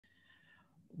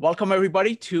Welcome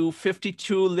everybody to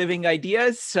 52 Living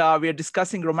Ideas. We are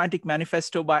discussing Romantic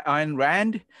Manifesto by Ayn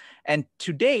Rand. And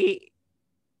today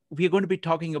we are going to be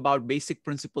talking about basic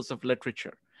principles of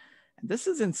literature. And this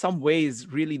is in some ways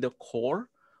really the core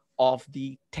of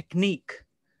the technique.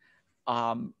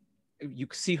 You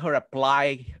see her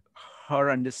apply her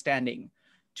understanding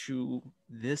to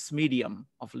this medium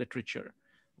of literature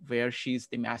where she's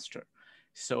the master.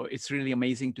 So it's really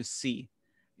amazing to see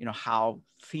how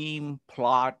theme,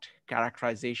 plot,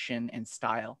 characterization, and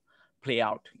style play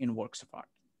out in works of art.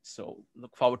 So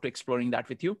look forward to exploring that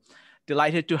with you.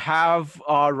 Delighted to have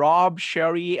Rob,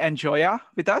 Sherry, and Joya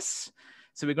with us.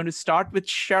 So we're going to start with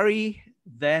Sherry,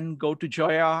 then go to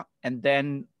Joya, and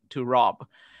then to Rob.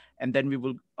 And then we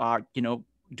will,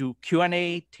 do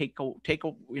Q&A,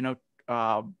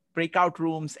 breakout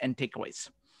rooms, and takeaways.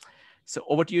 So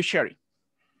over to you, Sherry.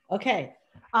 Okay.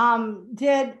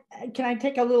 Can I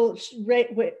take a little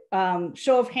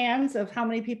show of hands of how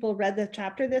many people read the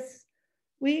chapter this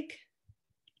week?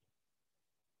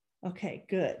 Okay,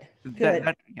 good.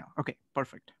 Okay,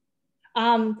 perfect.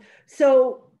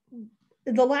 So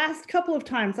the last couple of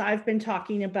times I've been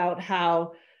talking about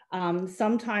how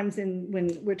sometimes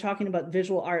when we're talking about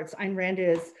visual arts, Ayn Rand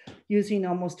is using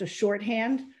almost a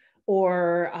shorthand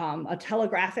or a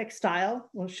telegraphic style.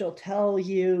 Well, she'll tell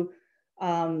you,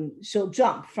 she'll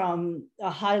jump from a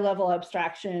high level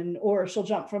abstraction, or she'll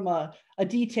jump from a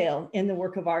detail in the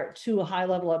work of art to a high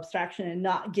level abstraction and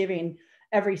not giving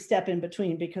every step in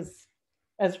between, because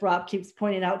as Rob keeps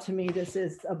pointing out to me, this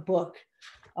is a book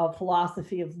of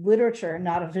philosophy of literature,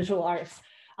 not of visual arts.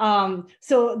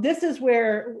 So this is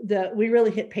where we really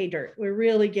hit pay dirt. We're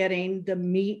really getting the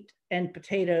meat and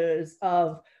potatoes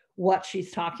of what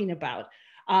she's talking about.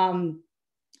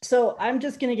 So I'm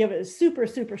just going to give it a super,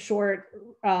 super short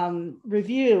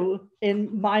review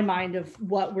in my mind of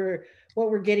what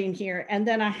we're getting here. And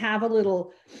then I have a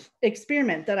little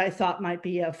experiment that I thought might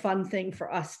be a fun thing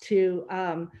for us to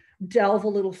delve a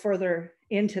little further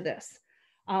into this.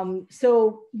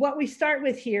 So what we start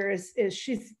with here is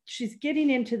she's getting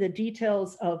into the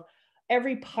details of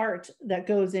every part that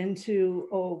goes into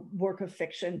a work of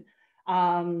fiction.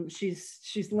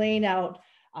 She's laying out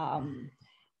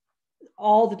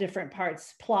all the different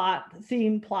parts: plot,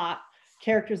 theme, plot,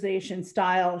 characterization,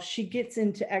 style. She gets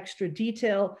into extra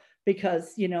detail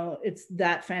because, it's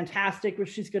that fantastic, where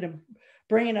she's going to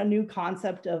bring in a new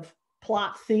concept of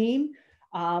plot theme.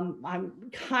 I'm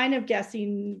kind of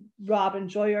guessing Rob and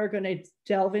Joy are going to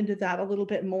delve into that a little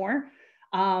bit more.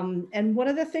 And one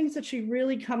of the things that she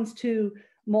really comes to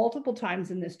multiple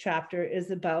times in this chapter is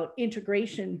about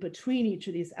integration between each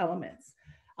of these elements.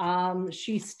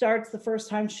 She starts the first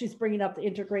time, she's bringing up the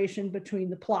integration between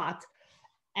the plot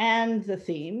and the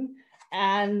theme.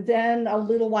 And then a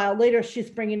little while later,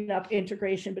 she's bringing up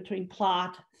integration between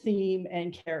plot, theme,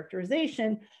 and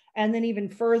characterization. And then even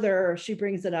further, she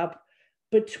brings it up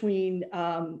between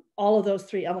all of those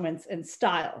three elements and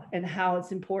style, and how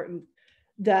it's important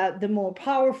that the more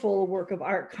powerful work of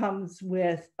art comes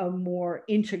with a more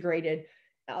integrated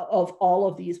of all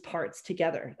of these parts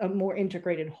together, a more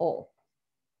integrated whole.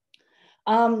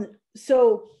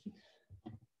 So,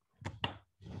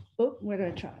 where did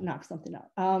I try to knock something out?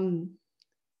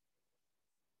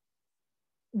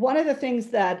 One of the things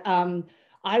that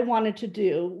I wanted to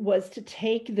do was to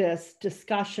take this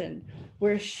discussion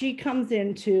where she comes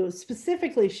into,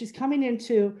 specifically, she's coming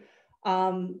into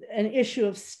an issue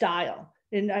of style.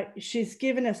 And she's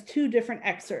given us two different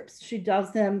excerpts. She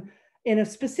does them in a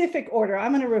specific order.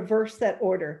 I'm going to reverse that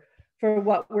order for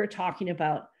what we're talking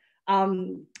about.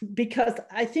 Because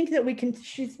I think that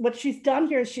what she's done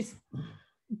here is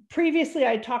previously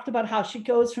I talked about how she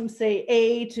goes from, say,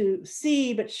 A to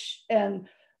C, but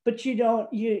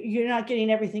you're not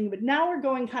getting everything. But now we're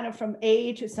going kind of from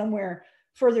A to somewhere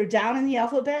further down in the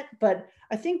alphabet. But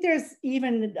I think there's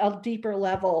even a deeper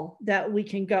level that we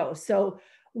can go. So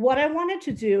what I wanted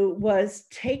to do was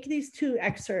take these two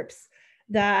excerpts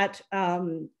that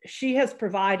she has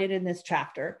provided in this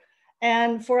chapter,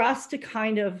 and for us to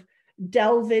kind of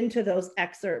delve into those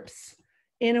excerpts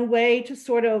in a way to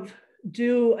sort of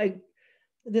do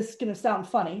this is going to sound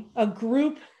funny, a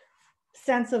group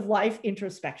sense of life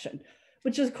introspection,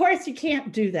 which of course you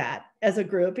can't do that as a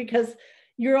group because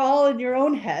you're all in your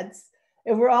own heads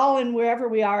and we're all in wherever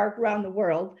we are around the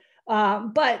world.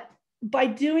 But by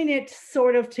doing it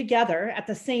sort of together at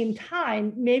the same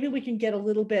time, maybe we can get a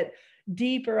little bit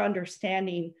deeper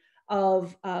understanding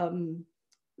of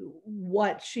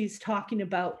what she's talking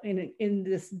about in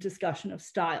this discussion of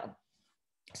style.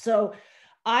 So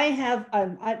I have,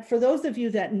 for those of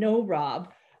you that know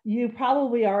Rob, you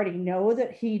probably already know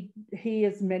that he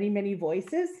is many, many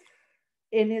voices.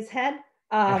 in his head.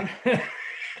 My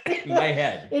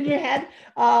head. In your head.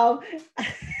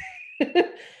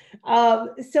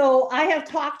 So I have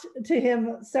talked to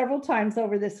him several times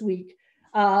over this week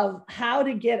of how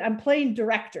to get, I'm playing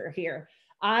director here.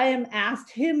 I am asked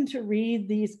him to read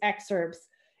these excerpts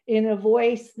in a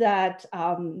voice that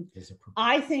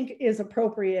I think is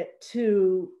appropriate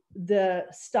to the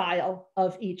style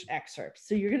of each excerpt.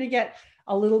 So you're going to get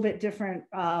a little bit different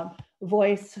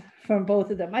voice from both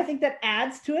of them. I think that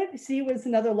adds to it. See, was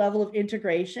another level of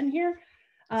integration here.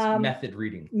 Method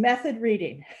reading. Method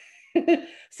reading.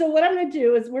 So what I'm going to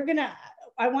do is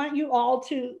I want you all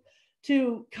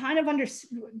to kind of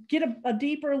get a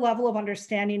deeper level of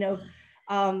understanding of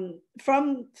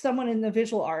from someone in the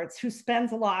visual arts who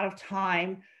spends a lot of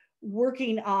time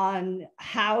working on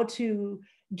how to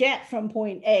get from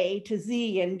point A to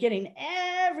Z and getting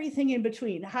everything in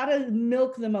between, how to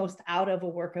milk the most out of a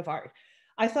work of art.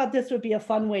 I thought this would be a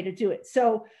fun way to do it.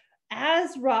 So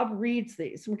as Rob reads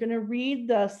these, we're going to read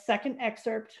the second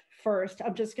excerpt first.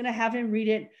 I'm just going to have him read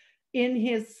it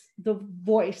in the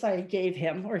voice I gave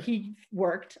him or he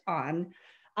worked on.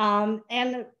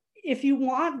 And if you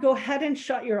want, go ahead and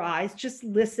shut your eyes, just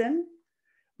listen.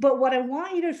 But what I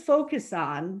want you to focus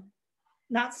on,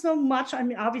 not so much, I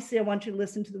mean, obviously I want you to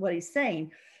listen to what he's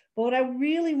saying, but what I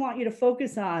really want you to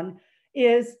focus on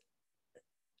is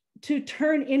to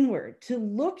turn inward, to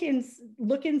look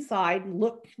inside,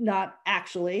 look not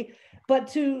actually, but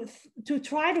to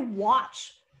try to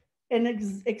watch and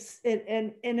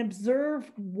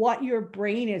observe what your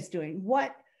brain is doing,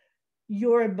 what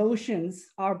your emotions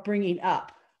are bringing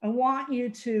up. I want you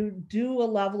to do a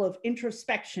level of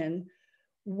introspection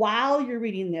while you're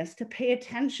reading this, to pay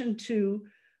attention to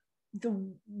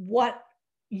what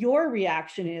your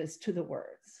reaction is to the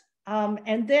words.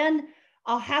 And then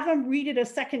I'll have him read it a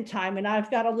second time, and I've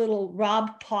got a little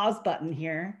Rob pause button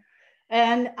here,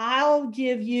 and I'll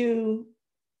give you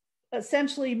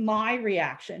essentially my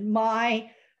reaction, my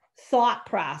thought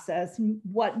process,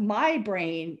 what my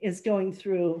brain is going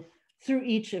through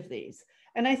each of these.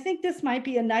 And I think this might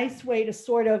be a nice way to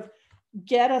sort of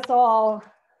get us all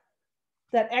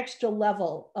that extra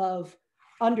level of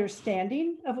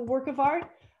understanding of a work of art,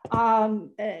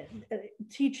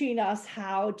 teaching us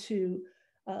how to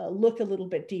look a little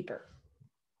bit deeper.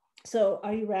 So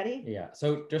are you ready? Yeah,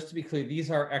 so just to be clear,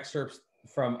 these are excerpts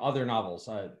from other novels.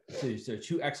 So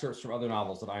two excerpts from other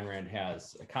novels that Ayn Rand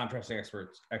has, contrasting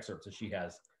excerpts that she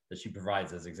has, that she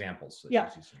provides as examples. Yeah,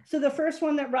 so the first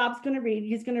one that Rob's gonna read,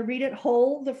 he's gonna read it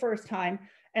whole the first time,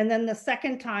 and then the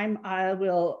second time I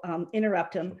will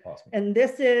interrupt him. And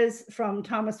this is from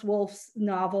Thomas Wolfe's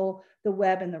novel, The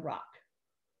Web and the Rock.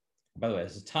 By the way,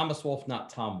 this is Thomas Wolfe, not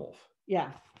Tom Wolfe.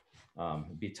 Yeah.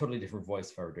 It'd be a totally different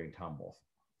voice if I were doing Tom Wolfe.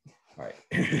 All right.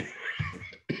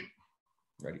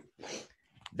 Ready?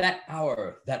 That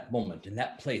hour, that moment, and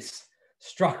that place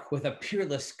struck with a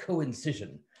peerless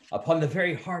coincision upon the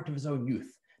very heart of his own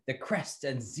youth, the crest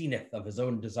and zenith of his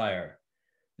own desire.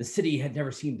 The city had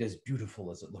never seemed as beautiful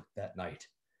as it looked that night.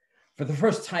 For the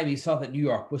first time, he saw that New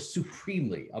York was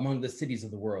supremely among the cities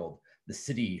of the world, the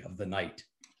city of the night.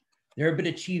 There had been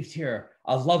achieved here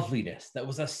a loveliness that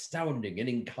was astounding and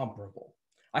incomparable,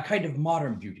 a kind of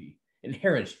modern beauty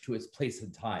inherent to its place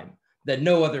and time that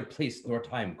no other place nor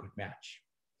time could match.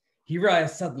 He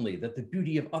realized suddenly that the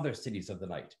beauty of other cities of the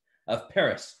night, of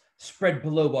Paris, spread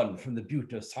below one from the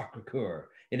butte of Sacré-Cœur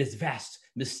in its vast,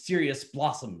 mysterious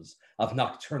blossoms of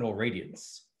nocturnal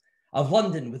radiance, of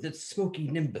London with its smoky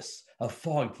nimbus of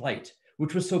fogged light,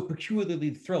 which was so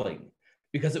peculiarly thrilling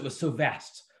because it was so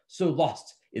vast, so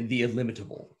lost in the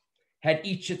illimitable, had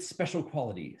each its special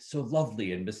quality, so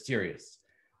lovely and mysterious,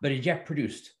 but it yet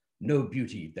produced no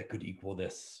beauty that could equal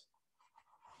this.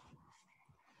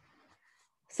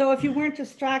 So if you weren't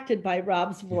distracted by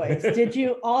Rob's voice, did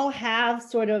you all have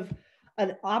sort of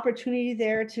an opportunity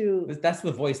there to... That's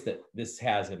the voice that this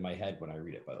has in my head when I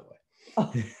read it, by the way.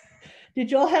 Oh,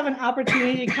 did you all have an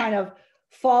opportunity to kind of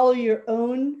follow your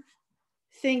own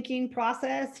thinking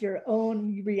process, your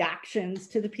own reactions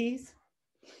to the piece?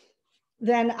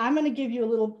 Then I'm going to give you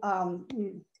a little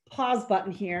pause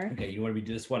button here. Okay, you want me to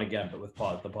do this one again, but with the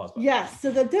pause button. Yes, so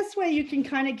that this way you can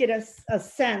kind of get a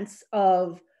sense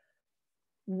of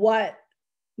what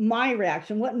my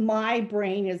reaction, what my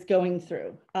brain is going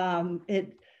through.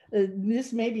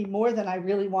 This may be more than I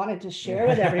really wanted to share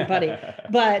with everybody,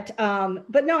 but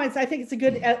no, I think it's a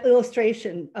good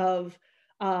illustration of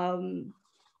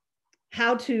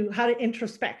how to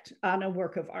introspect on a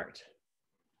work of art.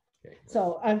 Okay.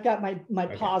 So I've got my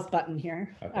pause button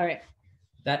here. Okay. All right.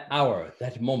 That hour,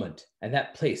 that moment, and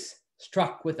that place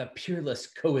struck with a peerless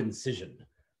coincision.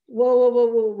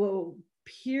 Whoa.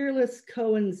 peerless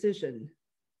coincision.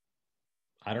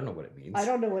 I don't know what it means. I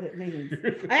don't know what it means.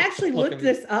 I actually looked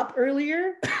this up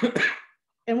earlier.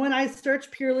 And when I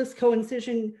search peerless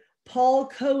coincision, Paul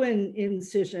Cohen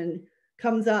incision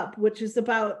comes up, which is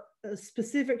about a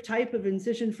specific type of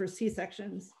incision for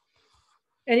C-sections.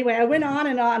 Anyway, I went on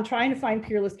and on trying to find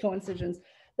peerless coincisions.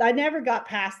 I never got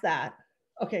past that.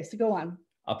 Okay, so go on.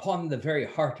 Upon the very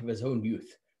heart of his own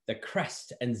youth, the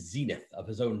crest and zenith of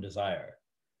his own desire,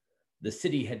 the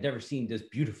city had never seemed as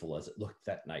beautiful as it looked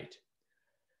that night.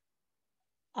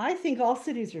 I think all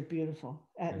cities are beautiful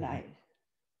at night.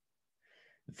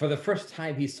 For the first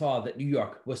time, he saw that New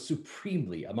York was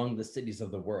supremely among the cities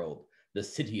of the world, the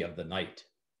city of the night.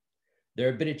 There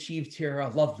had been achieved here a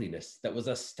loveliness that was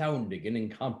astounding and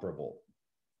incomparable.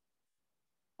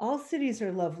 All cities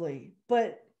are lovely,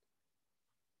 but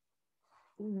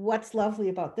what's lovely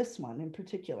about this one in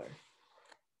particular?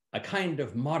 A kind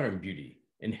of modern beauty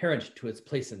inherent to its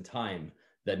place and time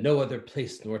that no other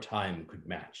place nor time could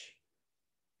match.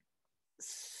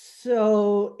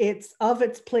 So it's of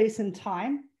its place and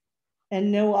time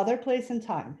and no other place and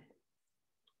time.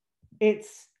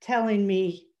 It's telling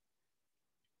me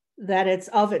that it's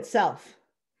of itself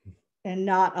and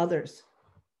not others.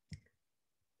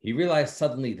 He realized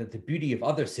suddenly that the beauty of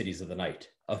other cities of the night,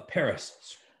 of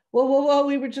Paris. Whoa,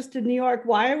 we were just in New York.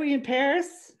 Why are we in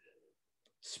Paris?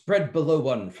 Spread below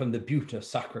one from the butte of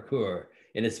Sacré-Cœur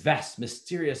in its vast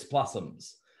mysterious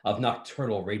blossoms of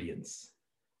nocturnal radiance.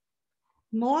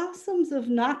 Blossoms of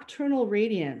nocturnal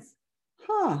radiance.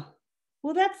 Huh.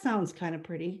 Well, that sounds kind of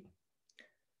pretty.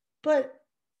 But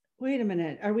wait a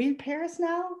minute. Are we in Paris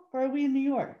now or are we in New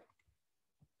York?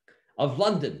 Of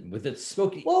London with its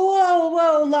smoky...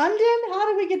 Whoa. London? How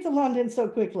did we get to London so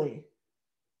quickly?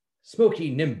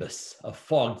 Smoky nimbus of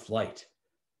fogged light.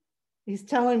 He's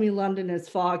telling me London is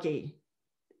foggy.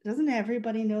 Doesn't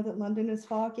everybody know that London is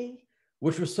foggy?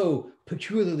 Which was so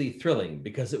peculiarly thrilling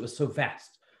because it was so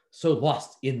vast, so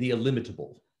lost in the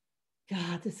illimitable.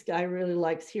 God, this guy really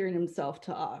likes hearing himself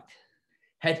talk.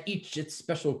 Had each its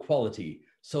special quality,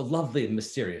 so lovely and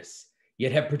mysterious,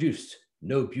 yet had produced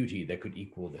no beauty that could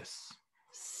equal this.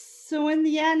 So in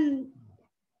the end,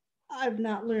 I've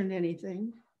not learned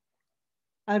anything.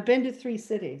 I've been to 3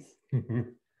 cities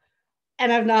and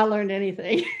I've not learned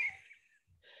anything.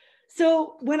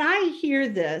 So when I hear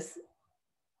this,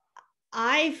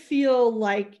 I feel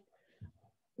like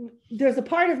there's a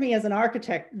part of me as an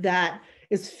architect that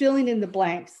is filling in the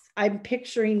blanks. I'm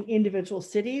picturing individual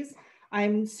cities.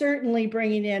 I'm certainly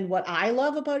bringing in what I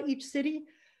love about each city,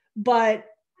 but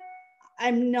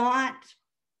I'm not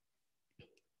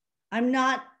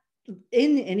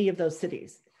in any of those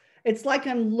cities. It's like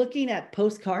I'm looking at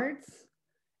postcards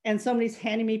and somebody's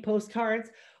handing me postcards,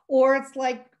 or it's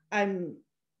like I'm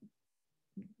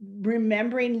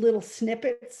remembering little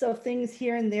snippets of things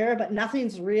here and there, but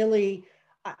nothing's really,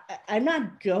 I'm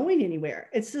not going anywhere.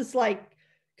 It's just like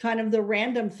kind of the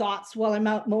random thoughts while I'm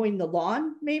out mowing the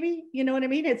lawn, maybe, you know what I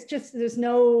mean? It's just, there's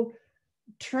no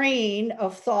train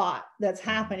of thought that's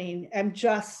happening. I'm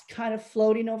just kind of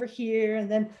floating over here and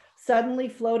then suddenly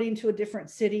floating to a different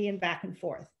city and back and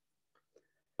forth.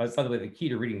 By the way, the key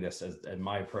to reading this and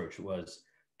my approach was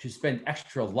to spend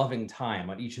extra loving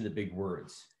time on each of the big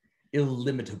words.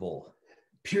 Illimitable,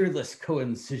 peerless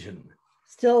coincision.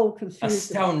 Still confused.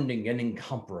 Astounding and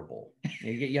incomparable.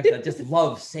 You have to just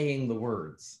love saying the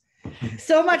words.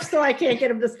 So much so I can't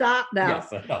get him to stop now.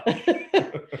 Yes, I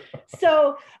know.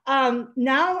 So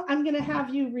now I'm going to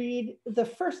have you read the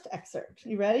first excerpt.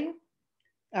 You ready?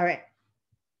 All right.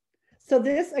 So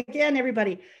this, again,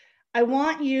 everybody, I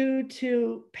want you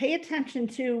to pay attention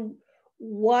to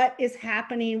what is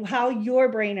happening, how your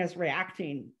brain is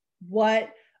reacting,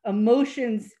 what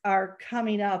emotions are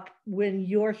coming up when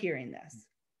you're hearing this.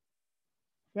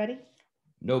 Ready?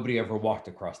 Nobody ever walked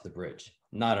across the bridge,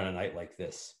 not on a night like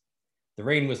this. The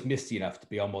rain was misty enough to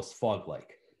be almost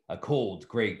fog-like, a cold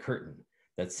gray curtain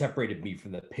that separated me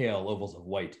from the pale ovals of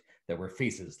white that were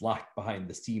faces locked behind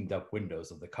the seamed up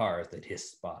windows of the cars that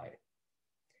hissed by.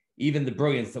 Even the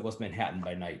brilliance that was Manhattan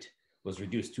by night was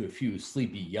reduced to a few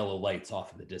sleepy yellow lights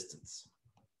off in the distance.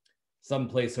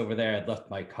 Someplace over there I'd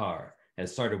left my car and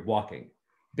started walking,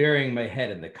 burying my head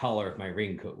in the collar of my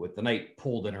raincoat with the night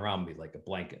pulled in around me like a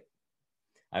blanket.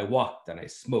 I walked and I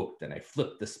smoked and I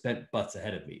flipped the spent butts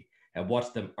ahead of me and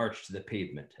watched them arch to the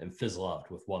pavement and fizzle out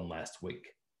with one last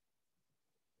wink.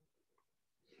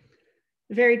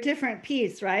 Very different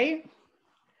piece, right?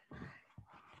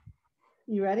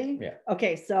 You ready? Yeah.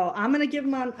 Okay, so I'm going to give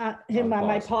him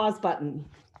my pause button.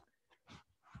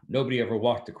 Nobody ever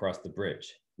walked across the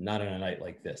bridge, not on a night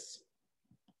like this.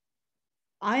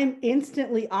 I'm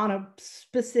instantly on a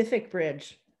specific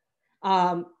bridge.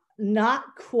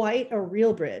 Not quite a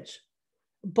real bridge,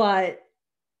 but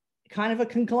kind of a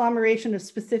conglomeration of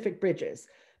specific bridges,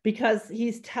 because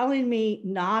he's telling me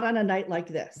not on a night like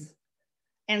this.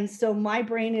 And so my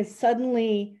brain is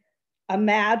suddenly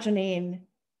imagining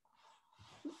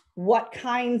what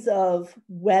kinds of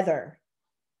weather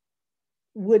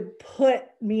would put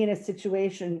me in a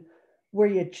situation where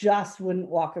you just wouldn't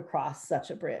walk across such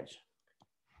a bridge.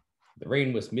 The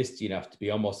rain was misty enough to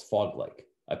be almost fog-like,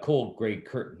 a cold gray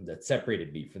curtain that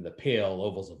separated me from the pale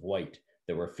ovals of white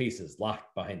that were faces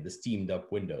locked behind the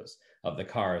steamed-up windows of the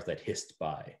cars that hissed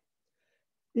by.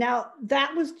 Now,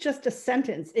 that was just a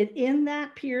sentence. And in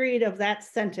that period of that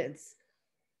sentence,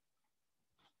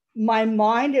 my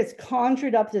mind has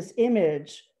conjured up this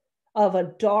image of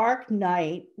a dark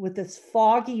night with this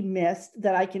foggy mist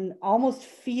that I can almost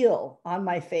feel on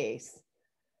my face.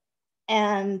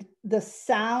 And the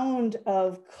sound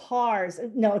of cars.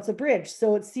 No, it's a bridge.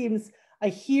 So it seems I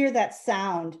hear that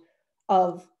sound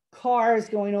of cars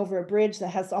going over a bridge that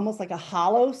has almost like a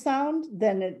hollow sound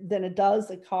than it does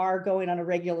a car going on a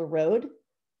regular road.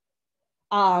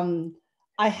 I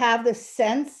have the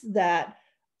sense that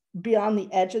beyond the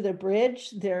edge of the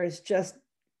bridge, there is just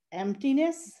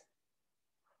emptiness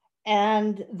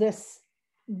and this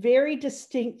very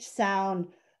distinct sound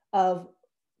of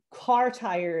car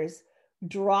tires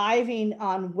driving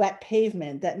on wet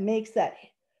pavement that makes that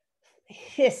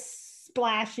hiss,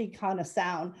 splashy kind of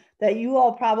sound that you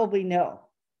all probably know.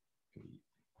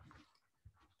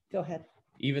 Go ahead.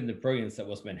 Even the brilliance that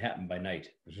was Manhattan by night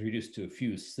was reduced to a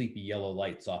few sleepy yellow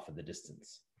lights off in the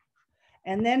distance.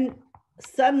 And then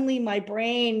suddenly my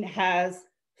brain has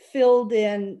filled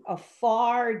in a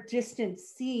far distant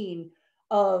scene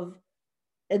of,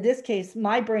 in this case,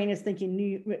 my brain is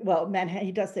thinking Manhattan.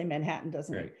 He does say Manhattan,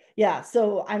 doesn't Right. he? Yeah.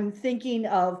 So I'm thinking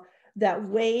of that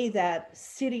way that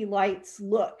city lights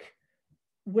look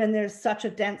when there's such a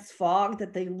dense fog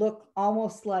that they look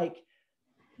almost like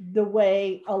the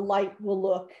way a light will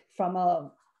look from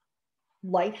a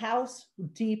lighthouse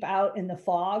deep out in the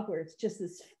fog, where it's just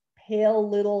this pale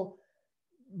little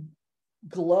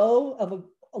glow of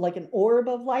like an orb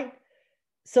of light.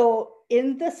 So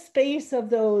in the space of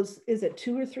those, is it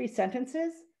 2 or 3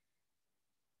 sentences?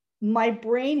 My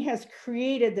brain has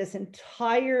created this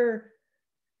entire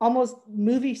almost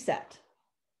movie set.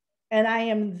 And I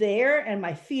am there and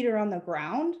my feet are on the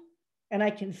ground and I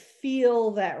can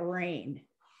feel that rain.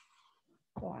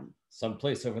 Go on.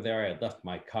 Someplace over there, I had left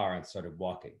my car and started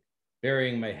walking,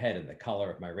 burying my head in the collar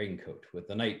of my raincoat with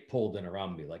the night pulled in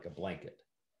around me like a blanket.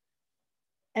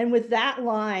 And with that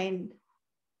line,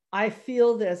 I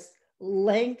feel this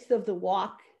length of the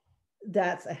walk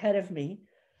that's ahead of me.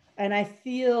 And I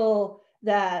feel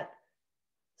that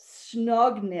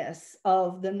snugness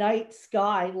of the night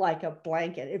sky like a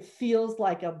blanket. It feels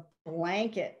like a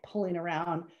blanket pulling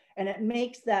around, and it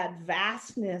makes that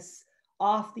vastness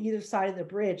off the either side of the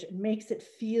bridge. It makes it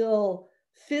feel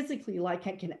physically like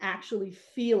I can actually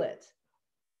feel it.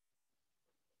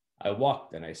 I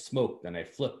walked and I smoked and I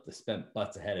flipped the spent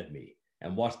butts ahead of me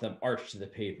and watched them arch to the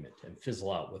pavement and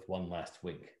fizzle out with one last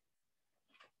wink.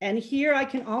 And here I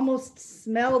can almost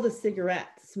smell the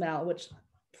cigarette smell, which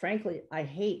frankly I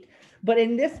hate. But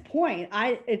in this point,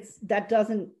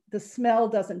 the smell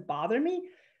doesn't bother me.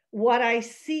 What I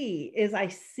see is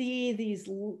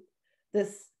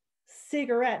this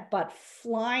cigarette butt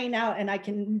flying out, and I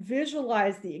can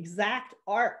visualize the exact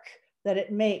arc that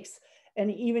it makes,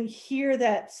 and even hear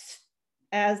that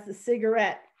as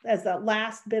the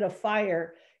last bit of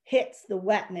fire hits the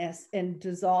wetness and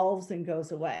dissolves and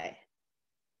goes away.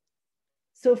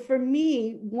 So for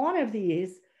me, one of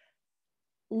these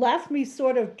left me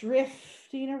sort of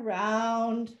drifting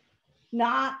around,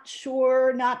 not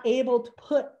sure, not able to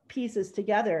put pieces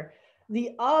together.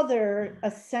 The other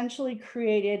essentially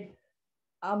created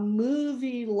a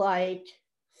movie-like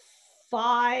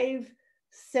 5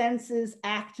 senses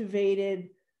activated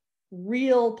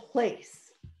real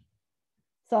place.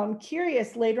 So I'm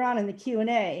curious later on in the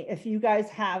Q&A if you guys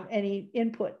have any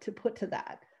input to put to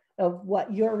that, of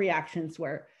what your reactions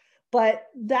were. But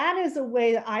that is a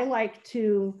way that I like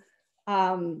to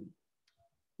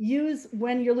use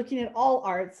when you're looking at all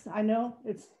arts. I know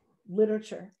it's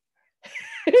literature,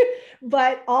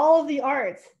 but all of the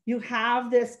arts, you have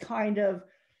this kind of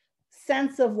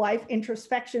sense of life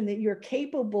introspection that you're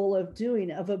capable of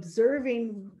doing, of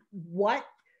observing what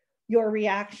your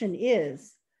reaction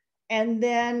is, and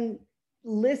then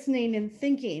listening and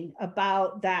thinking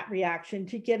about that reaction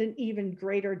to get an even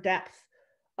greater depth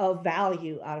of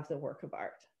value out of the work of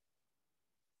art.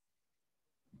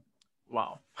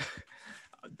 Wow.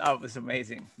 That was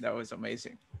amazing. That was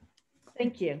amazing.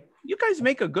 Thank you. You guys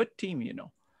make a good team, you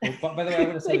know. Well, but by the way, I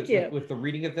want to say Thank you. with the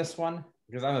reading of this one,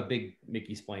 because I'm a big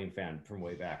Mickey Spillane fan from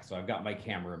way back, so I've got my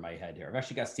camera in my head here. I've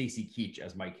actually got Stacy Keach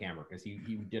as my camera because he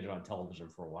did it on television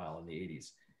for a while in the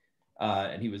 80s,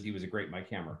 and he was a great my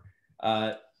camera.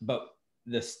 But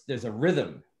there's a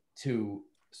rhythm to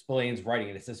Spillane's writing,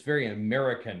 and it's this very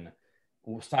American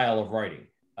style of writing.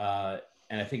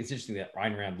 And I think it's interesting that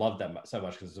Ayn Rand loved that so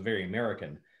much because it's a very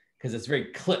American, because it's very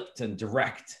clipped and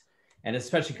direct. And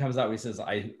especially comes out when he says,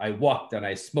 I walked and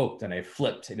I smoked and I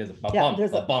flipped. And there's a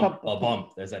bump, a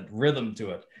bump. There's a rhythm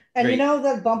to it. And you know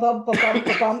that bump,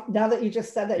 bump, now that you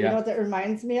just said that, you know what that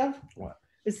reminds me of? What?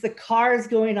 It's the cars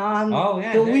going on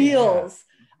the wheels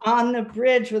on the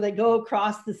bridge where they go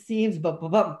across the seams,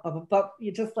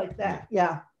 you just like that.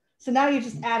 Yeah. So now you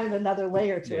just added another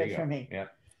layer to it for me. Yeah.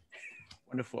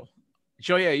 Wonderful.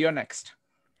 Joya, you're next.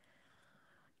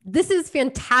 This is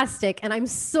fantastic. And I'm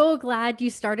so glad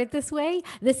you started this way.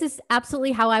 This is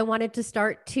absolutely how I wanted to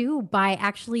start too, by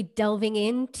actually delving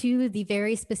into the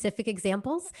very specific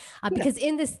examples. Because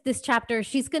in this chapter,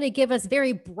 she's going to give us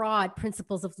very broad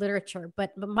principles of literature.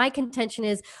 But my contention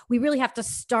is we really have to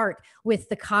start with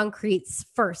the concretes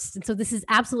first. And so this is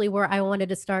absolutely where I wanted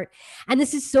to start. And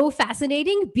this is so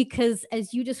fascinating because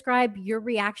as you describe your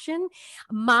reaction,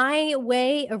 my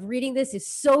way of reading this is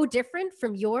so different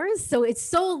from yours. So it's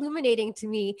so illuminating to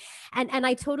me. And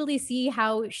I totally see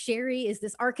how Sherry is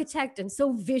this architect and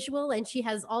so visual, and she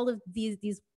has all of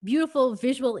these beautiful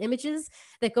visual images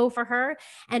that go for her.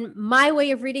 And my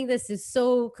way of reading this is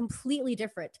so completely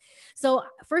different. So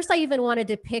first, I even wanted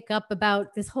to pick up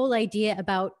about this whole idea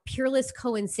about peerless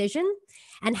coincision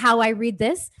and how I read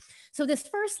this. So this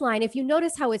first line, if you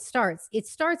notice how it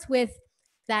starts with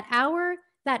that hour,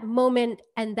 that moment,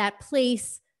 and that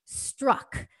place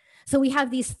struck. So we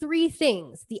have these three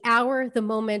things: the hour, the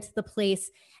moment, the place,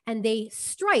 and they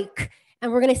strike.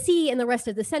 And we're going to see in the rest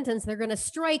of the sentence, they're going to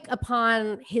strike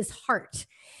upon his heart.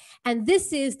 And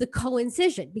this is the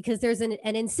coincision, because there's an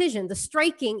incision. The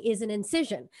striking is an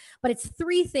incision, but it's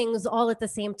three things all at the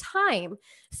same time.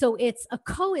 So it's a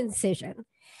coincision.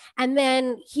 And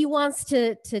then he wants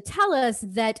to tell us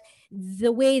that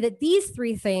the way that these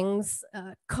three things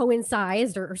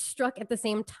coincided or struck at the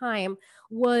same time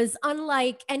was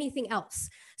unlike anything else.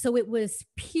 So it was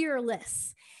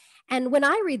peerless. And when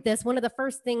I read this, one of the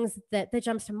first things that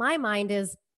jumps to my mind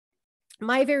is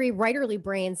my very writerly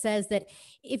brain says that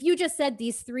if you just said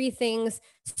these three things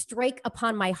strike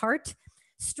upon my heart,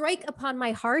 strike upon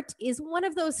my heart is one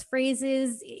of those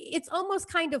phrases, it's almost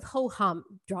kind of ho-hum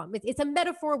drum. It's a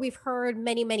metaphor we've heard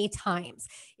many, many times.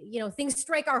 You know, things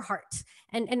strike our heart.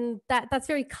 And that's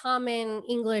very common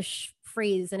English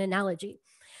phrase and analogy.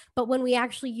 But when we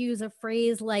actually use a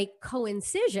phrase like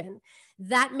coincision,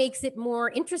 that makes it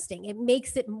more interesting. It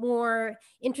makes it more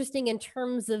interesting in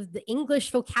terms of the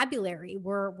English vocabulary.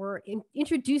 We're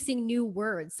introducing new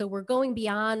words. So we're going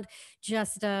beyond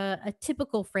just a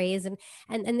typical phrase.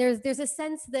 And there's a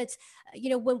sense that, you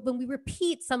know, when we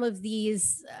repeat some of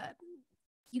these,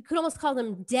 you could almost call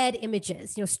them dead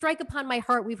images. You know, strike upon my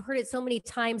heart. We've heard it so many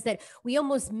times that we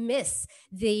almost miss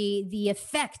the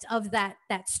effect of that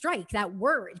strike, that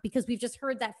word, because we've just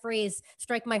heard that phrase,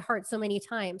 strike my heart, so many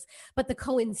times. But the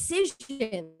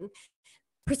coincision,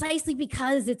 precisely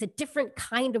because it's a different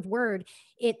kind of word,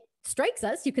 it strikes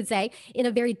us, you could say, in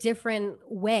a very different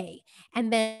way.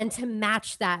 And then to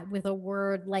match that with a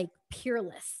word like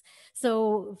peerless.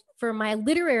 So for my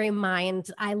literary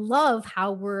mind, I love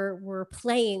how we're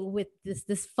playing with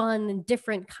this fun and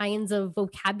different kinds of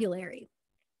vocabulary.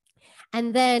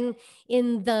 And then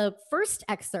in the first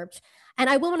excerpt, and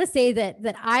I will want to say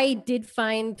that I did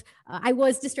find, I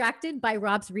was distracted by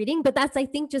Rob's reading, but that's, I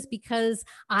think, just because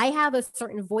I have a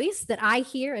certain voice that I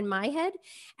hear in my head.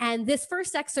 And this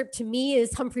first excerpt to me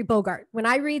is Humphrey Bogart. When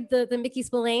I read the Mickey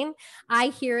Spillane, I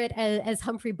hear it as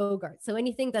Humphrey Bogart. So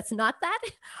anything that's not that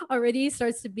already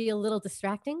starts to be a little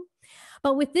distracting.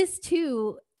 But with this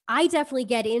too, I definitely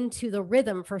get into the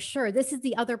rhythm for sure. This is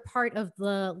the other part of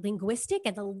the linguistic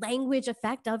and the language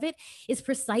effect of it is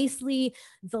precisely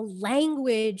the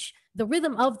language, the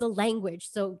rhythm of the language.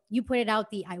 So you pointed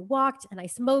out the I walked and I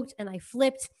smoked and I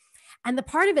flipped. And the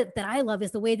part of it that I love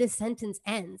is the way this sentence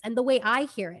ends and the way I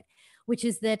hear it, which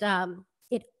is that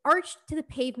it arched to the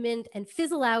pavement and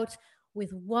fizzle out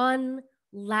with one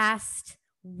last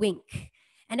wink.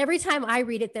 And every time I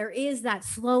read it, there is that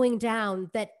slowing down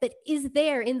that is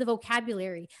there in the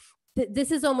vocabulary.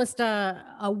 This is almost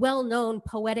a well-known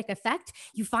poetic effect.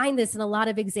 You find this in a lot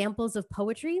of examples of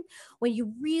poetry. When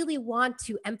you really want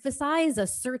to emphasize a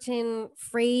certain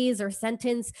phrase or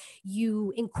sentence,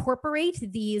 you incorporate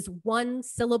these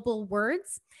one-syllable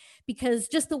words, because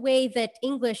just the way that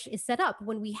English is set up,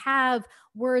 when we have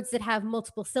words that have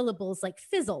multiple syllables like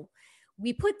fizzle,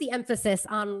 we put the emphasis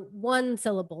on one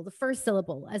syllable, the first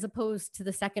syllable, as opposed to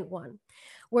the second one.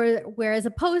 Whereas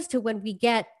opposed to when we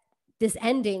get this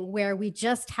ending where we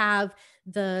just have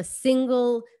the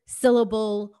single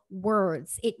syllable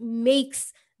words, it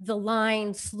makes the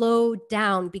line slow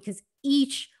down because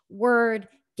each word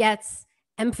gets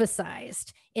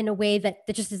emphasized in a way that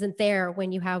just isn't there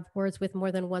when you have words with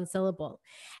more than one syllable.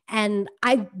 And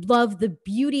I love the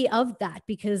beauty of that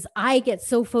because I get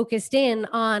so focused in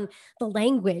on the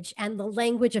language and the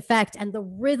language effect and the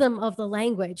rhythm of the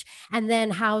language, and then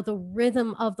how the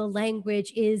rhythm of the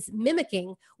language is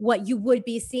mimicking what you would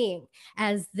be seeing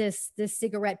as this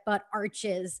cigarette butt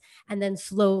arches and then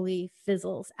slowly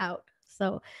fizzles out.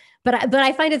 So, but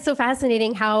I find it so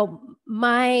fascinating how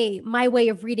my way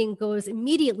of reading goes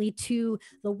immediately to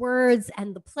the words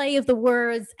and the play of the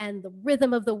words and the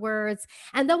rhythm of the words.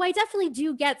 And though I definitely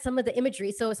do get some of the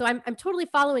imagery, so I'm totally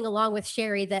following along with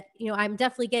Sherry that, you know, I'm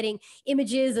definitely getting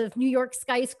images of New York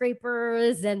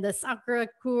skyscrapers and the Sacre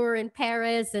Cour in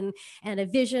Paris and a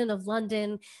vision of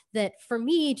London. That for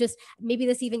me, just maybe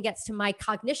this even gets to my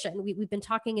cognition. We've been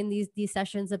talking in these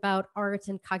sessions about art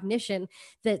and cognition,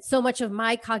 that so much of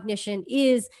my cognition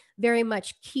is very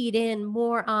much keyed in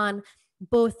more on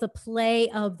both the play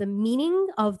of the meaning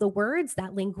of the words,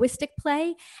 that linguistic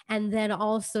play, and then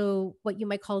also what you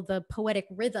might call the poetic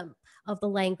rhythm of the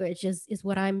language is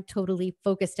what I'm totally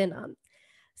focused in on.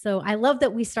 So I love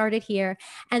that we started here.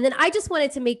 And then I just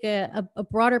wanted to make a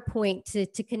broader point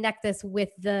to connect this with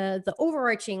the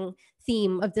overarching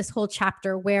theme of this whole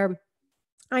chapter, where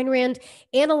Ayn Rand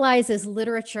analyzes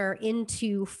literature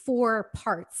into 4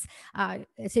 parts. As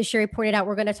Sherry pointed out,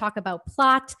 we're going to talk about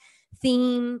plot,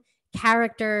 theme,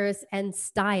 characters, and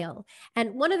style.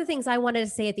 And one of the things I wanted to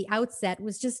say at the outset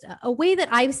was just a way that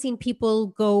I've seen people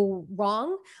go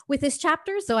wrong with this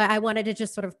chapter. So I wanted to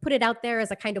just sort of put it out there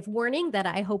as a kind of warning that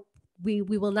I hope we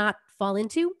will not fall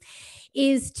into,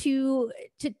 is to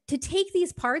take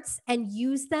these parts and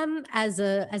use them as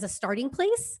a starting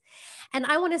place. And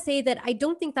I want to say that I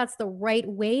don't think that's the right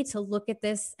way to look at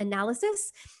this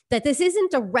analysis, that this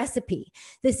isn't a recipe.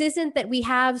 This isn't that we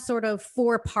have sort of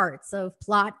 4 parts of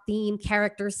plot, theme,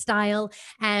 character, style,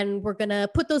 and we're going to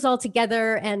put those all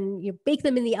together and you bake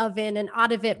them in the oven, and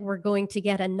out of it, we're going to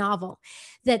get a novel.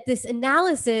 That this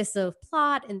analysis of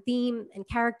plot and theme and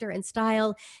character and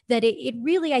style, that it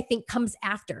really, I think, comes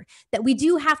after, that we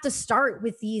do have to start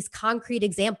with these concrete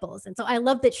examples. And so I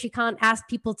love that Shrikant asked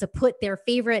people to put their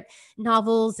favorite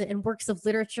novels and works of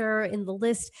literature in the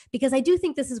list, because I do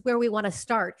think this is where we want to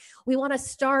start. We want to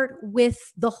start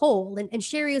with the whole. And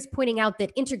Sherry is pointing out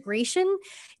that integration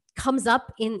comes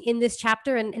up in this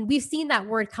chapter. And we've seen that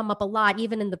word come up a lot,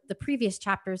 even in the previous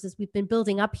chapters as we've been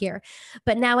building up here.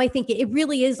 But now I think it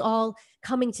really is all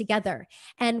coming together.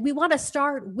 And we want to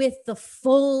start with the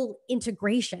full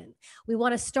integration. We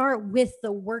want to start with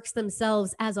the works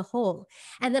themselves as a whole.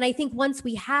 And then I think once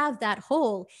we have that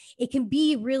whole, it can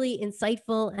be really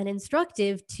insightful and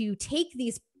instructive to take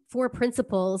these 4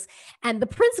 principles. And the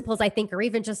principles, I think, are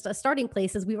even just a starting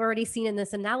place, as we've already seen in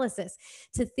this analysis,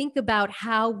 to think about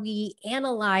how we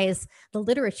analyze the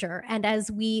literature. And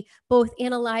as we both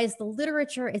analyze the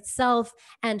literature itself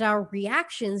and our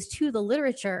reactions to the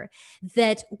literature,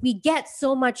 that we get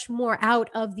so much more out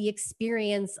of the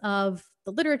experience of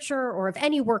the literature or of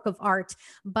any work of art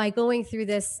by going through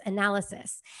this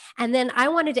analysis. And then I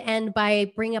wanted to end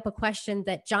by bringing up a question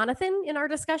that Jonathan in our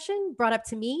discussion brought up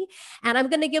to me. And I'm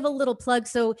going to give a little plug.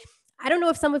 So I don't know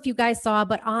if some of you guys saw,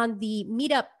 but on the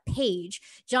Meetup page,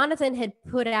 Jonathan had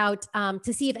put out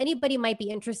to see if anybody might be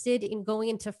interested in going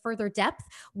into further depth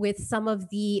with some of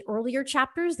the earlier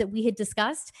chapters that we had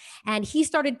discussed. And he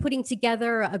started putting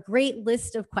together a great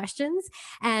list of questions.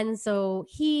 And so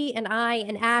he and I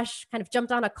and Ash kind of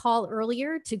jumped on a call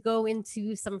earlier to go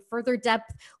into some further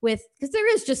depth with, because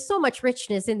there is just so much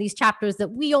richness in these chapters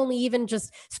that we only even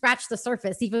just scratched the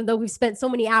surface, even though we've spent so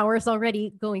many hours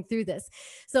already going through this.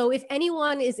 So if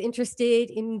anyone is interested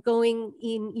in going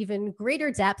in even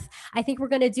greater depth, I think we're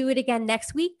going to do it again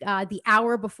next week, the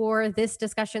hour before this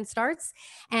discussion starts.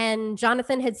 And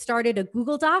Jonathan had started a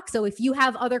Google Doc. So if you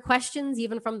have other questions,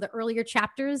 even from the earlier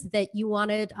chapters that you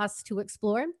wanted us to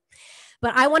explore,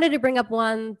 But I wanted to bring up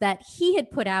one that he had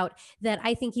put out that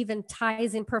I think even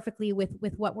ties in perfectly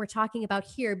with what we're talking about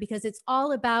here, because it's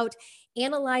all about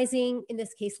analyzing, in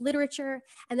this case, literature,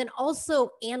 and then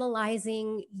also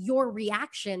analyzing your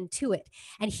reaction to it.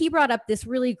 And he brought up this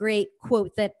really great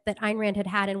quote that Ayn Rand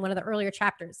had in one of the earlier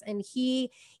chapters. And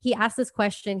he asked this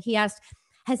question. He asked,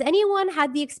 has anyone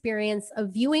had the experience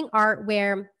of viewing art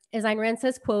where, as Ayn Rand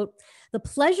says, quote, the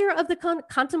pleasure of the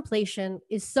contemplation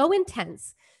is so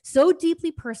intense, so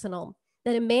deeply personal,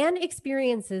 that a man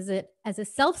experiences it as a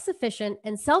self-sufficient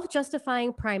and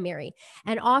self-justifying primary,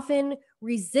 and often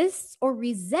resists or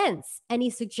resents any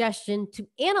suggestion to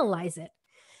analyze it.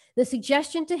 The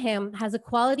suggestion to him has a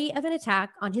quality of an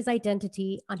attack on his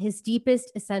identity, on his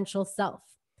deepest essential self.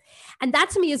 And that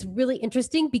to me is really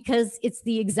interesting because it's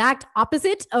the exact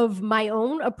opposite of my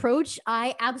own approach.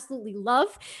 I absolutely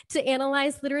love to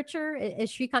analyze literature. As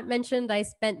Shrikant mentioned, I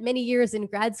spent many years in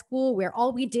grad school where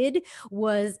all we did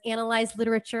was analyze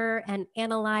literature and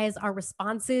analyze our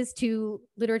responses to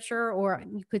literature, or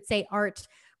you could say art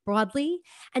broadly.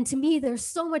 And to me, there's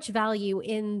so much value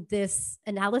in this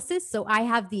analysis. So I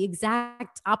have the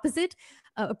exact opposite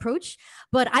approach.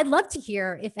 But I'd love to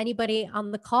hear if anybody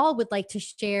on the call would like to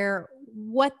share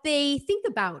what they think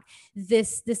about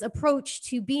this approach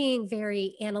to being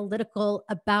very analytical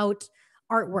about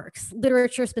artworks,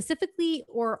 literature specifically,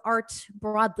 or art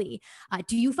broadly.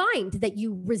 Do you find that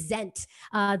you resent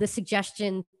the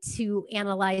suggestion to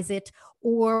analyze it,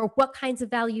 or what kinds of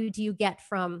value do you get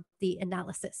from the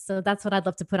analysis? So that's what I'd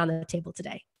love to put on the table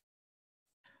today.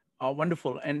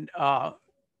 Wonderful. And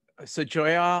so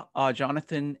Joya,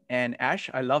 Jonathan, and Ash,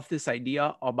 I love this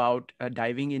idea about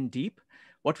diving in deep.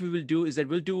 What we will do is that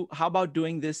how about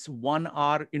doing this 1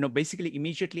 hour, basically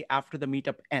immediately after the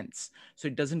meetup ends, so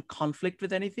it doesn't conflict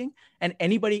with anything. And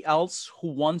anybody else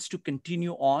who wants to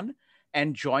continue on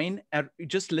and join,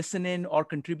 just listen in or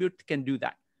contribute, can do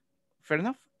that. Fair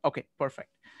enough? Okay, perfect.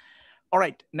 All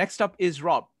right, next up is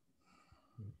Rob.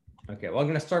 Okay, well, I'm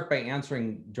going to start by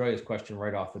answering Joya's question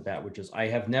right off the bat, which is I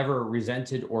have never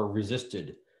resented or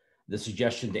resisted the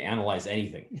suggestion to analyze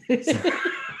anything.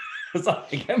 So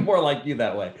I get more like you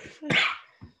that way.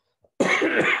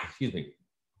 Excuse me.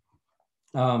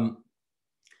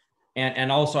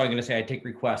 And also I'm going to say I take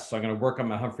requests. So I'm going to work on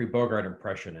my Humphrey Bogart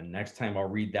impression, and next time I'll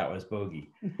read That Was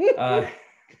Bogey. I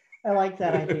like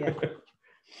that idea.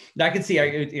 I can see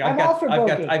I've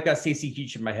got Stacey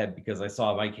Keach in my head because I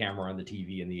saw Mike Hammer on the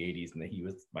TV in the 80s, and that he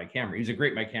was Mike Hammer. He was a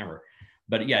great Mike Hammer.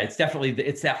 But yeah, it's definitely,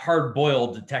 it's that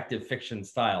hard-boiled detective fiction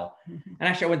style. And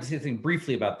actually, I want to say something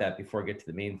briefly about that before I get to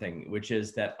the main thing, which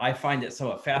is that I find it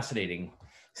somewhat fascinating,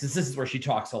 since this is where she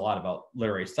talks a lot about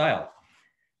literary style.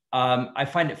 I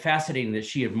find it fascinating that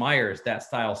she admires that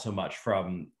style so much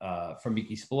from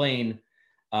Mickey Spillane.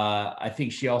 I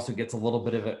think she also gets a little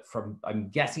bit of it from, I'm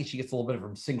guessing she gets a little bit of it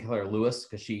from Sinclair Lewis,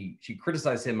 because she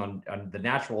criticized him on the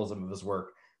naturalism of his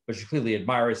work, but she clearly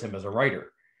admires him as a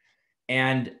writer.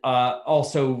 And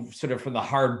also sort of from the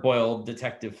hard-boiled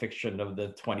detective fiction of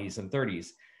the 20s and 30s.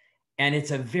 And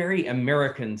it's a very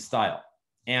American style.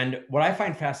 And what I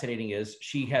find fascinating is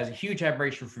she has a huge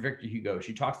admiration for Victor Hugo.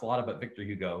 She talks a lot about Victor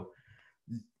Hugo.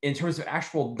 In terms of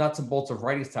actual nuts and bolts of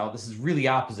writing style, this is really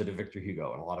opposite of Victor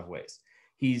Hugo in a lot of ways.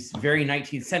 He's very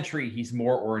 19th century. He's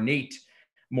more ornate,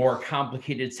 more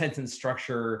complicated sentence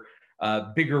structure,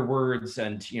 bigger words,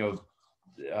 and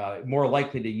more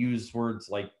likely to use words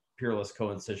like peerless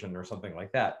coincision or something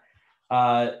like that.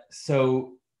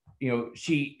 So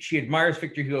she admires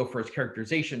Victor Hugo for his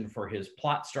characterization, for his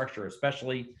plot structure,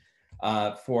 especially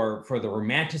for the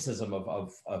romanticism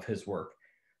of his work.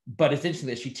 But it's interesting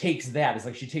that she takes that. It's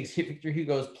like she takes Victor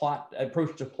Hugo's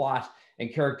approach to plot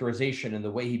and characterization and the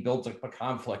way he builds up a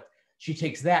conflict. She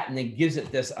takes that and then gives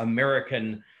it this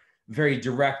American, very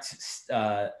direct,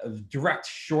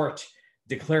 short,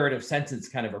 declarative sentence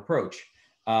kind of approach.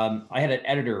 I had an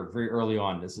editor very early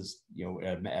on. This is,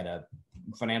 at a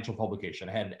financial publication.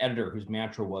 I had an editor whose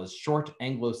mantra was short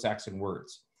Anglo-Saxon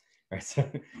words. Right, so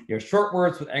short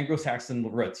words with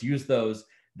Anglo-Saxon roots. Use those.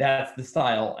 That's the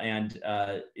style, and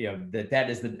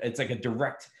it's like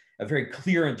a very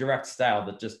clear and direct style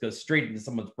that just goes straight into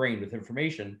someone's brain with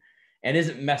information, and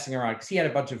isn't messing around. Because he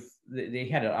had they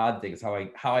had an odd thing. It's how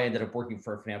I ended up working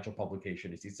for a financial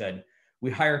publication. Is he said,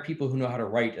 we hire people who know how to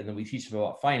write, and then we teach them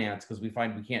about finance because we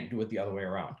find we can't do it the other way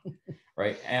around,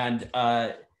 right? And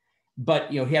but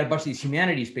he had a bunch of these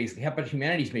humanities, basically, had a bunch of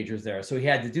humanities majors there, so he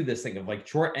had to do this thing of like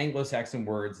short Anglo-Saxon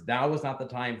words. Now was not the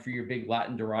time for your big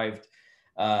Latin-derived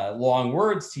long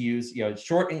words to use.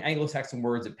 Short Anglo-Saxon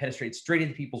words. It penetrates straight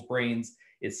into people's brains.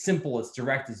 It's simple. It's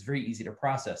direct. It's very easy to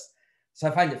process. So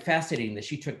I find it fascinating that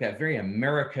she took that very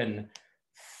American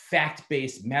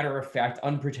fact-based, matter-of-fact,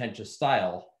 unpretentious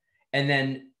style, and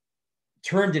then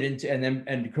turned it into, and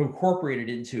incorporated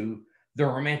into the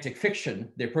romantic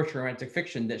fiction, the approach to romantic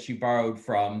fiction that she borrowed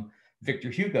from Victor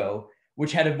Hugo,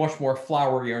 which had a much more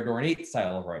flowery or ornate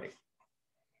style of writing.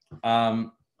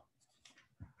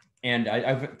 And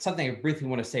I've something I briefly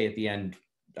want to say at the end.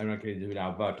 I'm not going to do it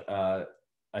now, but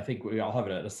I think we all have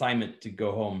an assignment to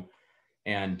go home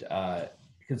and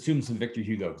consume some Victor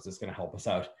Hugo, because it's going to help us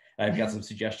out. And I've got some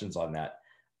suggestions on that.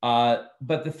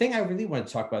 But the thing I really want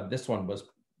to talk about this one was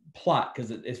plot,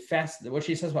 because it's fast. What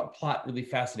she says about plot really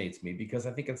fascinates me, because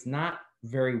I think it's not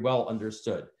very well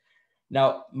understood.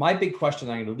 Now, my big question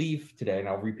I'm going to leave today, and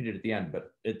I'll repeat it at the end,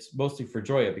 but it's mostly for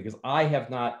Joya, because I have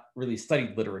not really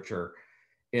studied literature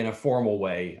in a formal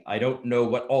way. I don't know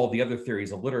what all the other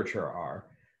theories of literature are.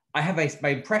 My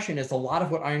impression is a lot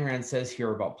of what Ayn Rand says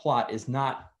here about plot is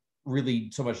not really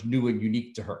so much new and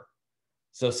unique to her.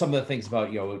 So some of the things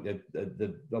about,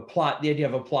 the plot, the idea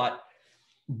of a plot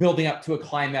building up to a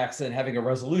climax and having a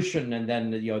resolution, and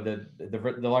then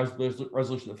the large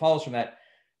resolution that follows from that.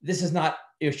 This is not,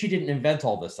 she didn't invent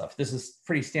all this stuff. This is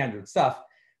pretty standard stuff.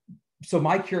 So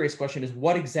my curious question is,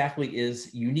 what exactly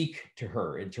is unique to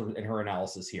her in her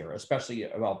analysis here, especially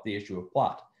about the issue of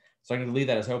plot? So I'm going to leave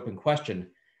that as an open question.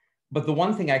 But the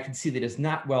one thing I can see that is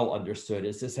not well understood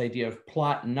is this idea of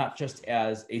plot, not just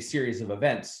as a series of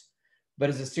events, but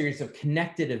as a series of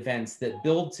connected events that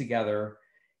build together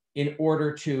in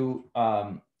order to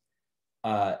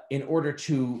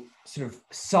sort of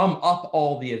sum up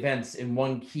all the events in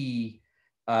one key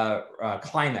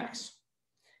climax.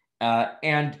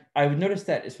 And I would notice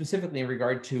that specifically in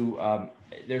regard to,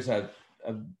 there's a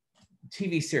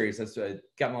TV series that's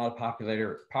gotten a lot of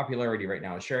popularity right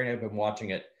now. Sherry and I have been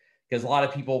watching it because a lot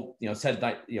of people,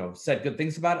 said good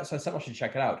things about it. So I said, I should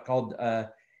check it out.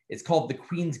 It's called The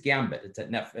Queen's Gambit. It's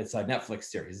a Netflix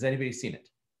series. Has anybody seen it?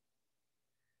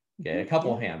 Okay, a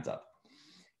couple of hands up.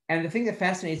 And the thing that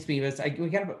fascinates me is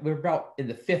we're about in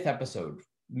the fifth episode,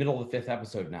 middle of the fifth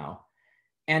episode now.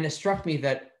 And it struck me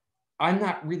that I'm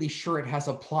not really sure it has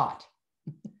a plot,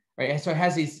 right? So it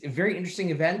has these very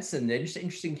interesting events and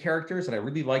interesting characters. And I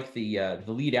really like the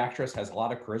lead actress has a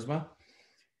lot of charisma,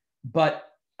 but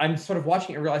I'm sort of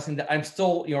watching it and realizing that I'm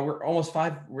still,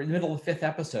 we're in the middle of the fifth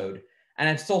episode, and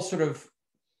I'm still sort of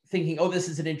thinking, oh, this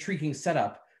is an intriguing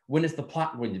setup. When is the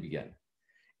plot going to begin?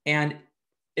 And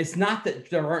it's not that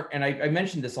there aren't, and I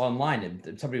mentioned this online,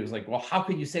 and somebody was like, well, how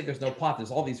can you say there's no plot?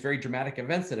 There's all these very dramatic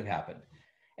events that have happened.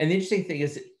 And the interesting thing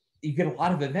is you get a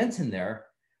lot of events in there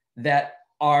that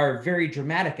are very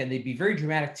dramatic, and they'd be very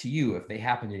dramatic to you if they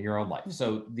happened in your own life.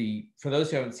 So for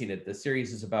those who haven't seen it, the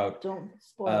series is about, don't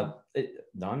spoil.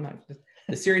 No, I'm not.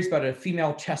 The series about a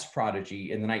female chess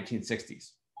prodigy in the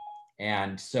 1960s.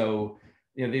 And so,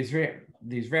 these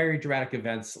very dramatic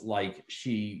events, like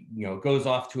she, goes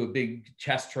off to a big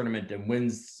chess tournament and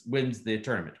wins the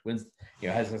tournament,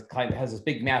 has this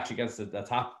big match against the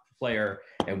top player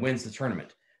and wins the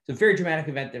tournament. It's a very dramatic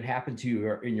event that happened to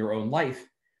you in your own life,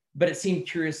 but it seemed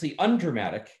curiously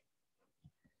undramatic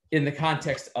in the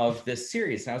context of this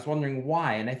series. And I was wondering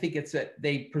why. And I think it's that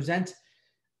they present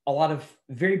a lot of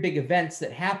very big events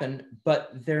that happen,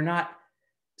 but they're not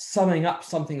summing up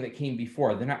something that came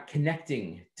before. They're not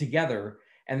connecting together,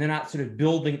 and they're not sort of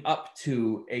building up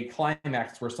to a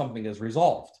climax where something is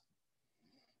resolved.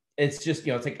 It's just,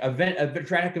 it's like a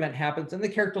dramatic event happens and the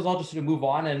characters all just sort of move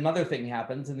on, and another thing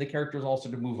happens and the characters all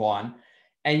sort of move on.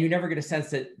 And you never get a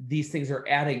sense that these things are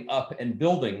adding up and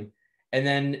building. And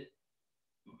then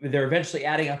they're eventually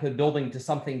adding up and building to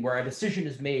something where a decision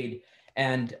is made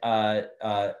and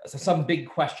some big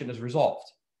question is resolved.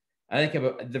 I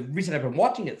think the reason I've been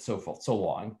watching it so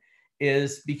long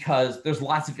is because there's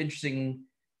lots of interesting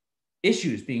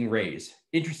issues being raised,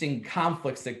 interesting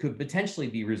conflicts that could potentially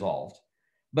be resolved,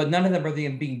 but none of them are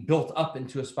being built up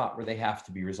into a spot where they have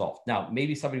to be resolved. Now,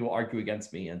 maybe somebody will argue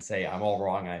against me and say I'm all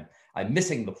wrong, I'm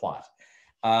missing the plot.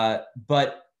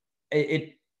 But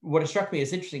what struck me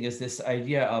as interesting is this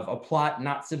idea of a plot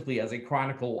not simply as a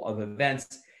chronicle of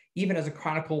events, even as a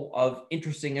chronicle of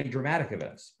interesting and dramatic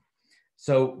events.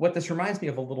 So what this reminds me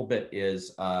of a little bit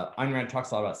is Ayn Rand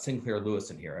talks a lot about Sinclair Lewis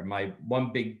in here. And my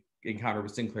one big encounter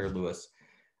with Sinclair Lewis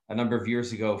a number of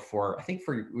years ago for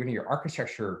one of your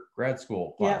architecture grad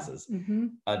school classes,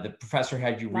 the professor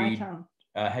had you read, no,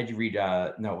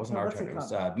 it wasn't Our Town, it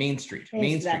was Main Street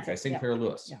by Sinclair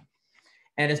Lewis. Yeah.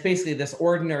 And it's basically this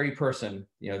ordinary person,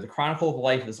 the chronicle of the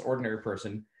life of this ordinary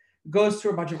person goes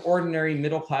through a bunch of ordinary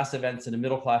middle-class events in a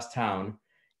middle-class town.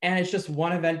 And it's just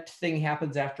one event thing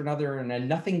happens after another, and then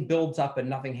nothing builds up and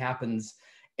nothing happens.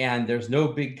 And there's no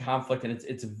big conflict. And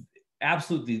it's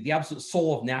absolutely the absolute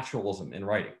soul of naturalism in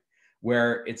writing.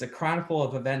 where it's a chronicle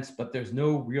of events, but there's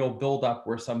no real buildup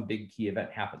where some big key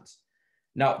event happens.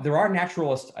 Now,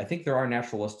 I think there are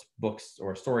naturalist books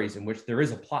or stories in which there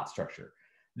is a plot structure.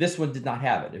 This one did not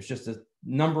have it. It's just a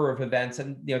number of events.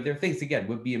 And there are things, again,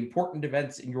 would be important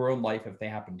events in your own life if they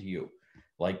happen to you,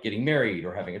 like getting married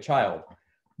or having a child.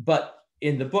 But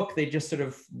in the book, they just sort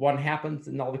of, one happens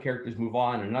and all the characters move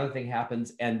on, and another thing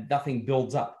happens and nothing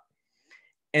builds up.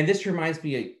 And this reminds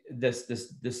me of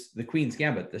the Queen's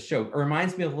Gambit, the show. It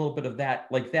reminds me a little bit of that,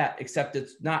 like that, except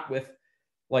it's not with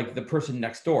like the person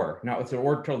next door, not with an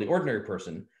totally ordinary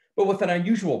person, but with an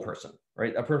unusual person,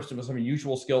 right? A person with some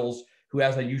unusual skills who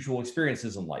has unusual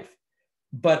experiences in life.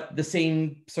 But the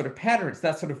same sort of patterns,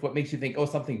 that's sort of what makes you think, oh,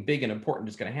 something big and important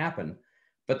is going to happen.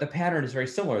 But the pattern is very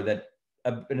similar, that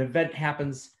an event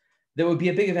happens that would be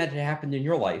a big event that happened in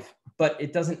your life, but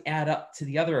it doesn't add up to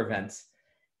the other events.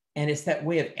 And it's that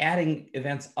way of adding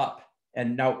events up.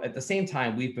 And now at the same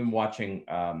time, we've been watching,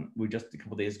 we just a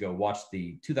couple of days ago watched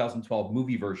the 2012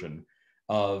 movie version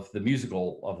of the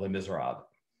musical of Les Miserables.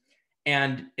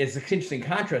 And it's an interesting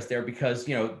contrast there because,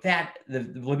 that the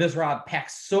Les Miserables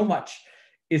packs so much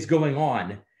is going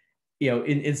on,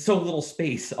 in so little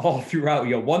space all throughout,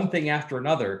 one thing after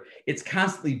another. It's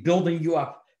constantly building you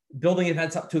up, building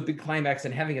events up to a big climax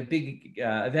and having a big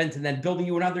event, and then building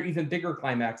you another even bigger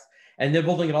climax, and then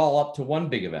building it all up to one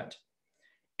big event.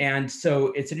 And so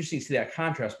it's interesting to see that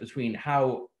contrast between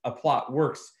how a plot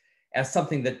works as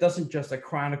something that doesn't just a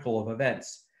chronicle of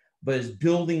events, but is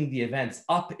building the events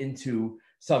up into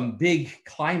some big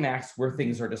climax where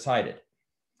things are decided.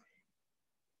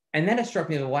 And then it struck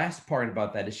me, the last part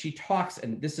about that is she talks,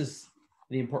 and this is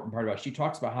the important part about it, she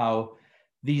talks about how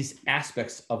these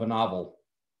aspects of a novel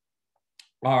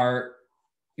are,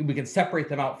 we can separate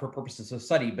them out for purposes of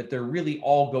study, but they're really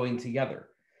all going together.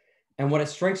 And what it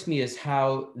strikes me is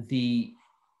how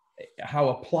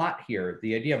a plot here,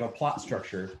 the idea of a plot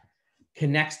structure,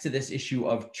 connects to this issue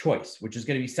of choice, which is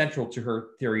going to be central to her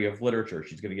theory of literature.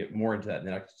 She's going to get more into that in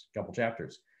the next couple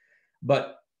chapters.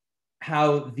 But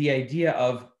how the idea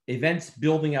of events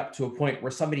building up to a point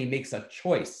where somebody makes a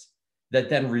choice that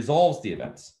then resolves the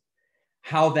events,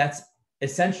 how that's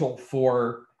essential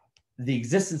for the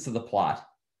existence of the plot,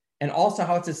 and also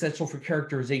how it's essential for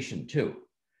characterization too.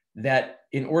 That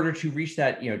in order to reach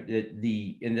that,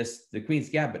 the Queen's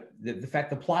Gambit, the fact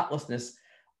the plotlessness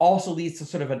also leads to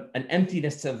sort of an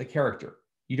emptiness of the character.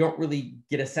 You don't really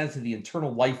get a sense of the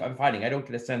internal life I'm fighting. I don't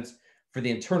get a sense for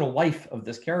the internal life of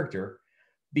this character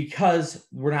because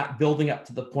we're not building up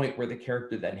to the point where the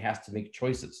character then has to make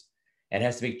choices and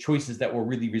has to make choices that will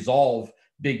really resolve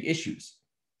big issues.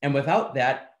 And without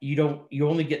that, you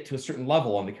only get to a certain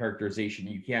level on the characterization.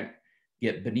 You can't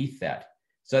get beneath that.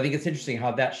 So I think it's interesting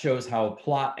how that shows how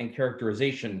plot and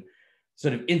characterization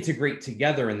sort of integrate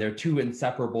together, and they're two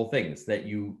inseparable things. That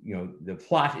the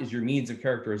plot is your means of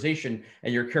characterization,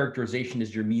 and your characterization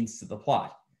is your means to the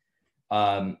plot.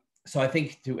 So I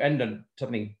think, to end on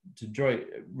something, to Joy,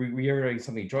 reiterating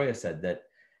something Joya said, that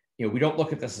we don't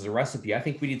look at this as a recipe. I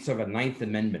think we need sort of a Ninth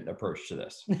Amendment approach to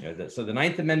this. So the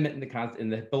Ninth Amendment in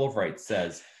the Bill of Rights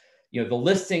says, the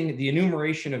listing, the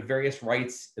enumeration of various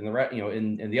rights in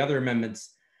the other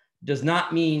amendments does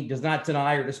not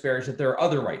deny or disparage that there are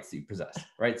other rights that you possess,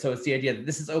 right? So it's the idea that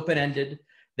this is open-ended,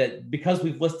 that because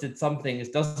we've listed some things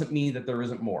doesn't mean that there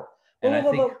isn't more. And I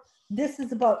think this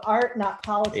is about art, not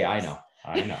politics. Yeah, I know.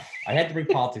 I had to bring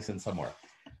politics in somewhere,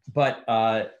 but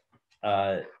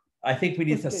I think we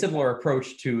need a similar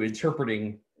approach to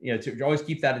interpreting, to always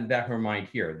keep that in the back of our mind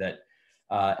here, that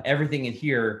everything in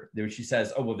here, that she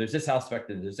says, oh, well, there's this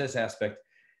aspect and there's this aspect,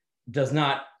 does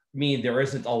not mean there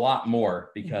isn't a lot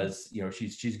more, because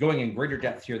she's going in greater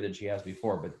depth here than she has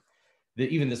before. But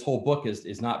even this whole book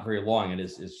is not very long, and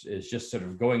is just sort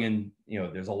of going in.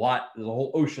 There's a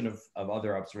whole ocean of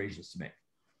other observations to make.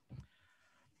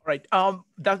 Right.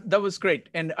 That was great.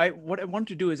 And what I want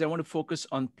to do is I want to focus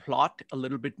on plot a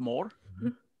little bit more,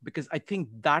 because I think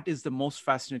that is the most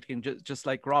fascinating. Just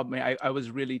like Rob, I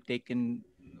was really taken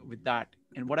with that.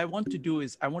 And what I want to do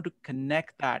is I want to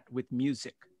connect that with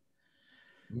music.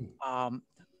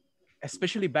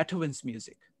 Especially Beethoven's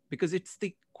music, because it's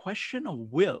the question of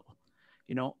will,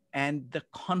 and the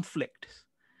conflict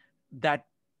that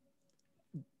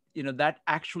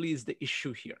actually is the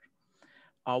issue here.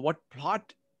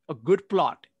 A good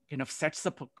plot kind of sets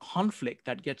up a conflict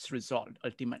that gets resolved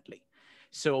ultimately.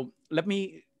 So let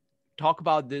me talk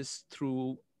about this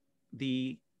through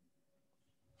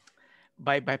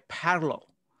by parallel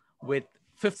with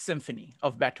Fifth Symphony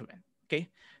of Beethoven. Okay,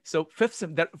 so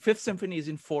the Fifth Symphony is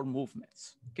in 4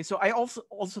 movements. Okay, so I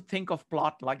also think of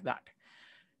plot like that.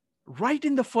 Right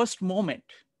in the first moment,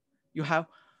 you have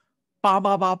ba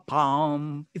ba ba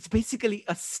pam. It's basically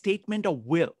a statement of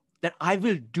will that I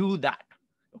will do that.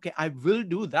 Okay, I will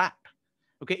do that.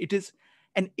 Okay, it is,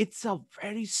 and it's a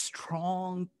very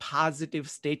strong positive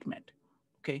statement.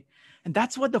 Okay, and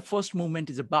that's what the first movement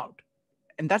is about.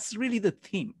 And that's really the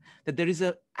theme, that there is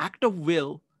an act of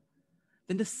will.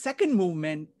 Then the second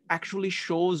movement actually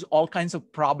shows all kinds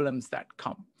of problems that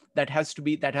come, that have to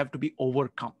be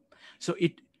overcome. So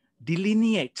it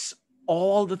delineates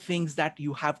all the things that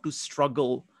you have to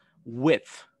struggle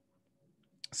with.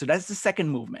 So that's the second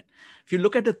movement. If you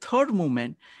look at the third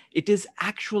movement, it is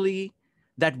actually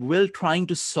that will trying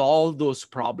to solve those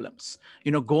problems,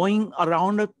 going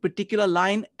around a particular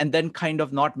line and then kind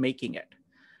of not making it,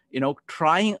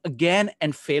 trying again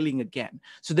and failing again.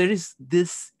 So there is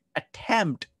this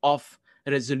attempt of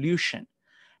resolution.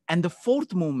 And the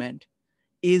fourth movement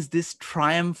is this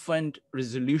triumphant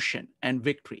resolution and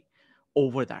victory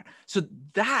over that. So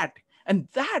that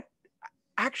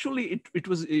actually, it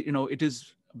was, it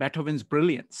is Beethoven's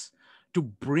brilliance to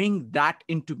bring that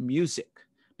into music.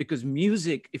 Because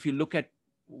music, if you look at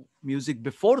music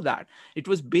before that, it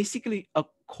was basically a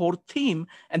core theme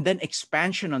and then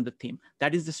expansion on the theme.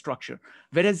 That is the structure.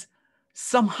 Whereas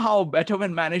somehow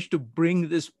Beethoven managed to bring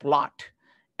this plot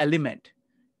element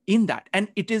in that. And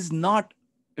it is not,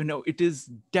 it is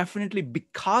definitely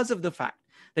because of the fact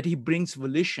that he brings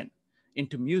volition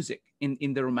into music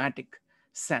in the romantic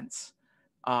sense.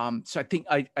 So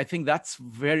I think that's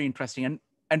very interesting.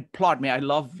 And plot, I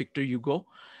love Victor Hugo.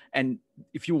 And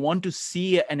if you want to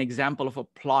see an example of a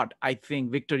plot, I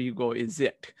think Victor Hugo is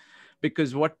it.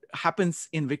 Because what happens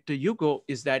in Victor Hugo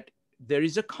is that there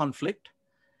is a conflict,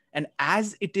 and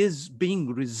as it is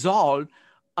being resolved,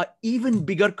 an even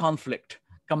bigger conflict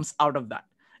comes out of that.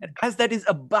 And as that is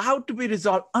about to be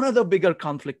resolved, another bigger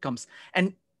conflict comes.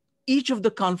 And each of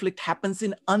the conflict happens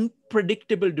in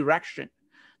unpredictable direction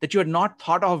that you had not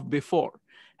thought of before.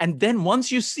 And then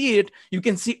once you see it, you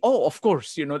can see, oh, of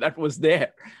course, that was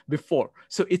there before.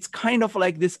 So it's kind of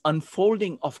like this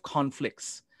unfolding of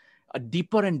conflicts,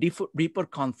 deeper and deeper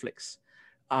conflicts,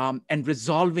 and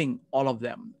resolving all of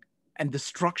them, and the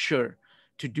structure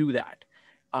to do that.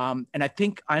 And I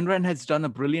think Ayn Rand has done a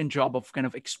brilliant job of kind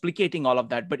of explicating all of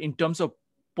that. But in terms of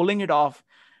pulling it off,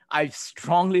 I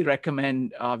strongly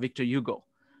recommend Victor Hugo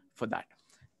for that.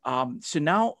 So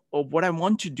now what I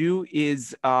want to do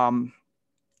is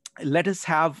let us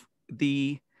have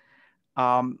the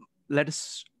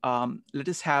panelists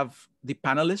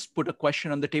put a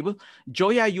question on the table.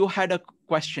 Joya, you had a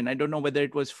question. I don't know whether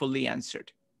it was fully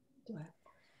answered.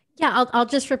 Yeah, I'll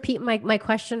just repeat my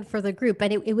question for the group.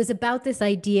 And it was about this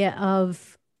idea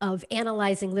of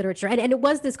analyzing literature. And it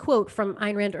was this quote from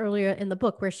Ayn Rand earlier in the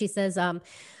book where she says,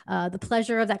 the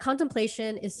pleasure of that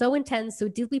contemplation is so intense, so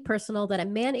deeply personal that a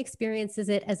man experiences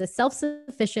it as a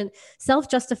self-sufficient,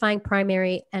 self-justifying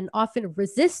primary, and often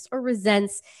resists or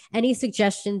resents any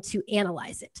suggestion to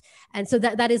analyze it. And so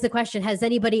that is the question. Has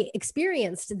anybody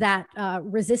experienced that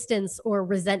resistance or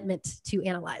resentment to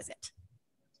analyze it?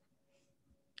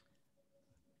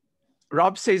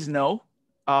 Rob says no.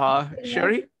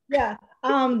 Sherry? Yeah.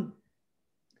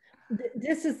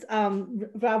 This is,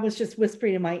 Rob was just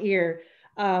whispering in my ear.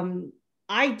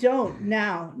 I don't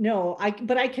now, no,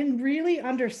 but I can really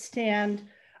understand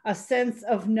a sense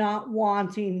of not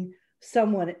wanting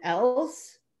someone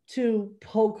else to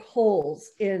poke holes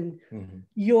in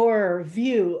your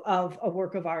view of a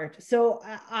work of art. So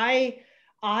I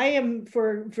am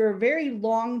for a very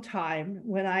long time,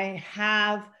 when I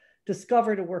have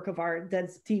discovered a work of art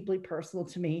that's deeply personal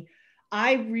to me,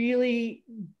 I really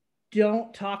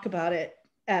don't talk about it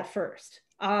at first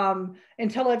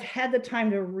until I've had the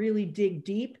time to really dig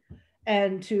deep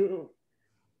and to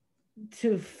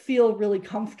feel really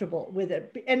comfortable with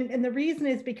it. And the reason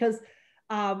is because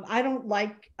I don't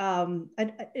like,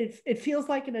 it feels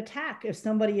like an attack if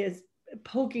somebody is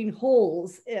poking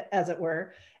holes, as it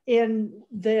were, in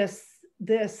this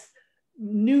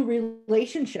new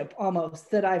relationship almost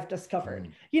that I've discovered.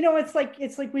 It's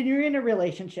like when you're in a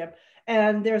relationship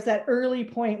and there's that early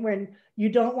point when you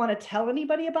don't want to tell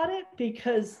anybody about it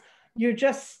because you're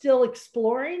just still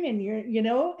exploring, and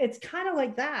it's kind of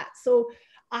like that. So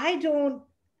I don't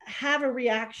have a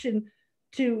reaction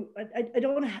to, I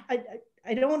don't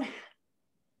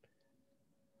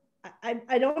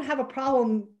have a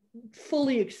problem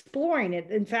fully exploring it.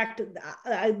 In fact,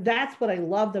 that's what I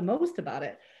love the most about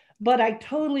it. But I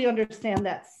totally understand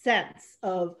that sense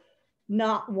of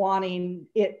not wanting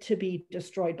it to be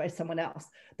destroyed by someone else.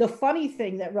 The funny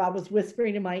thing that Rob was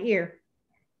whispering in my ear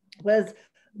was,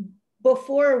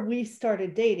 before we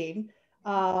started dating,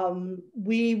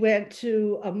 We went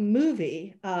to a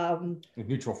movie with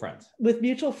mutual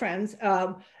friends.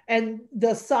 And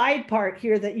the side part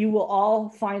here that you will all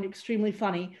find extremely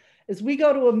funny is we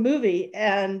go to a movie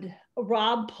and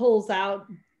Rob pulls out,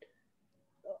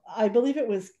 I believe it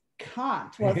was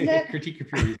Kant, wasn't it? Critique of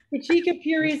Pure Reason. Critique of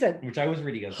Pure Reason. Which I was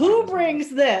reading. Who brings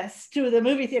this to the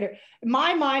movie theater? In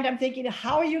my mind, I'm thinking,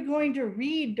 how are you going to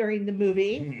read during the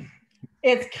movie?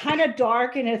 It's kind of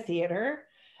dark in a theater.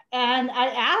 And I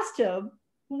asked him,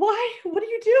 why? What are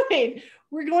you doing?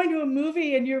 We're going to a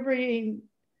movie and you're bringing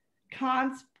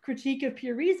Kant's Critique of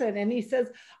Pure Reason. And he says,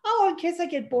 oh, in case I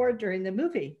get bored during the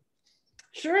movie.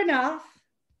 Sure enough,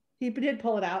 he did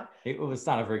pull it out. It was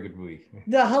not a very good movie.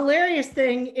 The hilarious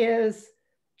thing is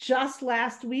just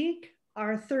last week,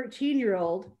 our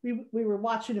 13-year-old, we were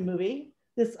watching a movie,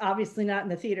 this obviously not in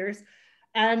the theaters,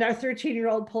 and our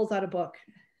 13-year-old pulls out a book.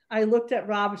 I looked at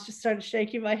Rob and just started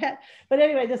shaking my head. But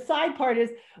anyway, the side part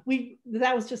is,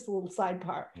 that was just a little side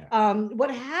part. Yeah.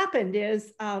 What happened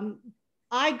is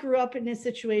I grew up in a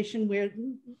situation where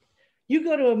you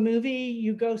go to a movie,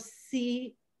 you go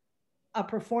see a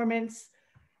performance,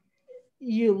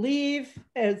 you leave,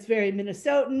 it's very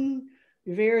Minnesotan,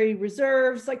 very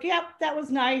reserved. It's like, yep, that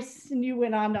was nice. And you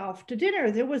went on off to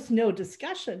dinner. There was no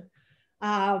discussion.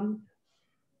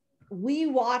 We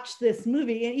watched this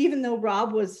movie, and even though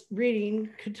Rob was reading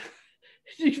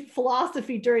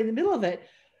philosophy during the middle of it,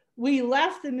 we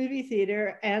left the movie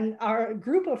theater and our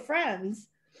group of friends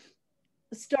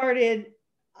started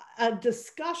a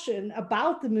discussion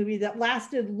about the movie that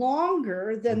lasted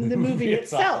longer than the movie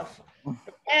itself.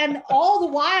 And all the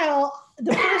while,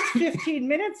 the first 15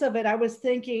 minutes of it, I was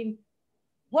thinking,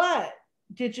 what?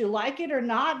 Did you like it or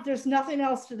not? There's nothing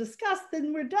else to discuss,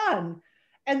 then we're done.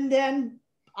 And then,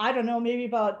 I don't know, maybe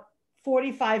about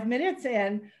 45 minutes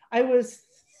in, I was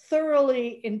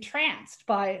thoroughly entranced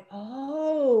by,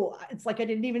 oh, it's like I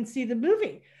didn't even see the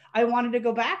movie. I wanted to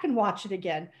go back and watch it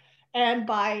again. And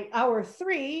by hour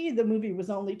 3, the movie was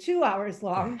only 2 hours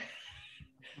long.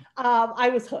 I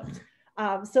was hooked.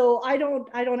 So I don't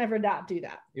ever not do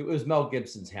that. It was Mel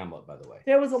Gibson's Hamlet, by the way.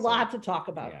 There was a lot to talk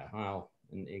about. Yeah, well,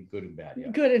 good and bad.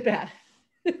 Yeah. Good and bad.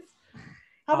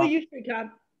 How about you,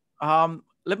 Shrikant?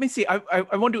 Let me see.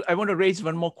 I want to raise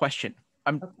one more question.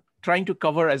 I'm trying to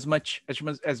cover as much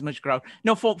ground.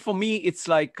 No, for me, it's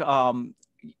like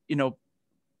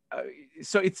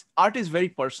so it's art is very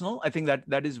personal. I think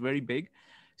that is very big.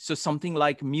 So something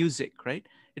like music, right?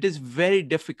 It is very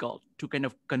difficult to kind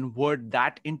of convert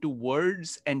that into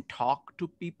words and talk to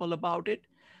people about it.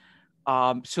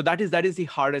 So that is the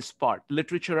hardest part.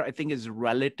 Literature, I think, is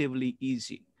relatively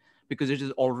easy because it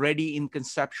is already in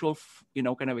conceptual,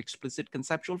 kind of explicit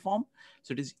conceptual form.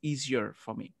 So it is easier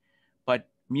for me. But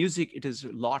music, it is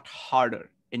a lot harder.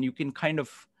 And you can kind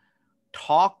of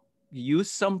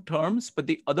use some terms, but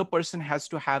the other person has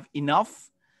to have enough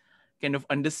kind of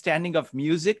understanding of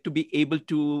music to be able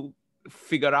to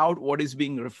figure out what is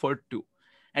being referred to.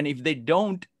 And if they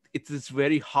don't, it is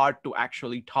very hard to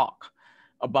actually talk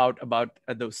about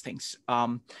those things.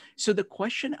 So the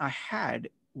question I had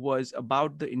was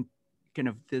about the kind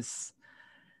of this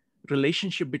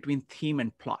relationship between theme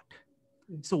and plot.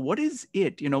 So what is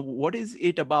it? What is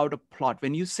it about a plot?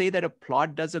 When you say that a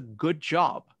plot does a good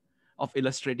job of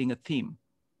illustrating a theme,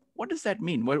 what does that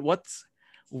mean? What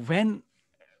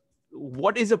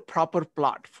is a proper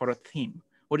plot for a theme?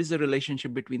 What is the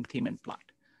relationship between theme and plot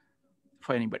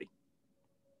for anybody?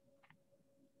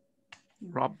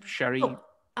 Rob, Sherry?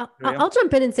 I'll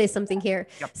jump in and say something here.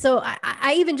 Yep. So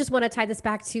I even just want to tie this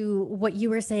back to what you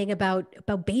were saying about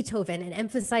Beethoven and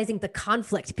emphasizing the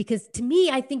conflict, because to me,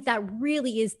 I think that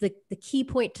really is the key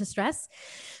point to stress.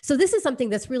 So this is something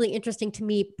that's really interesting to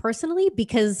me personally,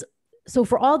 because so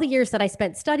for all the years that I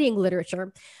spent studying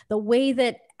literature, the way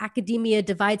that academia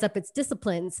divides up its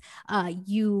disciplines,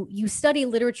 you study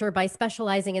literature by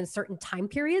specializing in certain time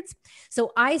periods.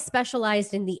 So I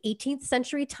specialized in the 18th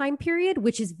century time period,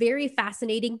 which is very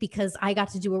fascinating because I got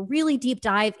to do a really deep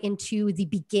dive into the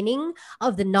beginning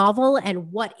of the novel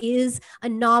and what is a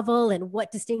novel and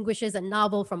what distinguishes a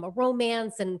novel from a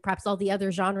romance and perhaps all the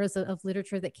other genres of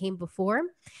literature that came before.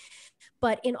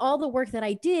 But in all the work that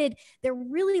I did, there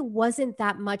really wasn't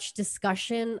that much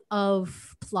discussion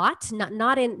of plot,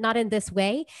 not in this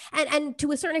way. And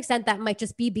to a certain extent, that might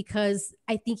just be because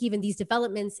I think even these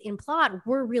developments in plot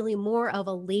were really more of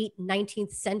a late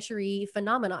 19th century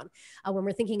phenomenon. When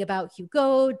we're thinking about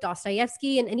Hugo,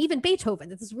 Dostoevsky, and even Beethoven,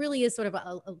 this really is sort of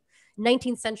a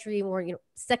 19th century or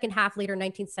second half, later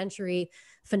 19th century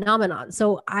phenomenon.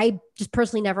 So I just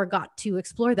personally never got to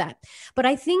explore that. But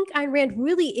I think Ayn Rand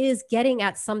really is getting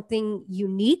at something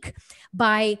unique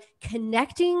by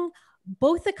connecting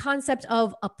both the concept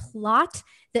of a plot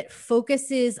that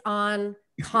focuses on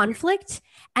conflict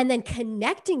and then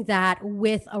connecting that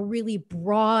with a really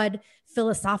broad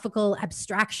philosophical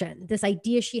abstraction. This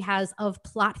idea she has of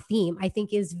plot theme, I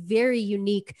think, is very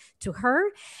unique to her.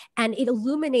 And it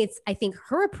illuminates, I think,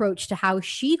 her approach to how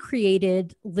she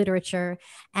created literature.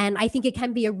 And I think it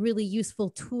can be a really useful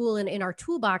tool in our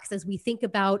toolbox as we think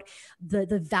about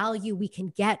the value we can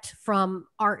get from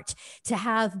art, to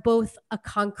have both a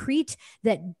concrete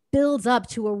that builds up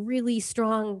to a really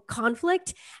strong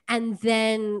conflict and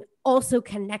then also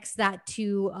connects that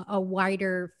to a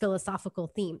wider philosophical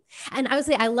theme. And I would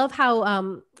say I love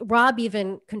how Rob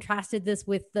even contrasted this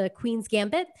with the Queen's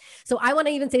Gambit. So I want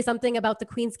to even say something about the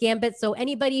Queen's Gambit. So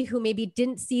anybody who maybe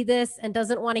didn't see this and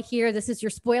doesn't want to hear, this is your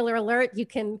spoiler alert. You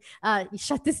can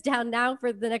shut this down now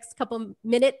for the next couple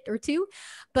minute or two.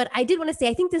 But I did want to say,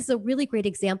 I think this is a really great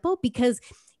example because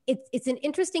it's an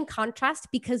interesting contrast,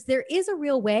 because there is a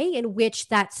real way in which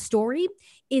that story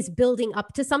is building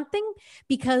up to something,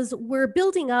 because we're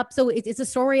building up. So it's a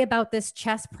story about this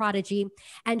chess prodigy,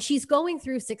 and she's going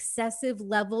through successive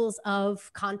levels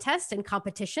of contest and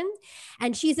competition,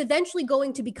 and she's eventually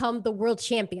going to become the world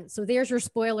champion. So there's your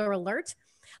spoiler alert.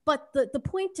 But the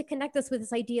point to connect us with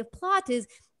this idea of plot is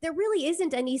there really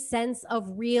isn't any sense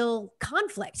of real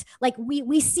conflict. Like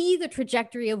we see the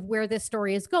trajectory of where this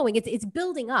story is going. It's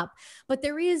building up, but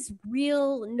there is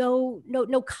real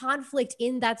no conflict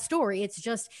in that story. It's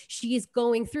just she's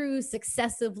going through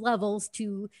successive levels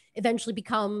to eventually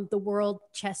become the world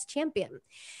chess champion.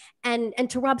 And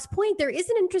to Rob's point, there is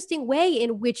an interesting way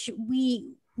in which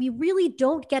we really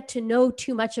don't get to know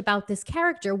too much about this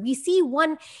character. We see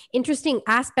one interesting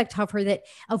aspect of her, that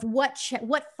of what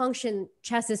function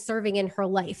chess is serving in her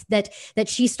life, that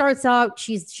she starts out,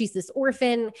 she's this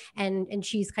orphan, and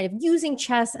she's kind of using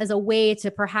chess as a way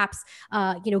to perhaps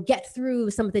get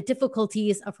through some of the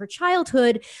difficulties of her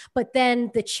childhood. But then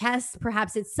the chess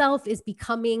perhaps itself is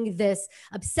becoming this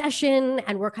obsession,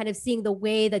 and we're kind of seeing the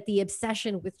way that the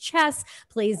obsession with chess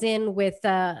plays in with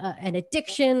an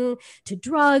addiction to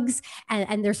drugs.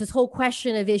 And there's this whole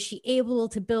question of, is she able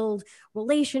to build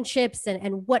relationships,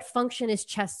 and what function is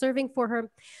chess serving for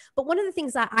her? But one of the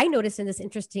things that I noticed in this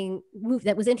interesting move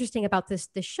that was interesting about this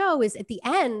show is at the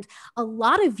end, a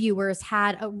lot of viewers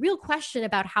had a real question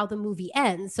about how the movie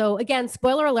ends. So again,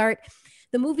 spoiler alert,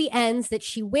 the movie ends that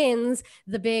she wins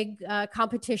the big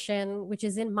competition, which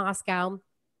is in Moscow.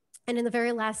 And in the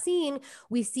very last scene,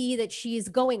 we see that she's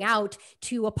going out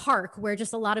to a park where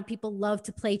just a lot of people love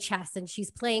to play chess, and she's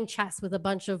playing chess with a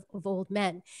bunch of old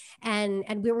men. And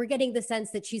we were getting the sense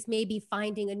that she's maybe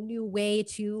finding a new way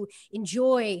to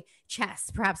enjoy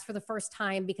chess, perhaps for the first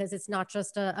time, because it's not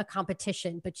just a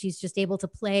competition, but she's just able to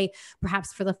play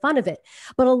perhaps for the fun of it.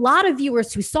 But a lot of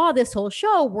viewers who saw this whole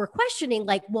show were questioning,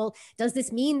 like, well, does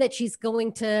this mean that she's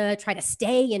going to try to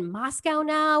stay in Moscow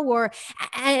now?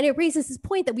 And it raises this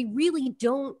point that we really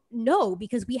don't know,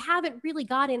 because we haven't really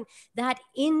gotten that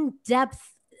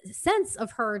in-depth sense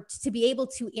of her to be able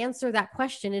to answer that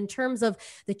question in terms of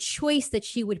the choice that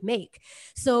she would make.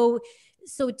 So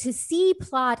to see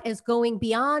plot as going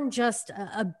beyond just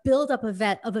a buildup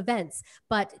of events,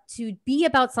 but to be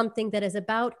about something that is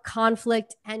about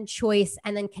conflict and choice,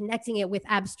 and then connecting it with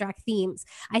abstract themes,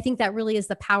 I think that really is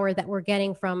the power that we're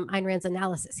getting from Ayn Rand's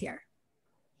analysis here.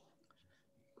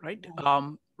 Right.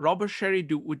 Rob or Sherry,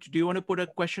 do you want to put a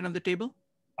question on the table?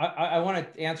 I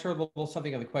want to answer a little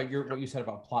something on what you said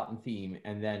about plot and theme,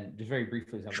 and then just very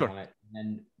briefly something on it, and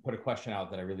then put a question out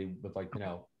that I really would like to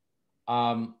know.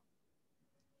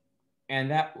 And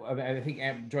that, I think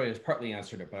Aunt Joy has partly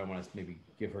answered it, but I want to maybe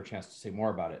give her a chance to say more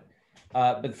about it.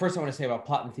 But first I want to say about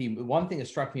plot and theme. One thing that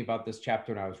struck me about this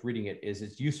chapter when I was reading it is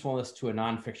its usefulness to a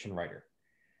nonfiction writer.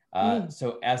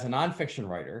 So as a nonfiction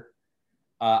writer,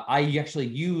 I actually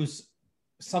use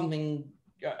something,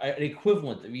 an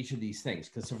equivalent of each of these things.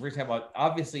 Because, so for example,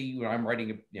 obviously when I'm writing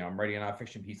a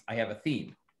nonfiction piece, I have a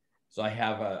theme. So I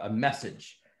have a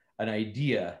message, an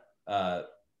idea,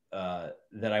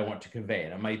 that I want to convey.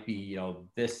 And it might be,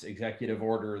 this executive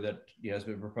order that has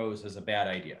been proposed as a bad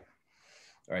idea.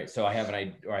 All right, so I have an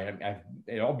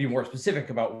idea, I'll be more specific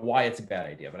about why it's a bad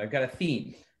idea, but I've got a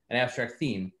theme, an abstract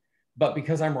theme. But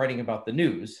because I'm writing about the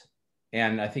news,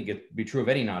 and I think it'd be true of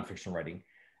any nonfiction writing,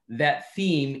 that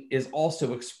theme is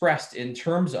also expressed in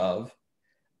terms of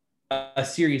a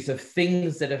series of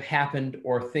things that have happened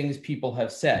or things people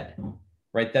have said,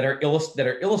 right, that are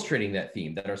illustrating that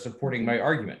theme, that are supporting my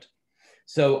argument.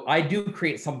 So I do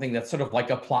create something that's sort of like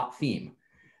a plot theme,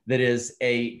 that is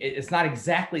it's not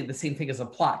exactly the same thing as a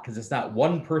plot, because it's not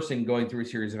one person going through a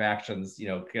series of actions,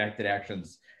 connected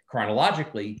actions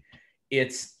chronologically.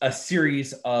 It's a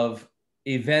series of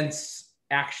events,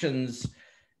 actions,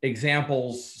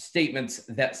 examples, statements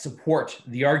that support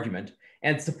the argument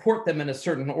and support them in a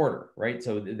certain order, right?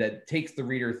 So that takes the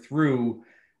reader through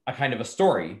a kind of a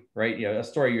story, right? You know, a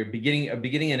story, a beginning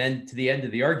and end to the end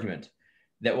of the argument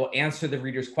that will answer the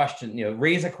reader's question, you know,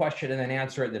 raise a question and then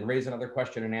answer it, then raise another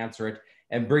question and answer it,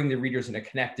 and bring the readers in a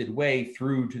connected way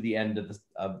through to the end of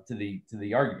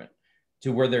the argument,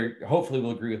 to where they hopefully will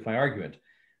agree with my argument.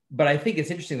 But I think it's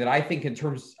interesting that I think in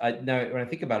terms, now when I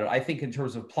think about it, I think in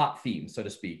terms of plot themes, so to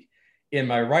speak, in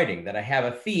my writing, that I have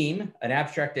a theme, an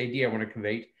abstract idea I want to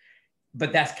convey,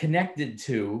 but that's connected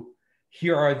to,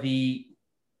 here are the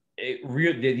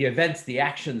events, the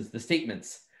actions, the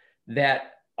statements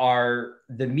that are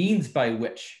the means by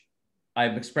which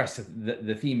I've expressed,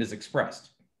 the theme is expressed.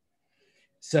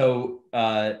 So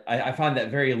I find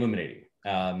that very illuminating.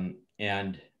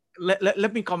 And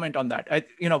let me comment on that.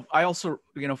 I also,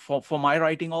 for my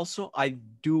writing also, I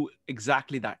do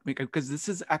exactly that, because this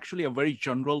is actually a very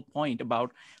general point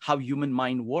about how human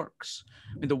mind works.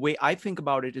 And the way I think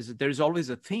about it is that there's always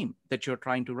a theme that you're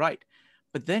trying to write,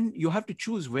 but then you have to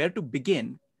choose where to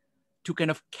begin to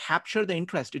kind of capture the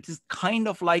interest. It is kind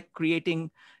of like creating,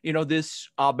 this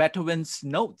Beethoven's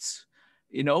notes,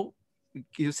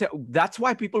 you say, that's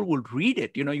why people will read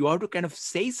it. You have to kind of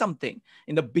say something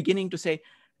in the beginning to say,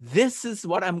 this is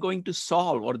what I'm going to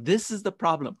solve, or this is the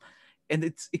problem. And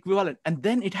it's equivalent. And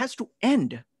then it has to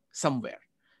end somewhere.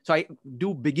 So I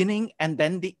do beginning and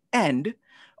then the end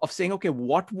of saying, okay,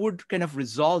 what would kind of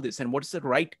resolve this? And what's the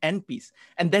right end piece?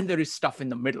 And then there is stuff in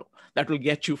the middle that will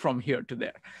get you from here to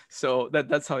there. So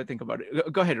that's how I think about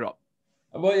it. Go ahead, Rob.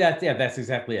 Well, yeah, that's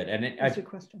exactly it. And that's your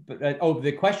question. But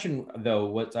the question though,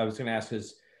 what I was going to ask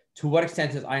is, to what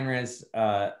extent is Ayn Rand's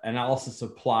analysis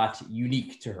of plot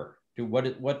unique to her?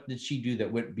 What did she do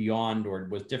that went beyond or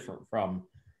was different from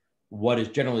what has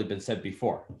generally been said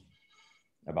before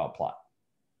about plot?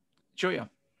 Julia.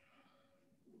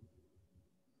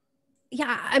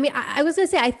 Yeah, I mean, I was going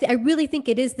to say, I really think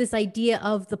it is this idea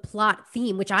of the plot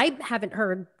theme, which I haven't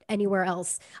heard anywhere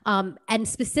else, and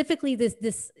specifically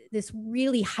this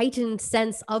really heightened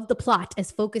sense of the plot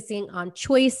as focusing on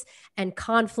choice and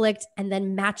conflict, and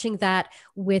then matching that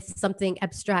with something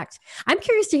abstract. I'm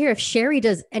curious to hear if Sherry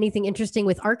does anything interesting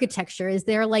with architecture. Is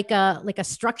there like a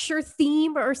structure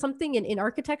theme or something in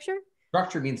architecture?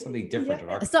 Structure means something different.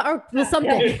 Yeah.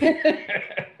 Something.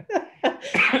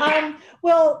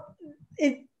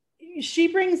 She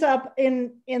brings up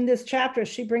in this chapter,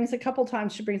 she brings a couple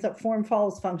times, she brings up form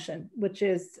follows function, which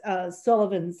is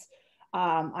Sullivan's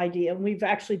idea. And we've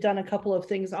actually done a couple of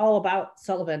things all about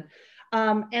Sullivan.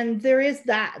 And there is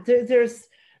that.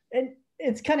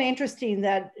 It's kind of interesting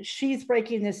that she's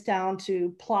breaking this down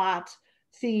to plot,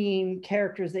 theme,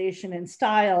 characterization, and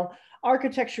style.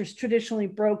 Architecture is traditionally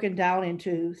broken down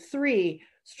into three: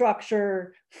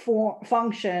 structure,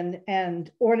 function,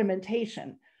 and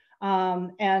ornamentation.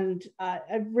 And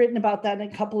I've written about that in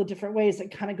a couple of different ways. It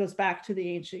kind of goes back to the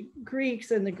ancient Greeks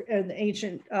and the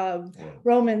ancient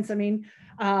Romans. I mean,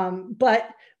 but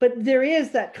there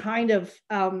is that kind of,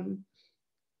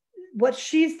 what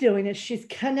she's doing is she's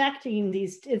connecting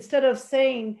these, instead of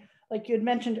saying, like you had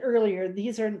mentioned earlier,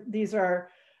 these are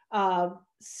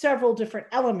several different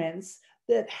elements,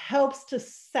 that helps to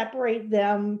separate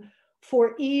them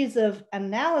for ease of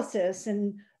analysis,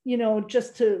 and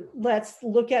just to, let's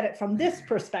look at it from this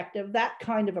perspective, that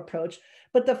kind of approach.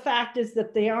 But the fact is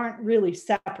that they aren't really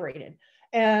separated.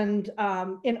 And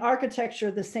in architecture,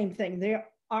 the same thing. They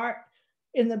aren't,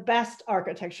 in the best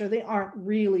architecture, they aren't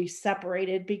really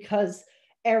separated, because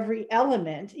every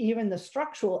element, even the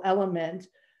structural element,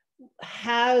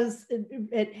 has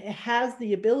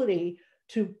the ability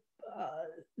to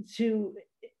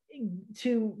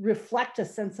reflect a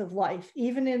sense of life,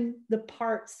 even in the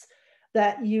parts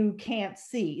that you can't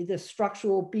see, the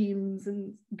structural beams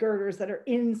and girders that are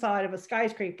inside of a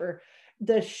skyscraper.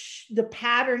 The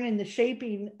pattern and the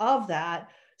shaping of that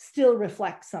still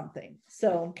reflects something.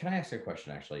 So can I ask you a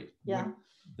question, actually? Yeah.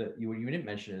 What you didn't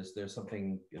mention is there's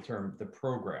something, a term, the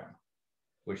program,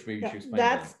 which maybe you should explain.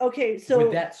 That's okay. So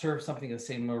would that serve something a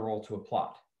similar role to a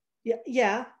plot?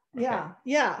 Yeah. Okay.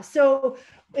 Yeah. So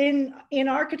in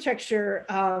architecture,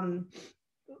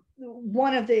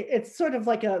 one of the, it's sort of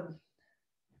like an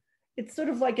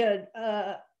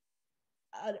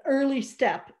early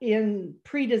step in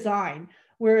pre-design,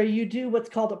 where you do what's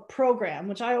called a program,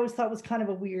 which I always thought was kind of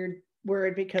a weird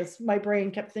word, because my brain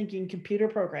kept thinking computer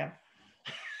program.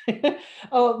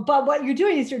 But what you're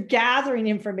doing is you're gathering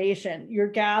information. You're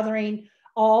gathering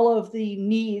all of the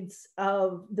needs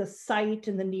of the site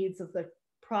and the needs of the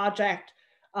project,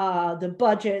 the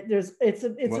budget. It's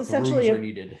what essentially the rooms are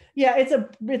needed. Yeah,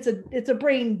 it's a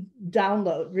brain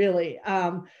download, really.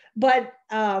 But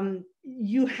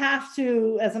you have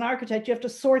to, as an architect, you have to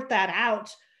sort that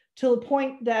out to the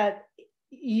point that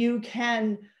you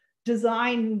can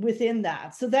design within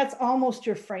that. So that's almost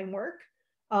your framework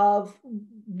of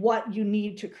what you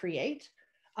need to create.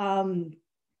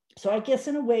 So I guess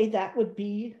in a way that would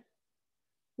be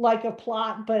like a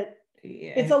plot, but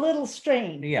it's a little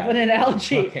strained of an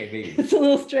analogy. Okay, maybe. It's a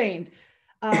little strained.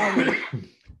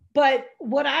 But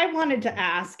what I wanted to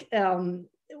ask,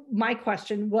 my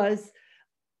question was,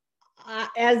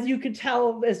 as you could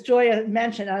tell, as Joya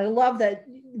mentioned, I love that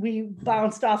we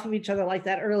bounced off of each other like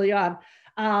that early on.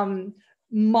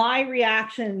 My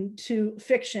reaction to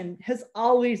fiction has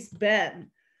always been,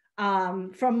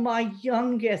 from my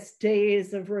youngest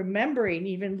days of remembering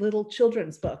even little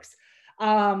children's books,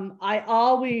 I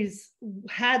always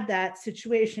had that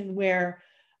situation where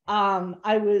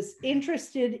I was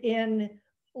interested in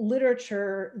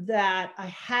literature that I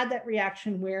had that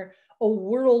reaction where a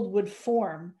world would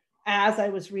form as I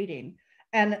was reading,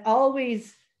 and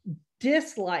always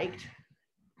disliked,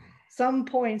 some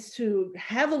points to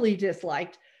heavily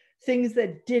disliked, things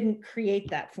that didn't create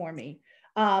that for me.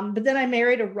 But then I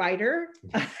married a writer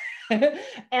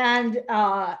and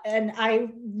I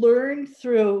learned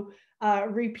through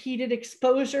repeated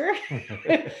exposure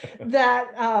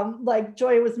that, like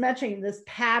Joy was mentioning, this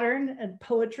pattern and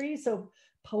poetry. So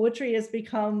poetry has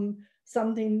become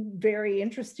something very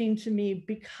interesting to me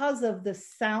because of the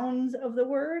sounds of the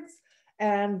words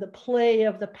and the play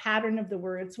of the pattern of the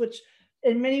words, which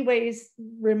in many ways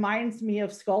reminds me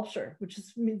of sculpture, which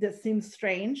is, that seems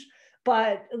strange.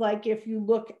 But like, if you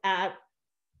look at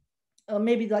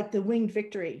maybe like the Winged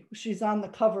Victory, she's on the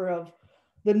cover of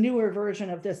the newer version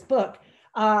of this book,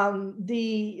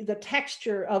 the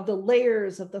texture of the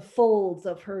layers of the folds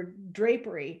of her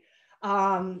drapery,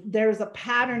 there's a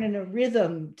pattern and a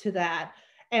rhythm to that,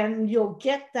 and you'll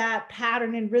get that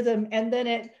pattern and rhythm, and then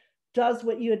it does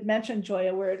what you had mentioned,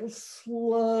 Joya, where it'll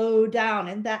slow down,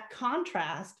 and that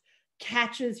contrast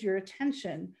catches your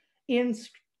attention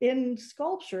in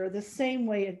sculpture the same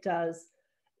way it does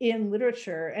in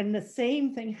literature. And the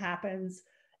same thing happens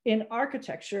in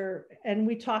architecture. And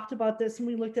we talked about this when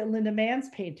we looked at Linda Mann's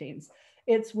paintings.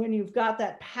 It's when you've got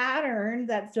that pattern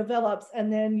that develops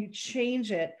and then you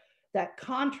change it, that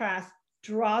contrast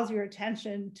draws your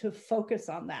attention to focus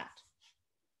on that.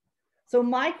 So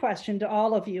my question to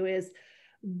all of you is,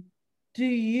 do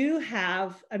you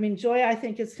have, I mean, Joy, I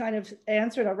think is kind of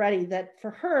answered already, that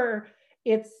for her,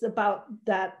 it's about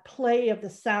that play of the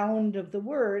sound of the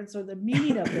words or the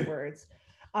meaning of the words.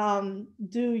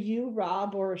 Do you,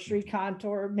 Rob, or Shrikant,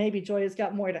 or maybe Joy has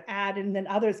got more to add and then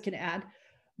others can add,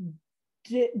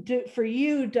 for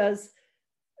you, does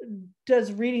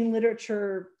reading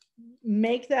literature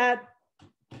make that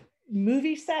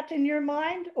movie set in your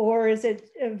mind, or is it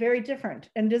very different?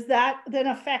 And does that then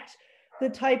affect the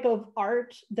type of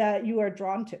art that you are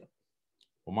drawn to?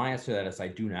 Well, my answer to that is I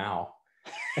do now.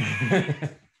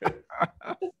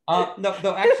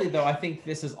 No, actually, though, I think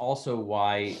this is also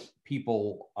why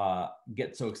people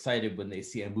get so excited when they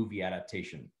see a movie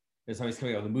adaptation. There's always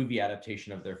coming out with a movie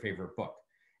adaptation of their favorite book.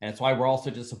 And it's why we're also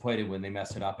disappointed when they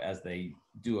mess it up, as they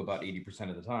do about 80%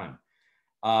 of the time.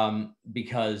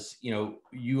 Because, you know,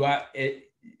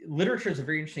 literature is a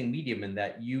very interesting medium in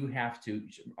that you have to,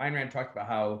 Ayn Rand talked about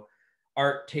how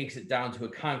art takes it down to a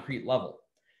concrete level.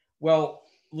 Well,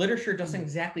 literature doesn't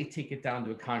exactly take it down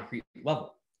to a concrete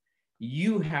level.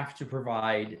 You have to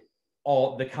provide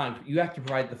all the concrete, you have to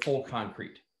provide the full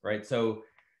concrete, right? So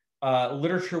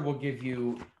literature will give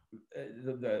you,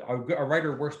 a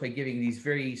writer works by giving these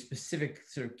very specific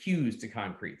sort of cues to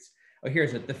concretes. Oh,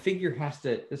 here's it. The figure has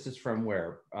to, this is from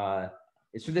where?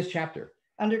 It's from this chapter.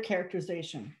 Under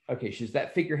characterization. Okay,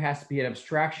 that figure has to be an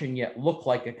abstraction yet look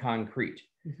like a concrete.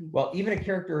 Mm-hmm. Well, even a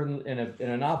character in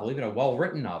a novel, even a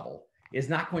well-written novel, is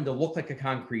not going to look like a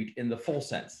concrete in the full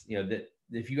sense. You know, that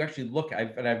if you actually look,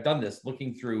 I've done this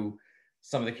looking through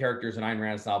some of the characters in Ayn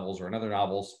Rand's novels or in other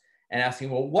novels and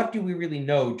asking, well, what do we really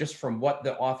know just from what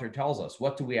the author tells us?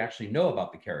 What do we actually know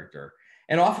about the character?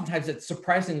 And oftentimes it's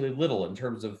surprisingly little in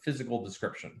terms of physical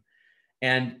description.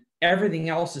 And everything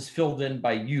else is filled in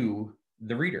by you,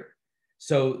 the reader.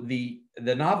 So the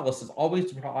novelist is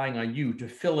always relying on you to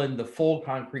fill in the full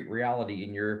concrete reality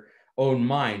in your own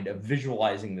mind of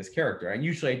visualizing this character. And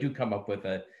usually I do come up with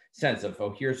a sense of,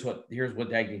 oh, here's what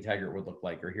Dagny Taggart would look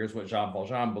like, or here's what Jean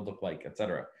Valjean would look like,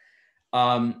 etc.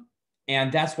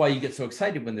 And that's why you get so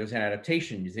excited when there's an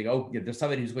adaptation. You think, oh, there's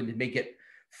somebody who's going to make it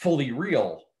fully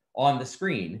real on the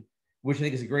screen. which I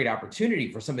think is a great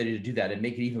opportunity for somebody to do that and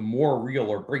make it even more real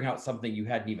or bring out something you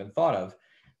hadn't even thought of.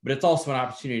 But it's also an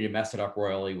opportunity to mess it up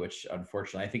royally, which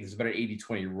unfortunately, I think there's about an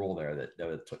 80-20 rule there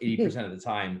that 80% of the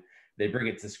time they bring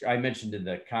it to, I mentioned in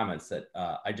the comments that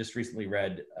I just recently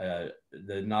read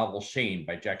the novel Shane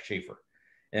by Jack Schaefer.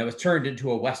 And it was turned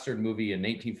into a Western movie in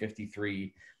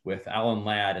 1953 with Alan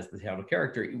Ladd as the title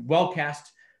character. Well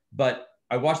cast, but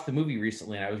I watched the movie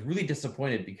recently and I was really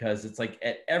disappointed because it's like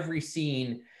at every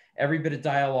scene, every bit of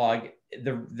dialogue,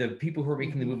 the people who were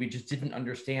making the movie just didn't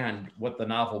understand what the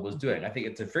novel was doing. I think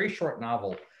it's a very short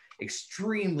novel,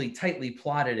 extremely tightly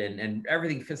plotted, and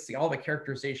everything fits, all the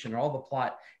characterization and all the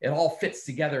plot, it all fits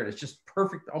together and it's just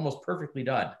perfect, almost perfectly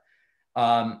done.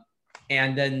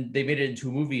 And then they made it into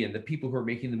a movie and the people who were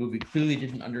making the movie clearly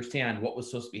didn't understand what was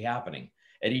supposed to be happening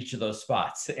at each of those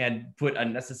spots and put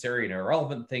unnecessary and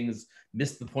irrelevant things,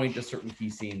 missed the point of certain key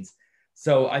scenes.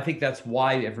 So I think that's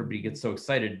why everybody gets so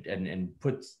excited and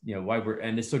puts, why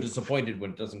and is so disappointed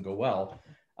when it doesn't go well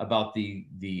about the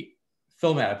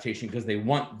film adaptation, because they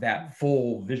want that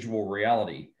full visual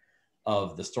reality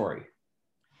of the story.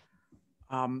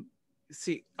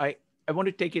 See, I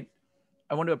want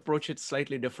to approach it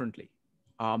slightly differently.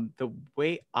 The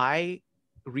way I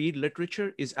read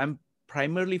literature is I'm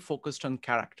primarily focused on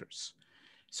characters.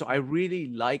 So I really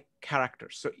like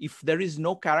characters. So if there is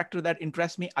no character that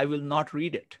interests me, I will not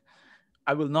read it.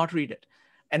 I will not read it.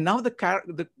 And now but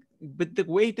the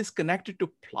way it is connected to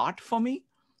plot for me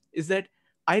is that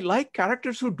I like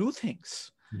characters who do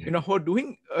things, who are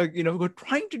doing, who are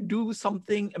trying to do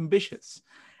something ambitious.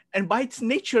 And by its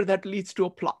nature, that leads to a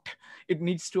plot. It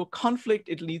leads to a conflict.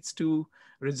 It leads to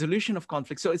resolution of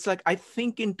conflict. So it's like, I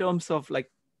think in terms of like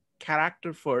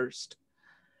character first,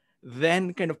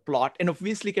 then kind of plot, and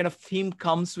obviously kind of theme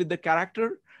comes with the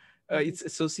character. It's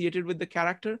associated with the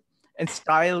character, and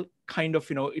style kind of,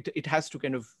 it has to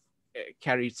kind of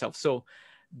carry itself. So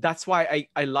that's why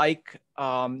I like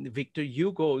Victor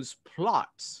Hugo's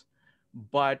plots,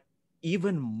 but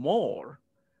even more,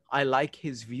 I like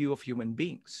his view of human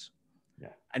beings. Yeah.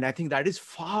 And I think that is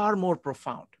far more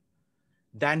profound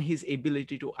than his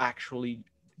ability to actually,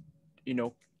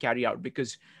 carry out.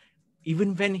 Because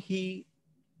even when he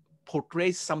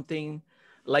portrays something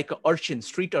like an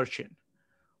street urchin,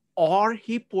 or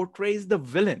he portrays the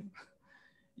villain,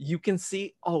 you can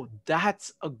see, oh,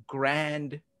 that's a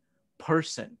grand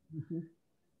person. Mm-hmm.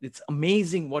 It's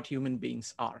amazing what human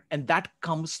beings are. And that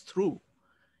comes through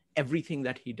everything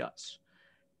that he does.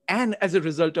 And as a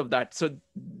result of that, so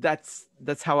that's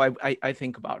how I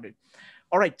think about it.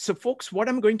 All right, so folks, what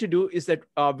I'm going to do is that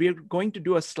we're going to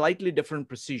do a slightly different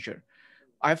procedure.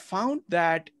 I found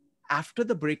that after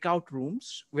the breakout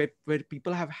rooms, where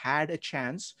people have had a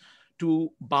chance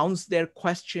to bounce their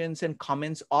questions and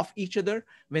comments off each other,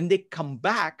 when they come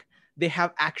back, they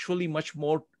have actually much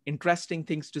more interesting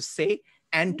things to say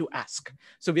and to ask.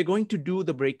 So we're going to do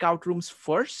the breakout rooms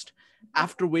first,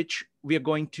 after which we are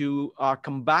going to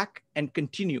come back and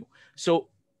continue. So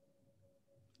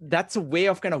that's a way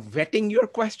of kind of vetting your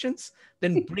questions.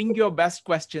 Then bring your best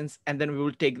questions, and then we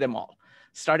will take them all,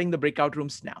 starting the breakout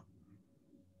rooms now.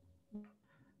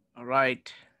 All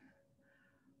right.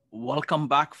 Welcome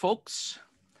back, folks.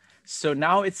 So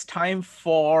now it's time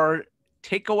for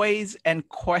takeaways and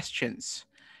questions.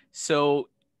 So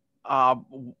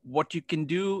what you can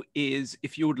do is,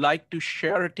 if you would like to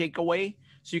share a takeaway,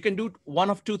 so you can do one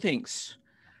of two things,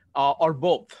 or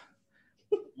both.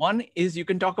 One is you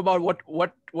can talk about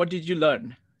what did you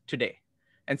learn today?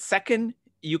 And second,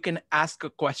 you can ask a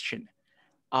question.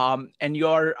 And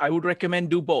I would recommend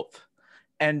do both.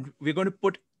 And we're going to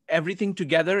put everything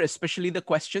together, especially the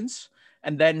questions,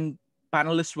 and then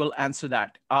panelists will answer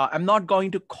that. I'm not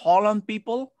going to call on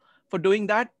people for doing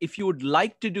that. If you would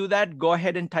like to do that, go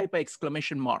ahead and type an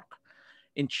exclamation mark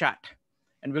in chat,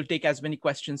 and we'll take as many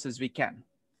questions as we can.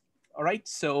 All right,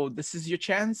 so this is your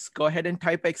chance. Go ahead and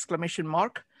type an exclamation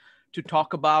mark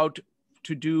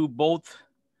to do both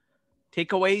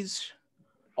takeaways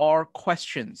or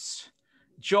questions.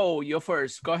 Joe, you're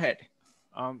first. Go ahead.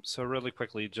 So really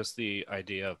quickly, just the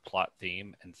idea of plot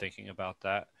theme and thinking about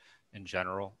that in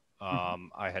general.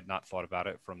 I had not thought about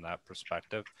it from that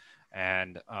perspective.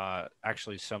 And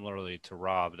actually, similarly to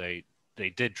Rob, they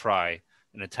did try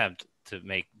an attempt to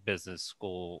make business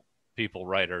school people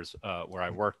writers where I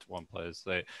worked one place.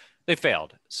 They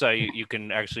failed. So you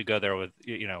can actually go there with,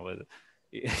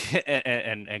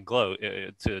 and glow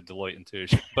to Deloitte and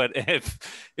Touche, but if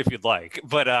you'd like.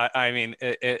 But I mean,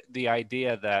 the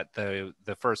idea that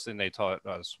the first thing they taught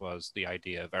us was the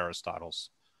idea of Aristotle's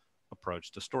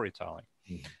approach to storytelling.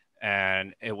 Mm-hmm.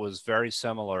 And it was very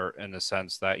similar in the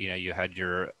sense that, you had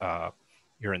your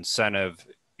incentive,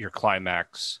 your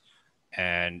climax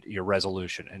and your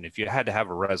resolution. And if you had to have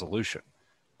a resolution,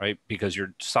 right, because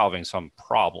you're solving some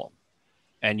problem,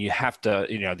 and you have to,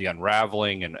 the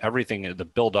unraveling and everything, the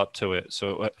build up to it.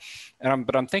 So,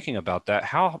 but I'm thinking about that.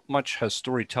 How much has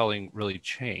storytelling really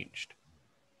changed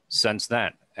since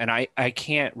then? And I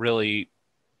can't really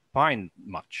find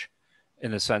much,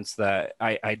 in the sense that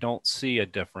I don't see a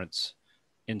difference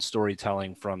in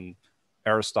storytelling from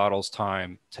Aristotle's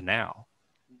time to now,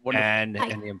 and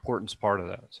the importance part of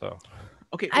that. So.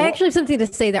 Okay. I actually have something to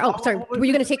say there. Oh, sorry. Were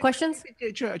you going to take questions?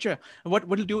 Sure, sure. What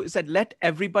we'll do is that let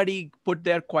everybody put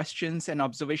their questions and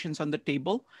observations on the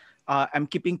table. I'm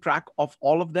keeping track of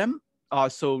all of them.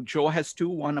 So Joe has two,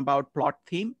 one about plot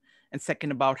theme and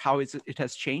second about how it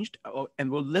has changed.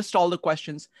 And we'll list all the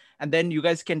questions, and then you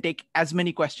guys can take as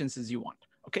many questions as you want.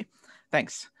 Okay,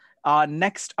 thanks.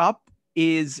 Next up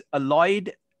is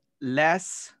Lloyd,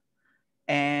 Les,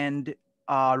 and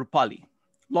Rupali.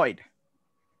 Lloyd.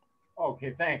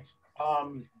 Okay, thanks.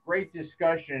 Great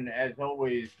discussion as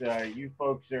always. You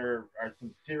folks are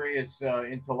some serious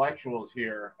intellectuals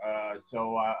here,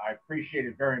 so I appreciate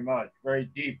it very much. Very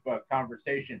deep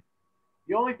conversation.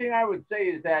 The only thing I would say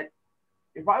is that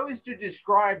if I was to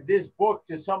describe this book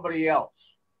to somebody else,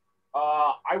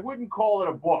 I wouldn't call it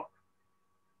a book.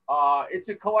 It's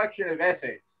a collection of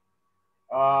essays.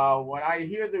 When I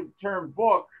hear the term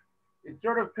book, it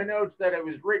sort of connotes that it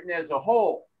was written as a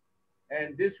whole.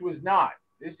 And this was not.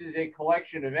 This is a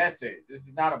collection of essays. This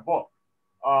is not a book.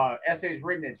 Essays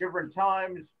written at different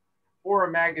times for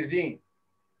a magazine.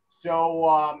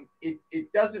 So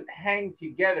it doesn't hang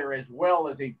together as well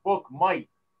as a book might.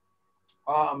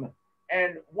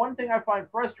 And one thing I find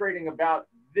frustrating about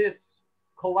this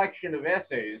collection of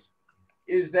essays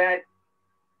is that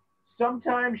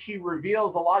sometimes she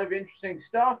reveals a lot of interesting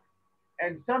stuff,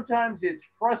 and sometimes it's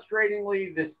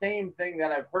frustratingly the same thing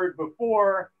that I've heard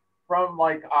before from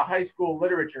like a high school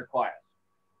literature class.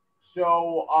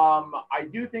 So I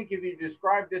do think if you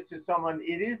describe this to someone,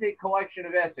 it is a collection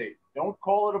of essays. Don't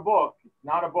call it a book. It's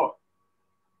not a book.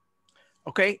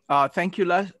 Okay, thank you,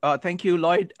 Les. Thank you,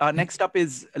 Lloyd. Next up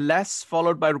is Les,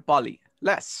 followed by Rupali.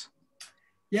 Les.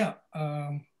 Yeah,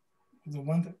 one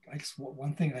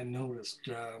thing I noticed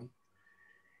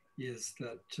is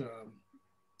that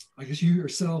I guess you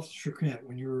yourself, Shukran,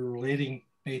 when you were relating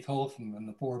Beethoven and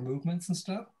the four movements and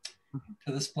stuff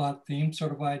to this plot theme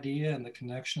sort of idea and the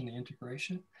connection, the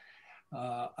integration.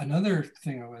 Another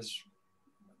thing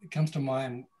it comes to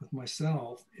mind with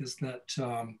myself is that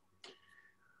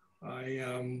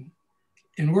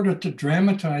in order to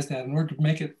dramatize that, in order to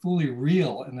make it fully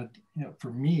real, and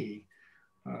for me,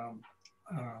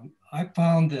 I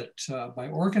found that by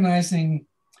organizing,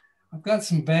 I've got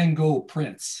some Van Gogh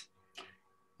prints,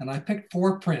 and I picked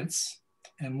 4 prints,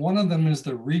 and one of them is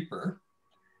the Reaper,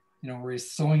 where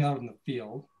he's sowing out in the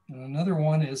field, and another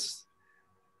one is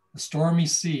the Stormy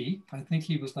Sea. I think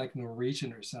he was like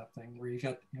Norwegian or something, where you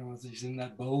got, he's in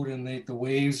that boat and the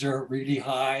waves are really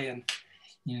high, and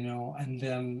and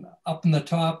then up in the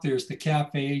top, there's the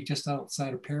cafe just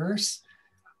outside of Paris,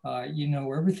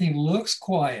 where everything looks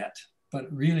quiet, but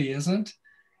it really isn't.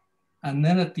 And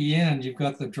then at the end, you've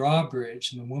got the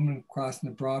drawbridge and the woman crossing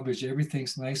the drawbridge,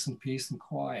 everything's nice and peace and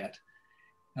quiet.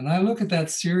 And I look at that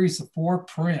series of 4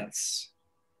 prints.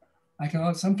 I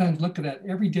can sometimes look at that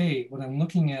every day when I'm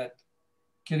looking at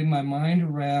getting my mind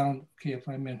around, okay, if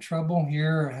I'm in trouble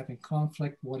here or having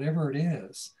conflict, whatever it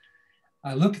is,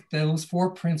 I look at those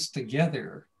 4 prints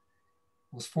together,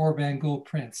 those 4 Van Gogh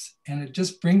prints, and it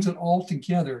just brings it all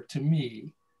together to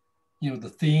me, the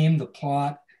theme, the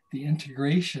plot, the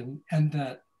integration, and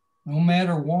that no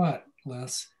matter what,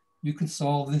 Les, you can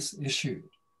solve this issue.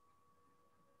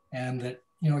 And that,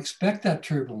 expect that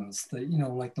turbulence, that,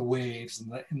 like the waves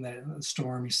and the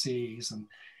stormy seas. And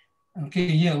okay,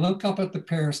 yeah, look up at the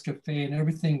Paris Cafe and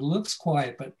everything looks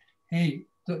quiet, but hey,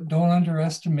 don't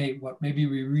underestimate what maybe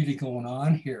we're really going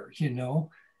on here,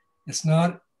 It's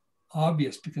not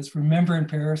obvious, because remember in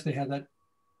Paris, they had that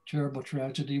terrible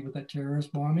tragedy with that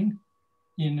terrorist bombing,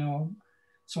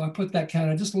 So I put that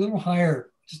kind of just a little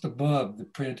higher, just above the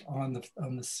print on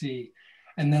the sea.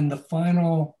 And then the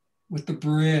final with the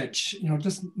bridge,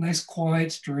 just nice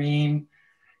quiet stream,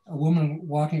 a woman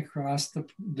walking across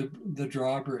the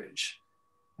drawbridge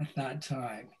at that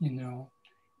time,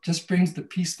 just brings the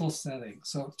peaceful setting.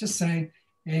 So just saying,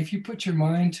 hey, if you put your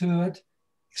mind to it,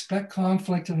 expect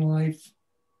conflict in life,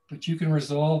 but you can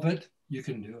resolve it, you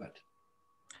can do it.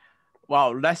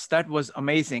 Wow, Les, that was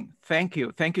amazing. Thank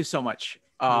you. Thank you so much.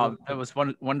 That was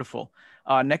wonderful.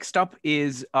 Next up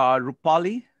is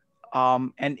Rupali.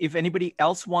 And if anybody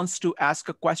else wants to ask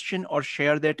a question or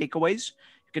share their takeaways,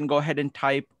 you can go ahead and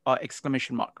type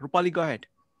exclamation mark. Rupali, go ahead.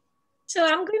 So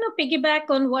I'm going to piggyback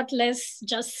on what Les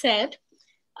just said.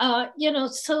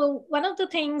 So one of the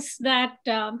things that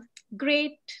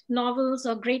great novels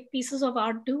or great pieces of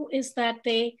art do is that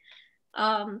they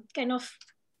kind of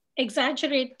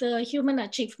exaggerate the human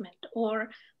achievement or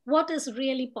what is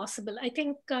really possible. I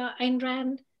think Ayn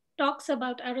Rand talks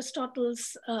about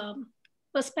Aristotle's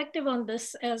perspective on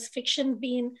this as fiction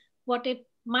being what it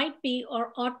might be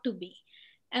or ought to be.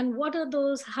 And what are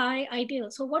those high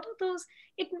ideals? So what are those,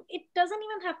 it doesn't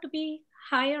even have to be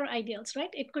higher ideals, right?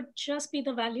 It could just be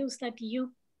the values that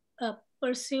you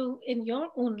pursue in your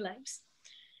own lives.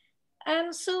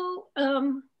 And so,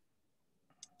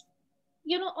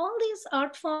 all these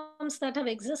art forms that have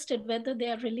existed, whether they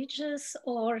are religious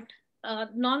or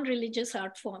non-religious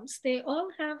art forms, they all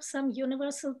have some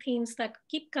universal themes that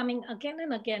keep coming again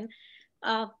and again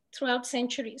throughout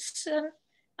centuries. So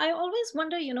I always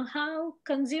wonder, how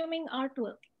consuming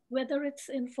artwork, whether it's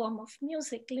in form of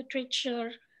music,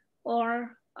 literature,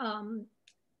 or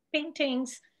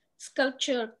paintings,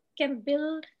 sculpture, can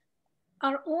build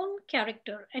our own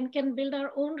character and can build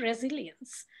our own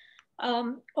resilience,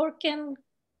 or can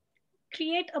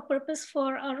create a purpose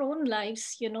for our own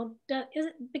lives,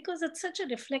 because it's such a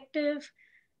reflective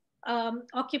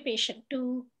occupation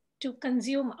to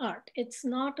consume art. It's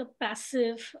not a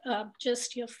passive,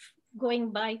 just you're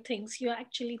going by things. You're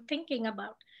actually thinking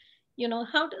about,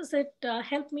 how does it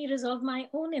help me resolve my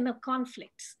own inner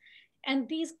conflicts? And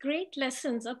these great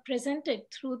lessons are presented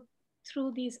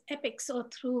through these epics or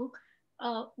through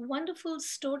wonderful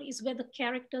stories where the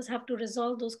characters have to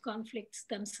resolve those conflicts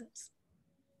themselves.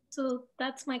 So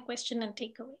that's my question and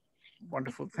takeaway.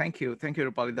 Wonderful. Thank you. Thank you,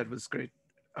 Rupali. That was great.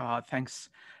 Thanks.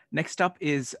 Next up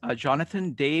is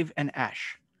Jonathan, Dave, and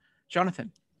Ash.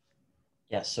 Jonathan.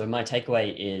 Yeah, so my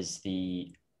takeaway is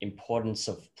the importance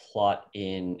of plot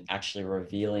in actually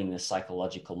revealing the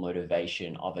psychological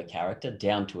motivation of a character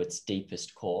down to its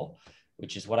deepest core,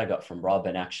 which is what I got from Rob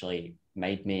and actually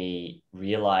made me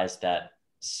realize that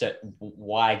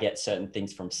why I get certain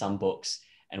things from some books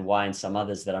and why in some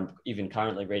others that I'm even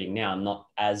currently reading now,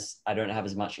 I don't have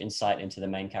as much insight into the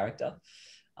main character.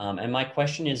 And my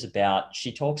question is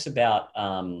she talks about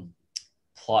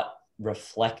plot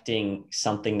reflecting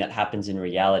something that happens in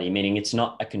reality, meaning it's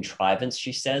not a contrivance,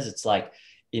 she says. It's like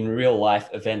in real life,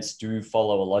 events do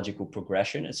follow a logical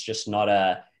progression. It's just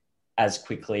not as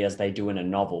quickly as they do in a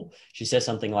novel. She says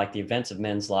something like the events of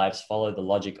men's lives follow the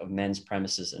logic of men's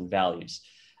premises and values.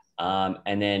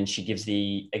 And then she gives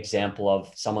the example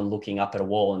of someone looking up at a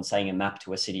wall and saying a map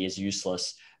to a city is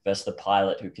useless versus the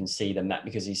pilot who can see the map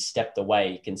because he's stepped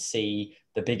away. He can see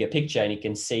the bigger picture and he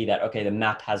can see that, okay, the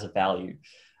map has a value.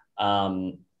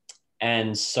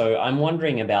 And so I'm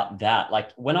wondering about that.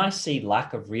 Like when I see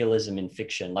lack of realism in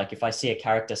fiction, like if I see a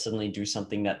character suddenly do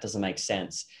something that doesn't make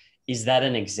sense, is that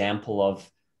an example of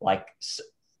like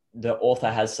the author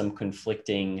has some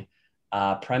conflicting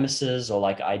premises or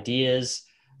like ideas?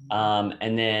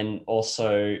 And then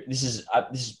also this is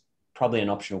probably an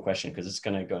optional question because it's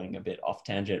going a bit off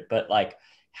tangent, but like,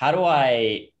 how do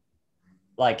I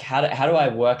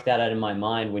work that out in my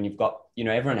mind when you've got,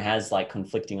 everyone has like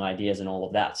conflicting ideas and all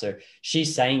of that. So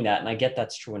she's saying that, and I get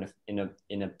that's true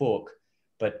in a book,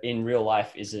 but in real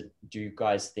life, do you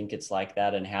guys think it's like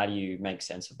that? And how do you make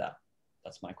sense of that?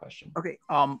 That's my question. Okay.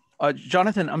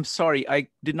 Jonathan, I'm sorry, I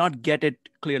did not get it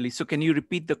clearly. So can you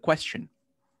repeat the question?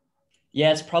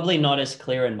 Yeah, it's probably not as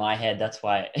clear in my head. That's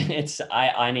why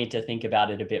I need to think about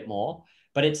it a bit more,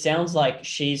 but it sounds like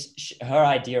her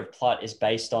idea of plot is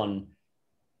based on,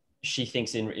 she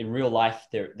thinks in real life,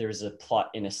 there is a plot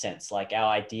in a sense, like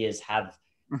our ideas have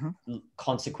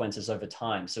consequences over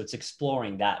time. So it's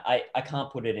exploring that. I can't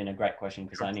put it in a great question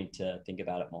because I need to think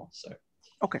about it more. So.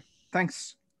 Okay.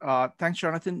 Thanks. Thanks,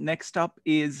 Jonathan. Next up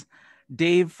is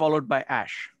Dave, followed by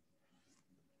Ash.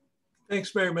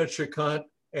 Thanks very much, Shrikant.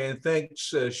 And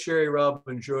thanks, Sherry, Rob,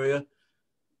 and Joya.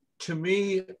 To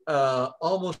me,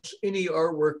 almost any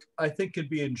artwork I think can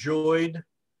be enjoyed,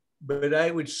 but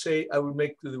I would say I would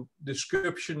make the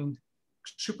description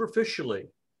superficially.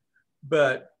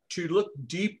 But to look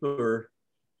deeper,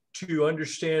 to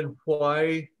understand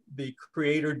why the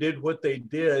creator did what they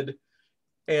did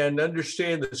and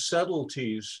understand the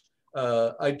subtleties.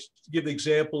 I give the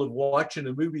example of watching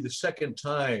a movie the second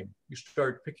time. You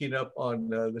start picking up on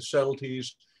the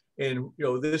subtleties, and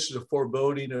this is a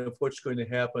foreboding of what's going to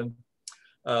happen.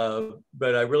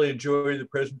 But I really enjoyed the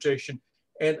presentation.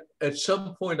 And at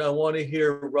some point, I want to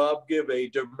hear Rob give a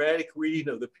dramatic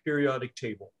reading of the periodic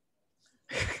table.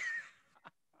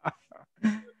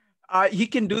 He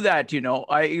can do that, you know.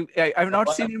 I've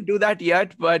not seen him do that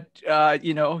yet, but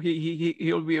you know,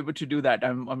 he'll be able to do that.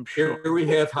 I'm sure. Here we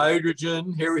have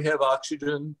hydrogen. Here we have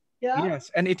oxygen. Yeah.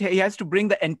 Yes, and he has to bring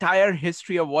the entire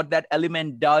history of what that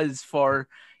element does for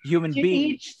human To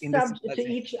beings each in this subject, to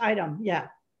each item. Yeah.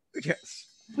 Yes.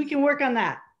 We can work on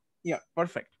that. Yeah,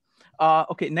 perfect.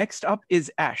 Okay, next up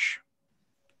is Ash.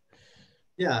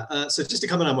 Yeah, so just to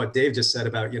comment on what Dave just said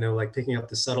about, you know, like picking up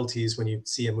the subtleties when you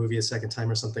see a movie a second time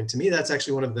or something, to me, that's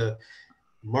actually one of the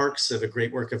marks of a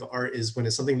great work of art, is when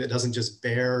it's something that doesn't just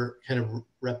bear kind of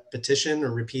repetition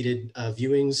or repeated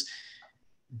viewings,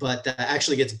 but that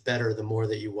actually gets better the more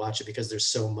that you watch it, because there's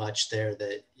so much there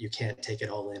that you can't take it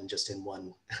all in just in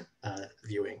one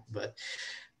viewing. But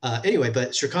anyway, but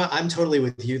Shrikant, I'm totally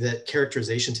with you that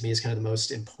characterization to me is kind of the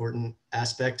most important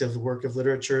aspect of the work of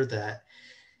literature, that,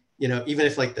 you know, even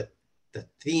if like the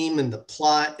theme and the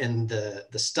plot and the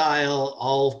style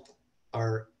all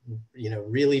are, you know,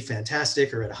 really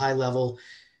fantastic or at a high level,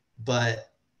 but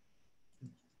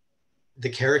the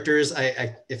characters,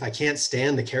 if I can't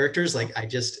stand the characters, like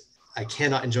I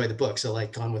cannot enjoy the book. So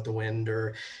like Gone with the Wind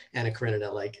or Anna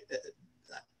Karenina, like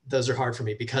those are hard for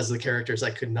me because the characters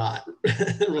I could not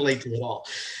relate to at all.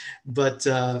 But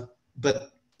so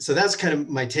that's kind of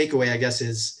my takeaway, I guess,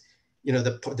 is, you know,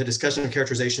 the discussion of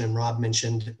characterization, and Rob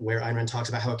mentioned where Ayn Rand talks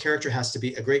about how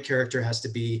a great character has to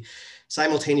be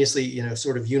simultaneously, you know,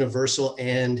 sort of universal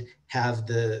and have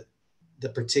the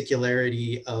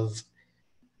particularity of,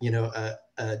 you know,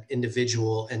 a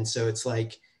individual. And so it's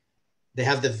like they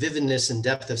have the vividness and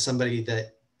depth of somebody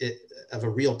of a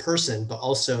real person, but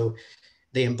also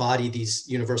they embody these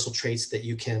universal traits that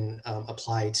you can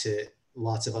apply to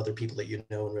lots of other people that you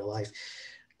know in real life.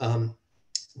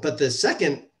 But the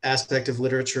second aspect of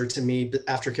literature to me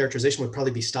after characterization would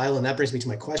probably be style. And that brings me to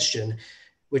my question,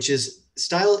 which is,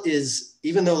 style is,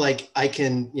 even though like I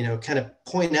can, you know, kind of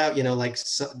point out, you know, like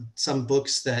some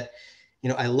books that, you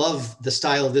know, I love the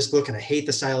style of this book and I hate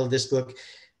the style of this book.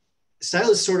 Style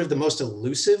is sort of the most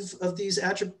elusive of these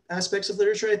aspects of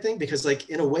literature, I think, because like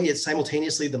in a way it's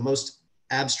simultaneously the most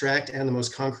abstract and the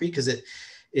most concrete, because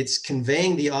it's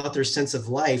conveying the author's sense of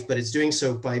life, but it's doing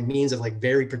so by means of like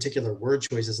very particular word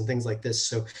choices and things like this.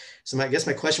 So I guess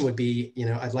my question would be, you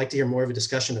know, I'd like to hear more of a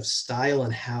discussion of style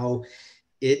and how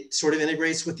it sort of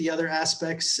integrates with the other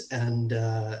aspects. And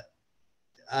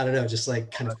I don't know, just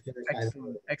like kind of.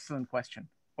 Excellent question.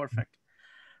 Perfect.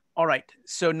 All right.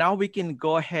 So now we can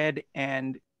go ahead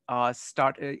and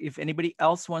start. If anybody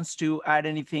else wants to add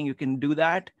anything, you can do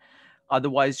that.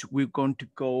 Otherwise, we're going to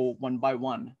go one by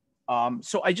one.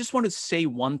 So I just want to say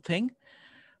one thing.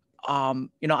 You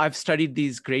know, I've studied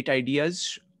these great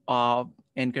ideas and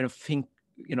kind of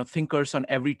thinkers on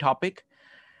every topic.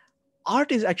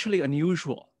 Art is actually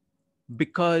unusual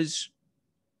because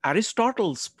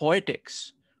Aristotle's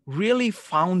Poetics really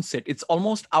founds it. It's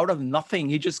almost out of nothing.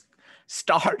 He just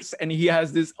starts and he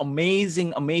has these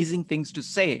amazing, amazing things to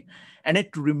say. And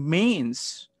it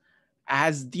remains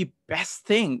as the best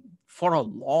thing for a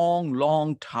long,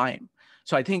 long time.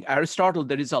 So I think Aristotle,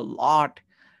 there is a lot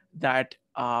that,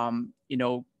 you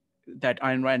know, that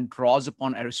Ayn Rand draws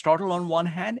upon Aristotle on one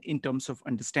hand in terms of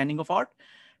understanding of art,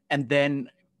 and then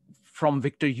from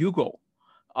Victor Hugo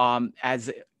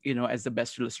as, you know, as the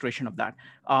best illustration of that.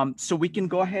 So we can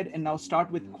go ahead and now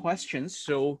start with questions.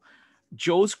 So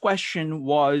Joe's question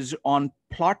was on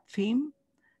plot theme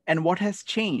and what has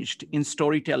changed in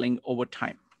storytelling over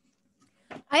time.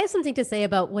 I have something to say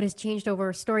about what has changed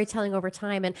over storytelling over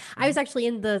time. And I was actually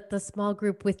in the small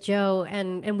group with Joe,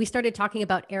 and we started talking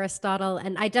about Aristotle.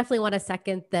 And I definitely want to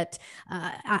second that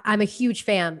I'm a huge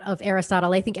fan of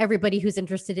Aristotle. I think everybody who's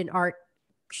interested in art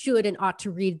should and ought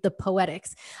to read the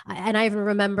Poetics. And I even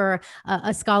remember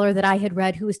a scholar that I had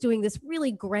read who was doing this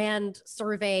really grand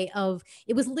survey of,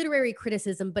 it was literary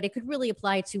criticism, but it could really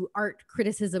apply to art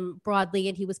criticism broadly.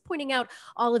 And he was pointing out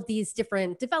all of these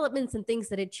different developments and things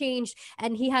that had changed.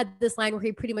 And he had this line where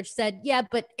he pretty much said, yeah,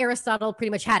 but Aristotle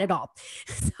pretty much had it all.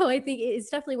 So I think it's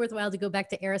definitely worthwhile to go back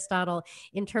to Aristotle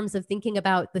in terms of thinking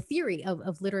about the theory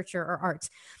of literature or art.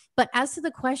 But as to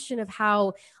the question of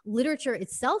how literature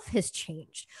itself has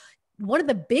changed, one of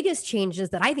the biggest changes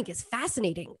that I think is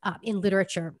fascinating in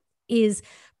literature is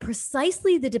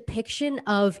precisely the depiction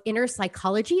of inner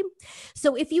psychology.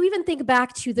 So if you even think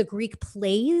back to the Greek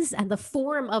plays and the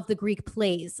form of the Greek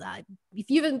plays, if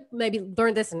you even maybe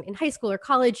learned this in high school or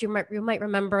college, you might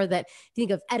remember that,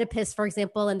 think of Oedipus, for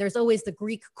example, and there's always the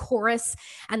Greek chorus,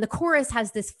 and the chorus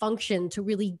has this function to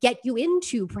really get you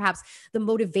into perhaps the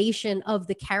motivation of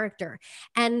the character.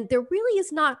 And there really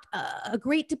is not a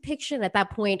great depiction at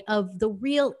that point of the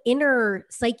real inner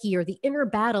psyche or the inner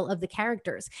battle of the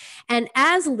characters. And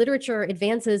as literature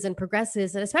advances and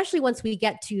progresses, and especially once we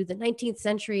get to the 19th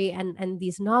century and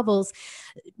these novels,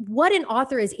 what an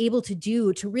author is able to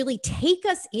do to really take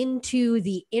us into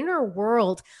the inner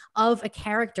world of a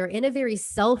character in a very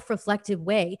self-reflective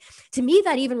way. To me,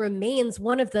 that even remains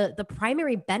one of the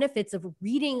primary benefits of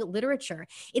reading literature.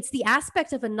 It's the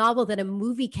aspect of a novel that a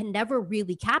movie can never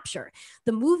really capture.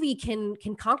 The movie can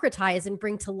concretize and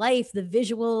bring to life the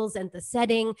visuals and the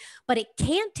setting, but it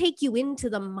can't take you into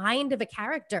the mind of a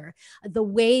character the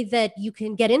way that you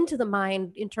can get into the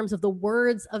mind in terms of the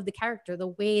words of the character, the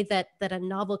way that a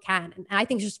novel can. And I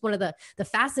think it's just one of the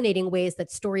fascinating ways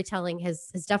that storytelling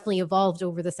has definitely evolved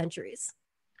over the centuries.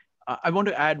 I want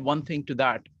to add one thing to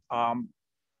that.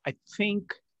 I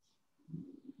think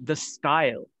the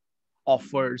style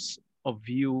offers a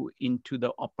view into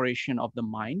the operation of the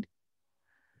mind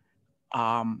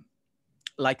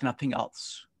like nothing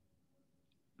else.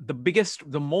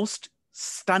 The most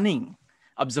stunning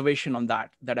observation on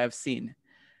that I've seen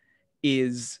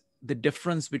is the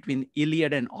difference between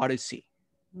Iliad and Odyssey.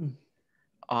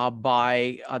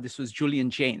 This was Julian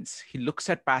Jaynes. He looks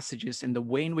at passages, and the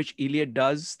way in which Iliad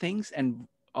does things and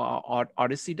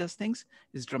Odyssey does things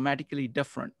is dramatically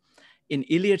different. In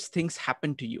Iliad, things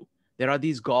happen to you. There are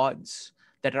these gods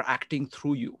that are acting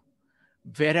through you,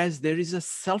 whereas there is a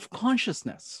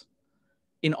self-consciousness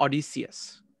in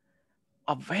Odysseus,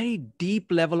 a very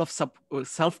deep level of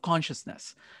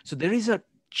self-consciousness. So there is a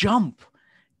jump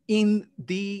in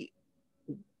the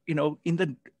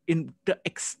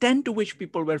extent to which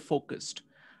people were focused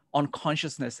on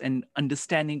consciousness and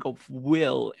understanding of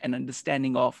will and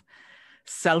understanding of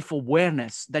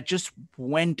self-awareness that just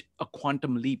went a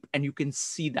quantum leap, and you can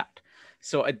see that.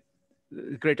 So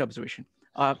great observation.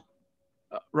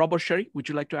 Rob or Sherry, would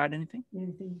you like to add anything?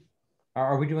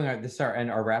 Are we doing this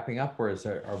and are wrapping up, or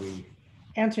are we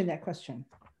answering that question?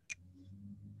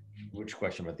 Which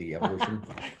question about the evolution?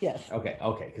 Yes. Okay,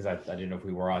 because I didn't know if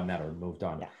we were on that or moved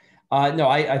on. Yeah. No,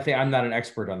 I think I'm not an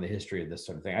expert on the history of this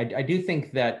sort of thing. I do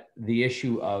think that the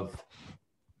issue of,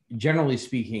 generally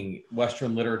speaking,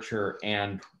 Western literature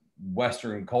and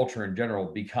Western culture in general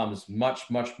becomes much,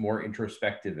 much more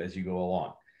introspective as you go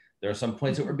along. There are some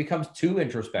points where it becomes too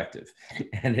introspective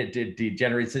and it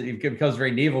degenerates, it becomes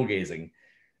very navel-gazing.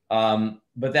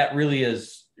 But that really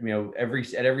is,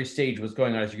 at every stage what's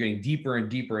going on is you're getting deeper and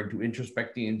deeper into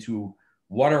introspecting into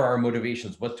what are our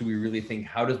motivations? What do we really think?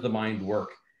 How does the mind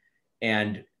work?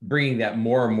 And bringing that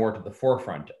more and more to the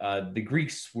forefront. The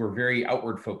Greeks were very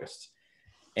outward focused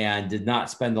and did not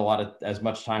spend as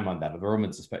much time on that. The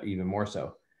Romans even more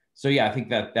so. So yeah, I think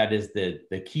that is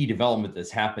the key development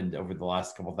that's happened over the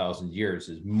last couple thousand years,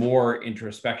 is more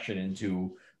introspection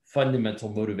into fundamental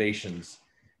motivations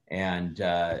and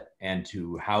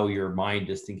to how your mind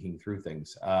is thinking through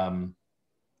things.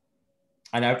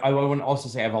 And I want to also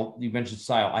say, you mentioned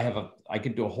style. I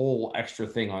could do a whole extra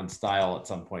thing on style at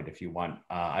some point if you want.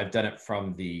 I've done it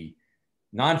from the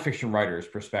nonfiction writer's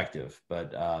perspective,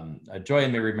 but Joy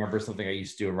may remember something I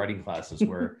used to do in writing classes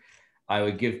where I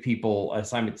would give people an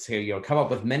assignment to say, come up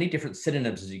with many different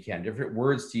synonyms as you can, different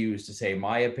words to use to say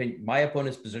my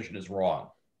opponent's position is wrong.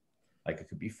 Like it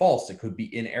could be false, it could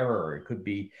be in error, it could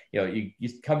be, you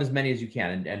come as many as you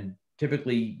can. And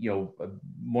typically,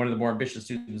 one of the more ambitious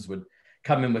students would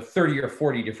come in with 30 or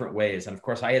 40 different ways. And of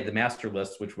course I had the master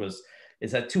list, which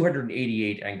is at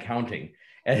 288 and counting.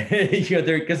 And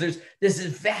because this is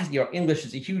vast, English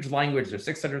is a huge language. There's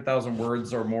 600,000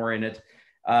 words or more in it.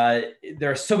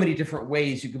 There are so many different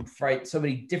ways you can write, so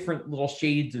many different little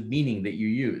shades of meaning that you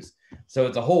use. So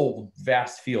it's a whole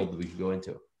vast field that we can go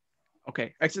into.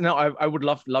 Okay, excellent. No, I would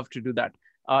love to do that.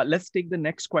 Let's take the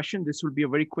next question. This will be a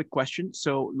very quick question.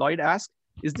 So Lloyd asked,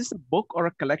 is this a book or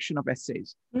a collection of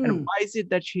essays? And why is it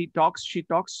that she talks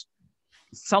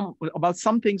about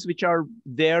some things which are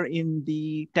there in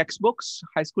the textbooks,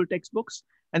 high school textbooks,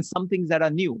 and some things that are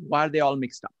new? Why are they all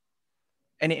mixed up?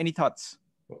 Any thoughts?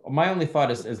 My only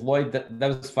thought is Lloyd, that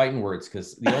was fighting words,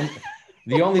 because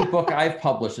the only book I've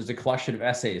published is a collection of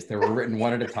essays that were written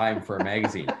one at a time for a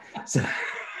magazine. So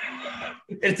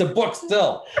it's a book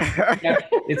still.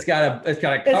 It's got a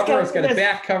cover, it's got a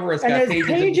back cover, it's got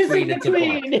pages in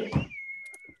between. It's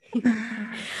a book.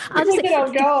 I'll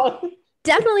just go.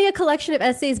 Definitely a collection of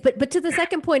essays, but to the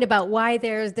second point about why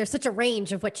there's such a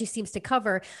range of what she seems to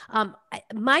cover,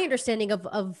 my understanding of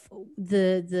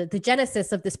the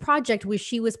genesis of this project was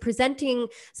she was presenting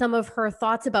some of her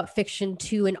thoughts about fiction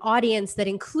to an audience that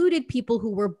included people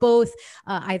who were both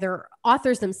either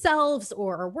authors themselves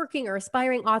or are working or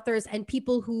aspiring authors, and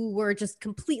people who were just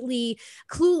completely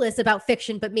clueless about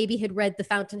fiction, but maybe had read The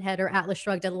Fountainhead or Atlas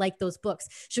Shrugged and liked those books.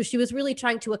 So she was really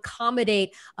trying to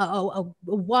accommodate a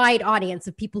wide audience. audience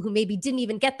of people who maybe didn't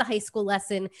even get the high school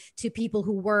lesson to people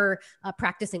who were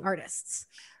practicing artists.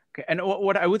 Okay, and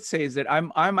what I would say is that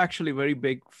I'm actually a very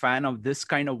big fan of this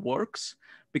kind of works,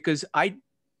 because I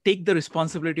take the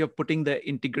responsibility of putting the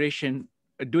integration,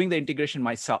 doing the integration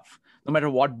myself, no matter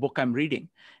what book I'm reading.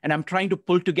 And I'm trying to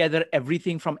pull together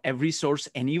everything from every source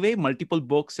anyway, multiple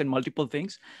books and multiple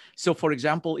things. So for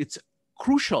example, it's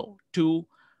crucial to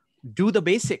do the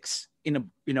basics in a,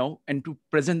 and to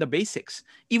present the basics,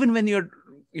 even when you're,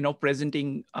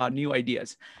 presenting new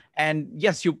ideas. And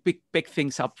yes, you pick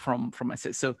things up from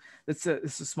essays. So it's a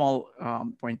small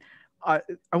point. I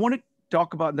want to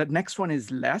talk about the next one is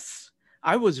less.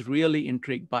 I was really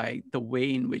intrigued by the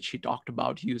way in which he talked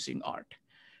about using art,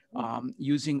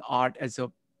 using art as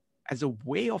a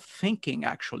way of thinking,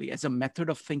 actually, as a method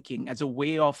of thinking, as a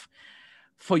way of,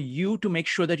 for you to make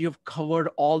sure that you've covered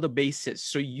all the bases.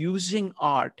 So using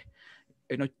art,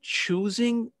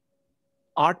 choosing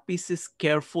art pieces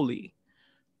carefully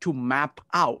to map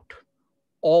out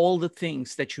all the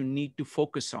things that you need to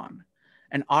focus on.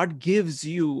 And art gives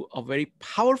you a very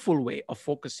powerful way of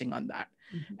focusing on that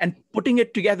and putting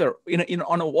it together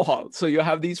on a wall. So you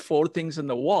have these 4 things on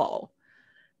the wall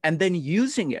and then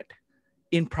using it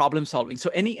in problem solving. So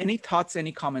any thoughts,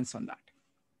 any comments on that?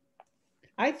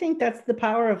 I think that's the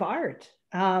power of art.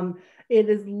 It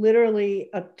is literally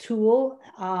a tool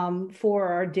for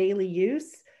our daily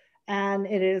use, and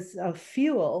it is a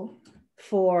fuel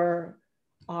for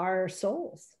our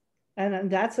souls. And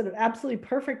that's an absolutely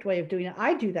perfect way of doing it.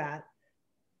 I do that.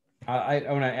 I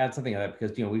want to add something to that,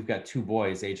 because we've got 2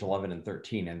 boys, age 11 and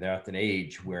 13, and they're at an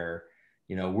age where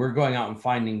we're going out and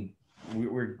finding,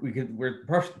 we're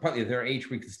partly at their age,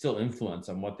 we can still influence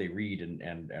on what they read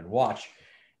and watch.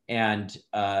 And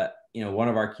one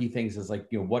of our key things is like,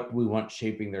 what we want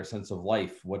shaping their sense of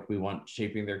life, what we want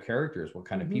shaping their characters, what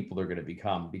kind of people they're going to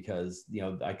become. Because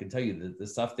I can tell you that the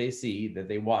stuff they see, that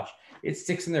they watch, it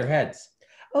sticks in their heads.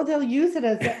 Oh, they'll use it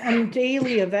as a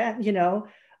daily event. You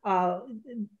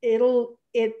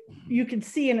can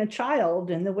see in a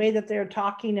child and the way that they're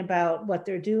talking about what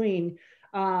they're doing.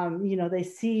 They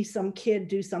see some kid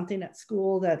do something at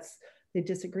school they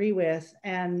disagree with,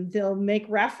 and they'll make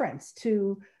reference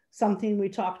to something we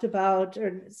talked about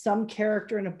or some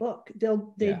character in a book.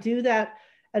 They do that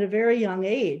at a very young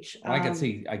age. I can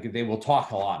see they will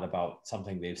talk a lot about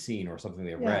something they've seen or something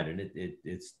they've read, and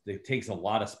it takes a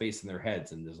lot of space in their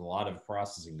heads, and there's a lot of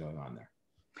processing going on there.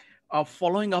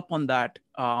 Following up on that,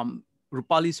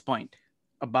 Rupali's point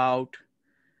about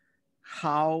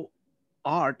how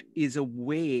art is a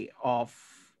way of,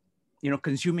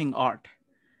 consuming art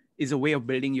is a way of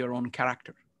building your own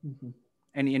character.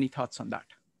 Any thoughts on that?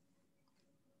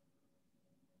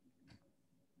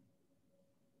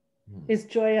 Is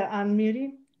Joya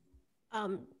unmuting?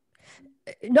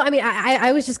 No, I mean,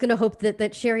 I was just going to hope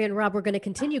that Sherry and Rob were going to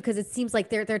continue, because it seems like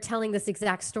they're telling this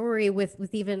exact story with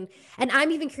even, and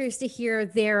I'm even curious to hear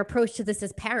their approach to this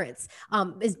as parents,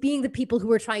 as being the people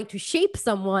who are trying to shape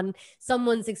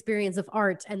someone's experience of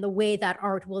art, and the way that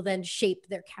art will then shape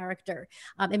their character,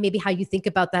 and maybe how you think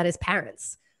about that as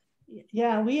parents.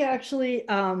 Yeah, we actually,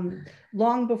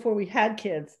 long before we had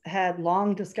kids, had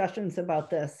long discussions about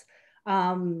this.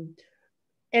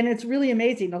 And it's really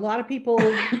amazing. A lot of people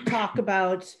talk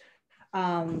about,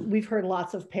 we've heard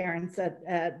lots of parents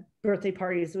at birthday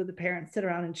parties where the parents sit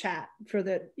around and chat for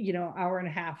the, hour and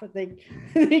a half that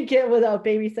they get without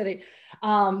babysitting.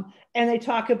 And they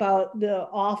talk about the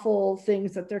awful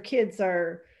things that their kids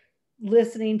are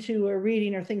listening to or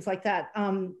reading or things like that.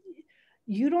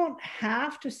 You don't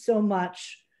have to so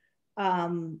much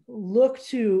look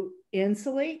to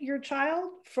insulate your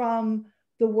child from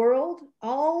the world.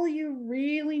 All you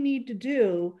really need to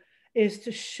do is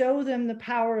to show them the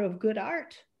power of good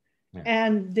art,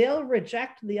 and they'll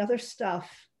reject the other stuff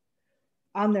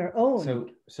on their own.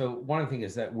 So one of the things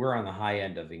is that we're on the high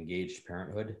end of engaged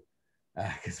parenthood,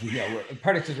 because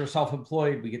part of because we're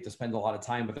self-employed, we get to spend a lot of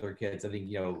time with our kids. I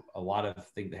think a lot of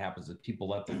things that happens is people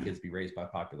let their kids be raised by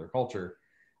popular culture,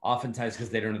 oftentimes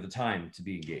because they don't have the time to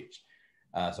be engaged.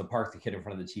 So park the kid in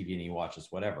front of the TV and he watches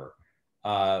whatever.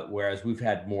 Whereas we've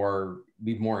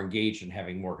more engaged in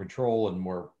having more control and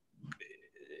more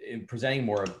in presenting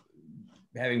more,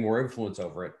 having more influence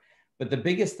over it. But the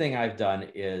biggest thing I've done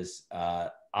is I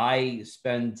have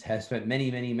spent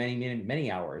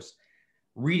many hours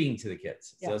reading to the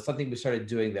kids. So something we started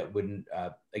doing that wouldn't,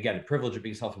 again, the privilege of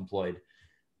being self-employed,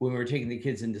 when we were taking the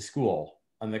kids into school,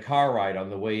 on the car ride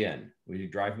on the way in, we would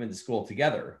drive them into school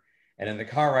together. And in the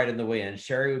car ride on the way in,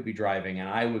 Sherry would be driving and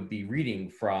I would be reading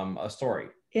from a story.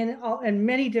 In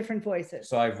many different voices.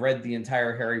 So I've read the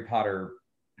entire Harry Potter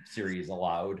series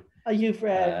aloud. You've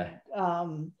read,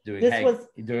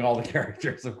 doing all the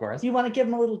characters, of course. You want to give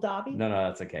them a little Dobby? No,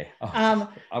 that's okay.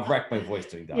 I'll wreck my voice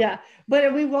doing Dobby. Yeah,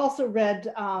 but we've also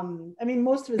read, I mean,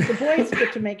 most of us, the boys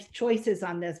get to make choices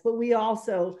on this, but we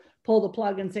also pull the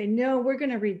plug and say, no, we're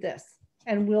going to read this,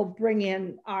 and we'll bring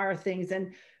in our things.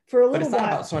 And for a little while,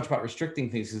 it's not so much about restricting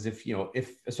things, as if,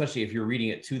 especially if you're reading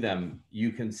it to them,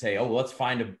 you can say, oh, well, let's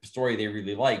find a story they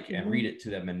really like and read it to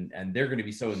them, and they're going to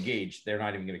be so engaged, they're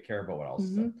not even going to care about what else.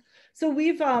 So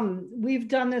we've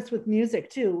done this with music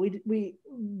too.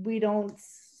 We don't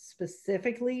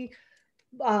specifically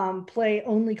play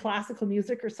only classical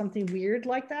music or something weird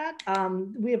like that.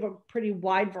 We have a pretty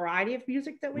wide variety of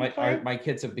music that we play. My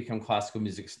kids have become classical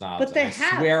music snobs, but I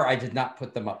swear I did not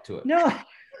put them up to it. No.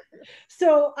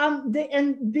 So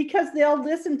and because they'll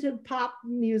listen to pop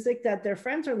music that their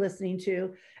friends are listening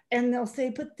to, and they'll say,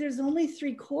 but there's only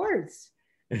 3 chords.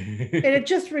 And it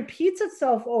just repeats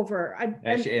itself over.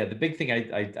 The big thing,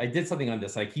 I did something on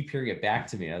this. I keep hearing it back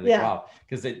to me. I was like, wow,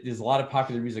 because there's a lot of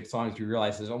popular music songs. You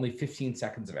realize there's only 15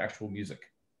 seconds of actual music,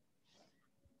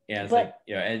 and it's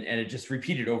and it just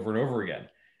repeated over and over again.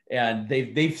 And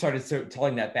they've started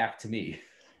telling that back to me.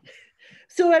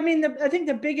 So I mean, I think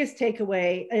the biggest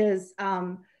takeaway is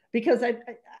because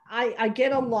I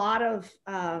get a lot of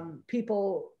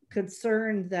people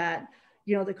concerned that,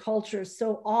 the culture is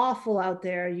so awful out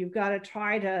there. You've got to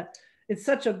try to, it's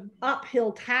such an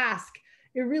uphill task.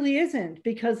 It really isn't,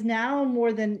 because now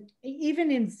more than even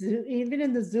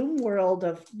in the Zoom world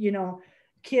of,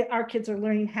 our kids are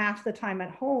learning half the time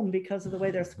at home because of the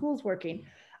way their school's working.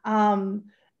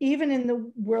 Even in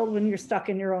the world when you're stuck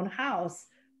in your own house,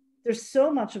 there's so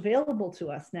much available to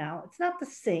us now. It's not the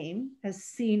same as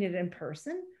seeing it in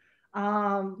person,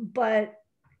 but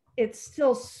it's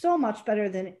still so much better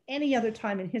than any other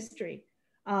time in history.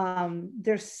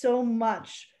 There's so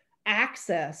much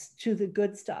access to the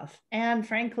good stuff. And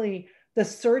frankly, the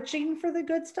searching for the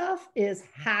good stuff is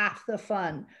half the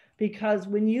fun, because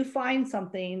when you find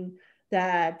something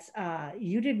that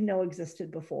you didn't know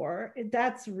existed before,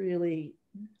 that's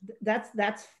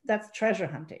treasure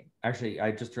hunting. Actually,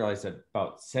 I just realized that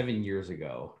about 7 years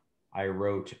ago, I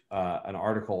wrote an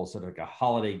article, sort of like a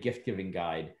holiday gift giving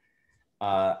guide,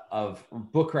 of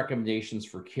book recommendations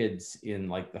for kids in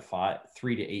like the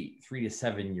 3 to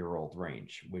 7 year old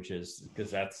range, which is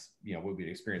because that's what we'd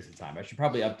experience at the time. I should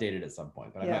probably update it at some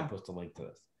point, but I might post a link to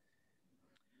this.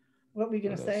 What were you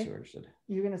going to say?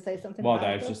 You're going to say something? Well,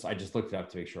 I just looked it up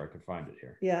to make sure I could find it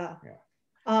here. Yeah.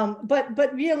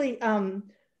 But really,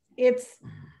 it's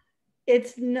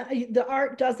not, the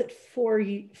art does it for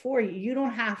you. You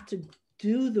don't have to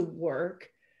do the work.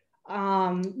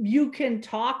 You can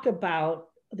talk about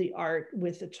the art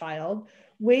with the child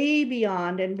way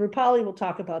beyond, and Rupali will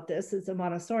talk about this as a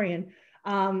Montessorian.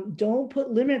 Don't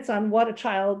put limits on what a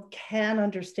child can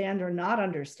understand or not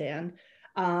understand.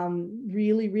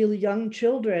 Really, really young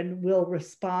children will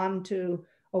respond to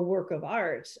a work of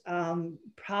art,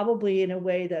 probably in a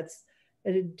way that's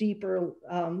at a deeper,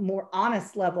 more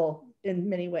honest level in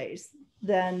many ways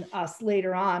than us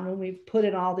later on when we've put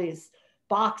in all these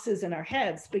boxes in our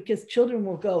heads, because children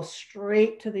will go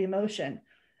straight to the emotion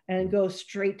and go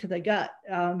straight to the gut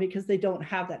because they don't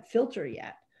have that filter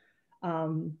yet.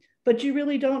 But you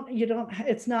really don't,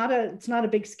 it's not a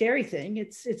big scary thing.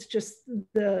 It's just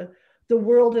the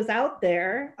world is out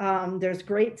there. There's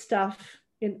great stuff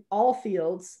in all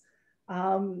fields.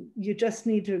 You just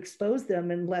need to expose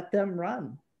them and let them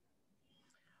run.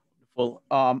 Well,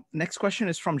 next question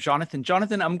is from Jonathan.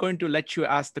 Jonathan, I'm going to let you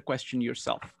ask the question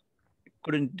yourself.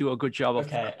 Couldn't do a good job of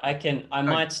that. I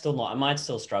might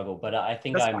still struggle, but I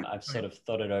think I've sort of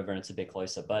thought it over and it's a bit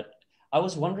closer. But I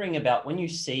was wondering about when you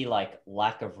see like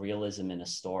lack of realism in a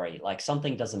story, like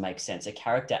something doesn't make sense. A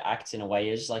character acts in a way,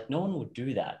 you're just like, no one would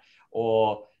do that.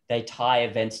 Or they tie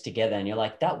events together and you're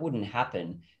like, that wouldn't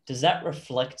happen. Does that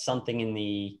reflect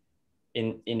something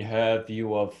in her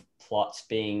view of plots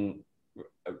being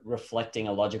reflecting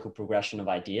a logical progression of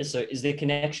ideas? So is there a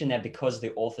connection there because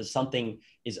something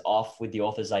is off with the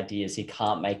author's ideas, he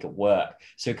can't make it work,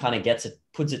 so he kind of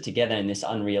puts it together in this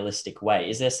unrealistic way?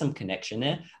 Is there some connection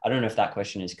there? I don't know if that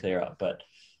question is clearer, but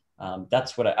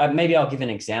that's what maybe I'll give an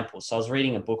example. So I was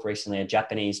reading a book recently, a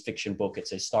Japanese fiction book.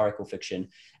 It's a historical fiction,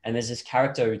 and there's this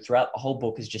character who throughout the whole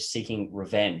book is just seeking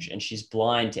revenge, and she's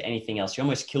blind to anything else. She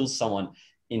almost kills someone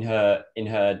in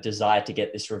her desire to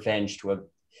get this revenge,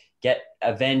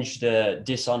 avenge the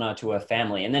dishonor to her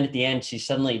family. And then at the end, she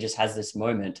suddenly just has this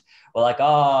moment where like,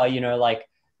 I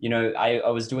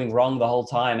was doing wrong the whole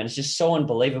time. And it's just so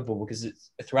unbelievable because it's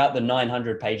throughout the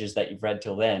 900 pages that you've read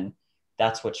till then,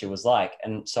 that's what she was like.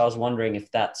 And so I was wondering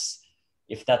if that's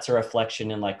if that's a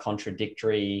reflection in like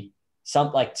contradictory,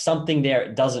 something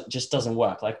there doesn't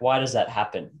work. Like, why does that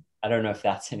happen? I don't know if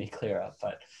that's any clearer,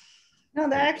 but. No,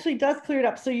 that actually does clear it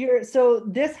up. So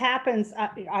this happens,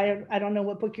 I don't know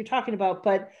what book you're talking about,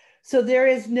 but so there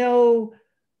is no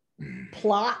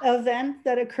plot event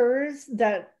that occurs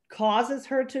that causes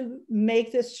her to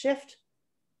make this shift.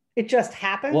 It just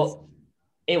happens.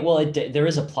 There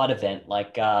is a plot event,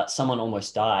 like someone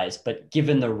almost dies, but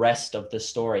given the rest of the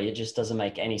story, it just doesn't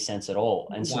make any sense at all.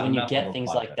 And so when you get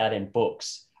things like that in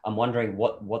books, I'm wondering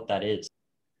what that is.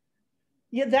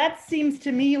 Yeah, that seems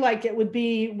to me like it would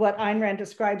be what Ayn Rand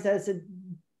describes as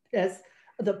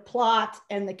the plot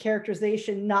and the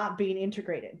characterization not being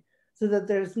integrated, so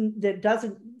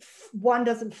that one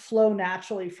doesn't flow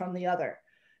naturally from the other.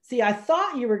 See, I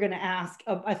thought you were going to ask.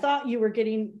 I thought you were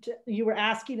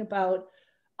asking about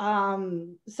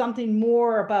something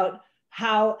more about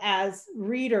how, as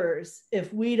readers,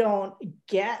 if we don't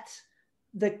get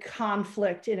the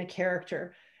conflict in a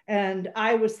character, and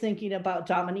I was thinking about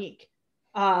Dominique.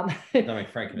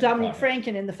 Dominique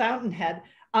Franken in The Fountainhead,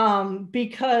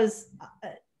 because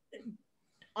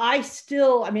I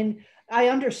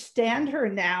understand her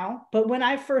now, but when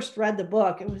I first read the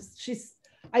book,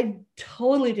 I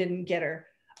totally didn't get her,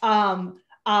 and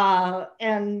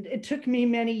it took me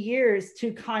many years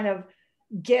to kind of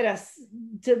get us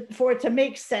for it to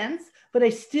make sense. But I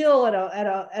still,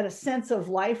 at a sense of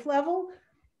life level,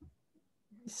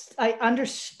 I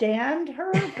understand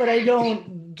her, but I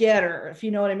don't get her, if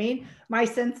you know what I mean. My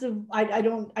sense of,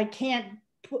 I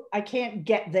can't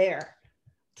get there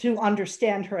to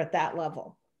understand her at that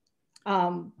level.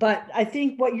 But I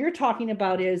think what you're talking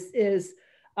about is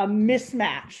a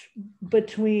mismatch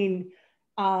between,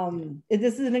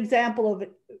 this is an example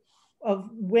of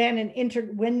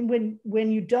when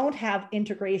you don't have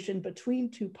integration between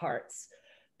two parts,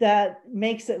 that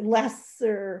makes it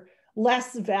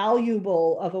less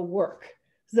valuable of a work.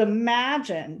 So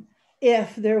imagine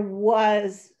if there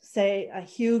was, say, a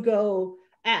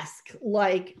Hugo-esque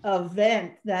like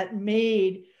event that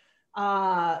made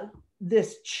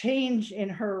this change in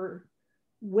her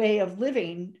way of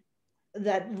living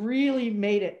that really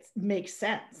made it make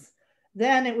sense.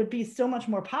 Then it would be so much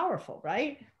more powerful,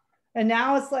 right? And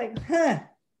now it's like,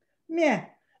 meh.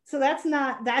 So that's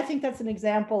not, I think that's an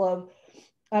example of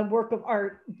a work of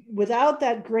art without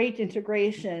that great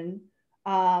integration.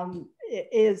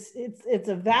 It's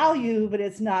a value, but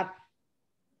it's not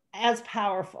as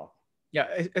powerful. Yeah,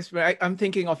 I'm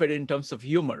thinking of it in terms of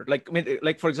humor.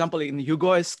 Like for example, in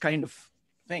Hugo's kind of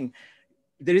thing,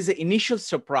 there is an initial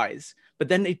surprise, but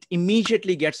then it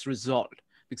immediately gets resolved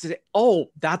because,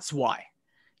 oh, that's why.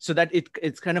 So that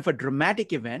it's kind of a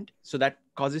dramatic event, so that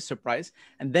causes surprise,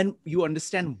 and then you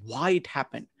understand why it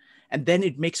happened. And then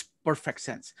it makes perfect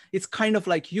sense. It's kind of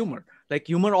like humor. Like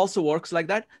humor also works like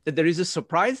that there is a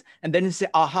surprise and then you say,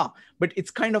 aha. But it's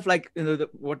kind of like,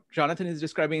 what Jonathan is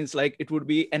describing is like, it would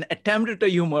be an attempt at a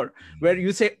humor where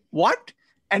you say, what?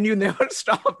 And you never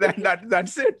stop.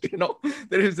 That's it.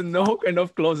 There is no kind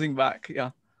of closing back.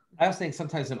 Yeah. I was saying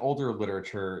sometimes in older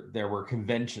literature, there were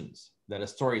conventions that a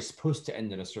story is supposed to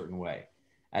end in a certain way.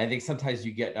 And I think sometimes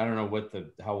you get, I don't know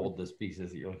how old this piece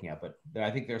is that you're looking at, but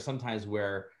I think there are sometimes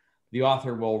where the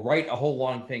author will write a whole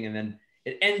long thing and then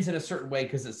it ends in a certain way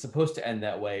because it's supposed to end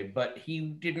that way, but he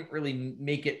didn't really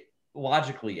make it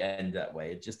logically end that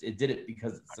way. It did it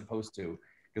because it's supposed to,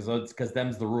 because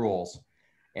them's the rules,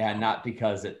 and not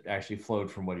because it actually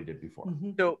flowed from what he did before.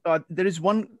 Mm-hmm. So there is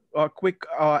one quick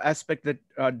aspect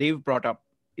that Dave brought up,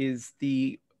 is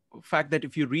the fact that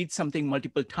if you read something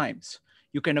multiple times,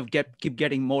 you kind of keep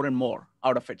getting more and more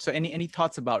out of it. So any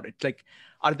thoughts about it? Like,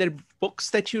 are there books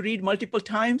that you read multiple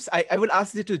times? I will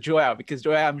ask it to Joya, because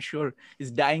Joya, I'm sure, is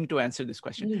dying to answer this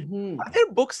question. Mm-hmm. Are there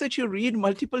books that you read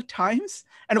multiple times?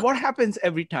 And what happens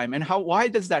every time? And why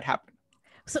does that happen?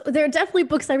 So there are definitely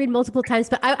books I read multiple times,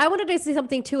 but I wanted to say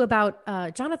something too about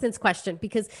Jonathan's question,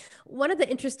 because one of the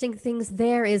interesting things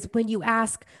there is when you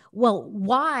ask, well,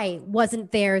 why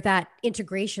wasn't there that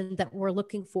integration that we're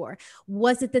looking for?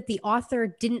 Was it that the author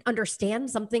didn't understand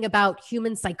something about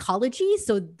human psychology?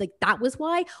 So like that was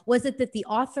why? Was it that the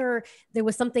author, there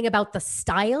was something about the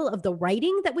style of the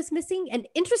writing that was missing? And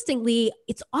interestingly,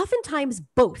 it's oftentimes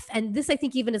both. And this, I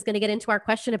think, even is going to get into our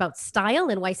question about style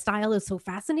and why style is so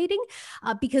fascinating.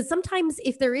 Because sometimes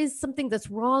if there is something that's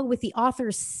wrong with the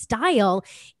author's style,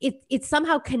 it's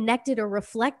somehow connected or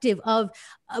reflective of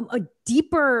a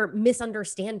deeper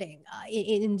misunderstanding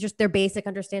in just their basic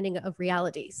understanding of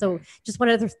reality. So just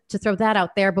wanted to throw that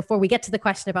out there before we get to the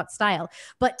question about style.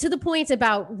 But to the point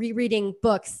about rereading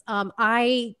books,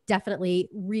 I definitely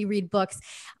reread books.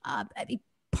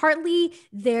 partly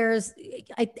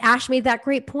Ash made that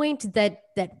great point that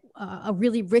a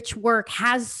really rich work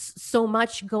has so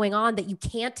much going on that you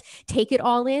can't take it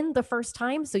all in the first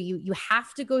time. So you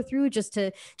have to go through just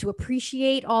to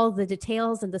appreciate all the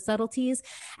details and the subtleties.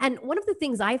 And one of the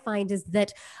things I find is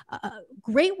that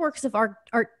great works of art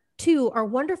too are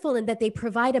wonderful in that they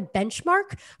provide a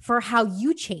benchmark for how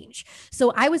you change.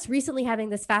 So I was recently having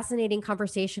this fascinating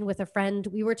conversation with a friend.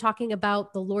 We were talking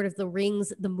about the Lord of the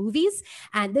Rings, the movies.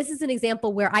 And this is an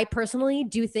example where I personally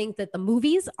do think that the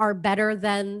movies are better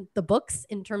than the books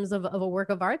in terms of a work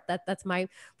of art. That's my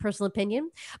personal opinion.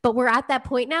 But we're at that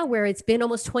point now where it's been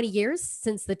almost 20 years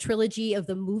since the trilogy of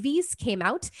the movies came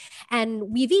out. And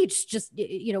we've each just,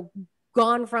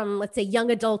 gone from, let's say,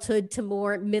 young adulthood to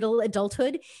more middle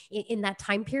adulthood in that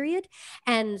time period.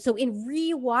 And so in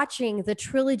rewatching the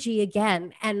trilogy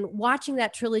again and watching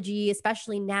that trilogy,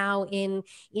 especially now in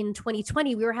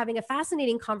 2020, we were having a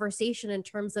fascinating conversation in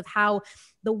terms of how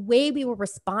the way we were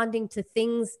responding to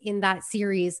things in that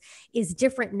series is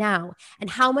different now, and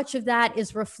how much of that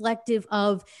is reflective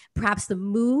of perhaps the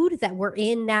mood that we're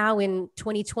in now in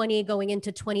 2020 going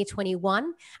into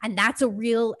 2021. And that's a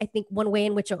real, I think, one way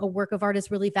in which a work of art is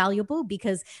really valuable,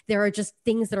 because there are just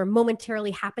things that are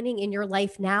momentarily happening in your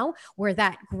life now where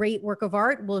that great work of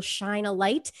art will shine a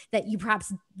light that you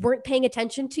perhaps weren't paying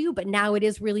attention to, but now it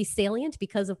is really salient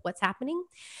because of what's happening.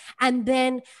 And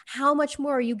then how much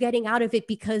more are you getting out of it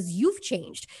because you've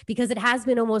changed, because it has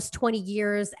been almost 20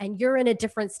 years and you're in a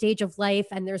different stage of life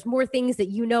and there's more things that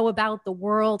you know about the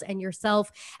world and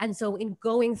yourself. And so in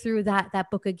going through that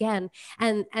book again,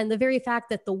 and the very fact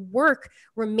that the work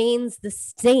remains the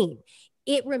same,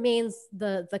 it remains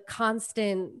the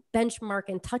constant benchmark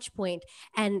and touch point,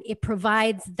 and it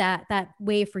provides that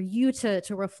way for you to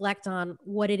reflect on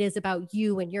what it is about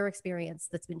you and your experience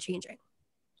that's been changing.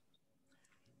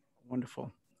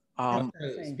 Wonderful.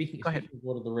 Speaking of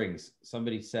Lord of the Rings,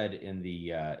 somebody said in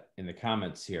the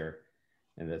comments here,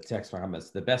 in the text comments,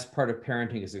 the best part of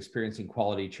parenting is experiencing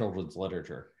quality children's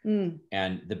literature,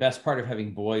 and the best part of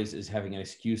having boys is having an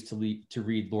excuse to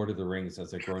read Lord of the Rings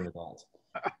as a grown adult.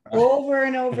 Over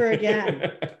and over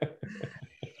again.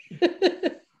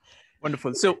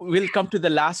 Wonderful. So we'll come to the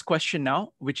last question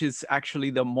now, which is actually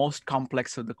the most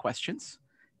complex of the questions,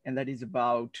 and that is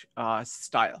about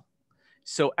style.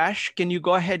 So Ash, can you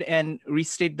go ahead and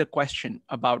restate the question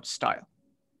about style?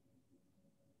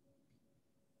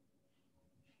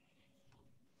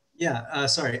 Yeah,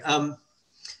 sorry.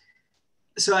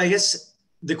 So I guess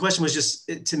the question was just,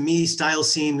 to me, style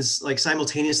seems like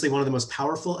simultaneously one of the most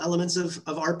powerful elements of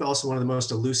art, but also one of the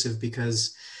most elusive,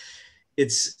 because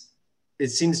it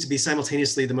seems to be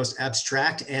simultaneously the most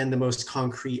abstract and the most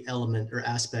concrete element or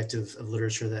aspect of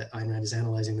literature that Ayn Rand is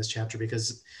analyzing in this chapter,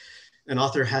 because an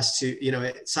author has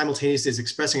to, simultaneously is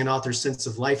expressing an author's sense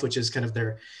of life, which is kind of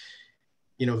their,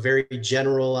 very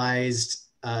generalized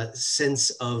sense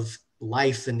of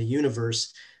life in the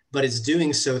universe, but it's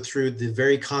doing so through the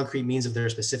very concrete means of their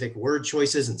specific word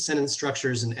choices and sentence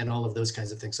structures and all of those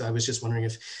kinds of things. So I was just wondering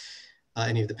if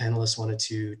any of the panelists wanted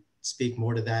to speak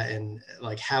more to that, and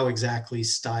like how exactly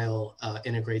style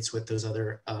integrates with those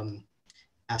other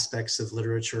aspects of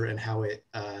literature, and how it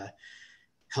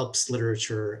helps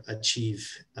literature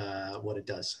achieve what it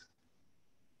does.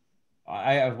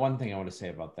 I have one thing I want to say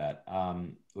about that,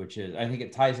 which is I think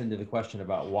it ties into the question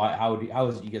about how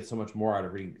is it you get so much more out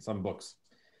of reading some books,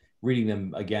 reading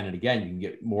them again and again, you can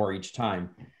get more each time.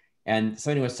 And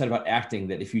something was said about acting,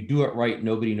 that if you do it right,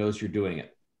 nobody knows you're doing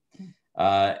it.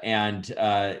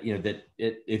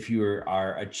 If you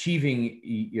are achieving,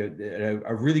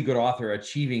 a really good author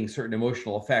achieving certain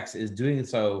emotional effects is doing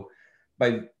so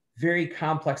by very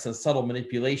complex and subtle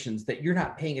manipulations that you're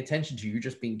not paying attention to, you're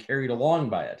just being carried along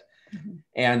by it. Mm-hmm.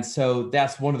 And so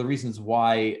that's one of the reasons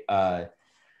why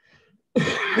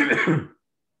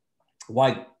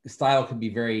why style can be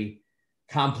very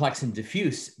complex and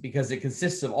diffuse, because it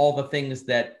consists of all the things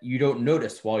that you don't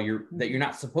notice that you're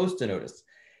not supposed to notice.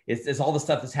 It's all the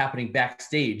stuff that's happening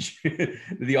backstage.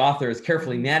 The author is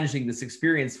carefully managing this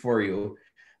experience for you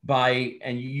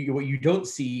what you don't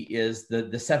see is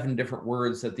the 7 different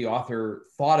words that the author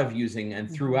thought of using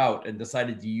and threw out and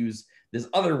decided to use this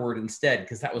other word instead,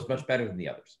 because that was much better than the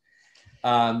others.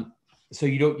 So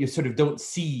you sort of don't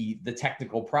see the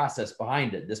technical process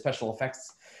behind it, the special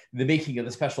effects, the making of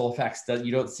the special effects, that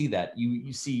you don't see that.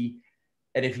 You see,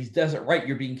 and if he does it right,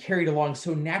 you're being carried along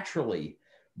so naturally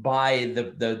by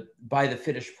the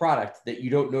finished product that you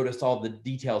don't notice all the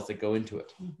details that go into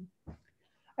it.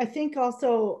 I think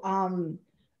also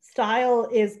style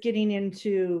is getting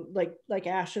into, like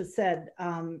Ash has said,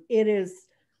 it is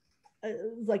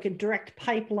like a direct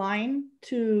pipeline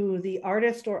to the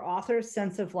artist or author's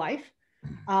sense of life.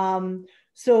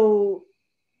 So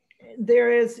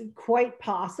there is quite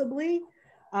possibly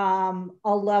a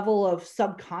level of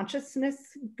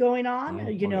subconsciousness going on.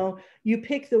 You know, you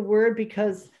pick the word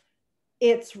because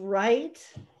it's right,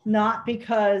 not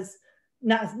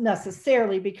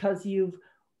necessarily because you've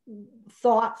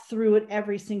thought through it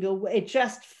every single way. It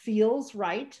just feels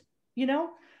right, you know?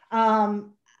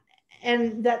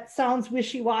 And that sounds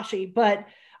wishy-washy, but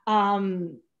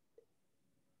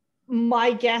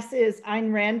my guess is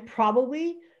Ayn Rand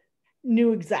probably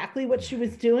knew exactly what she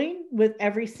was doing with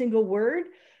every single word,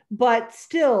 but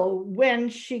still, when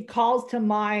she calls to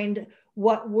mind,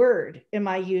 what word am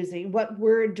I using? What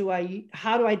word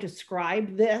how do I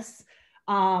describe this?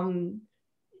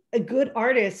 A good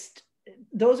artist,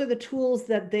 those are the tools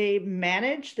that they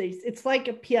manage. It's like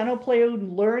a piano player who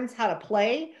learns how to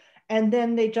play and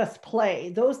then they just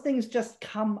play. Those things just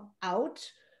come out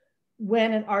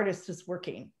when an artist is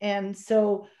working. And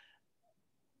so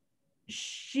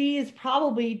she's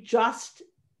probably just,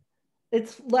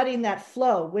 it's letting that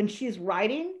flow. When she's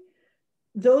writing,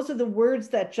 those are the words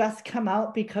that just come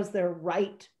out because they're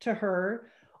right to her.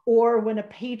 Or when a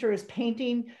painter is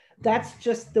painting, that's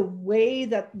just the way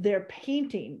that they're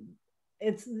painting.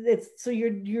 It's so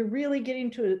you're really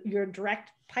getting to your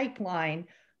direct pipeline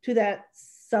to that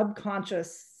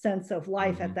subconscious sense of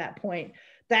life at that point.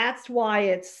 That's why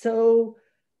it's so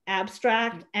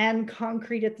abstract and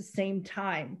concrete at the same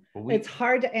time. It's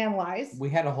hard to analyze. We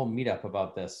had a whole meetup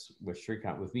about this with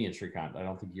Shrikant, with me and Shrikant. I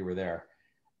don't think you were there,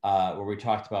 where we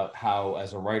talked about how,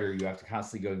 as a writer, you have to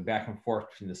constantly go back and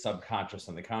forth between the subconscious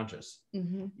and the conscious.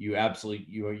 You absolutely,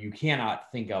 you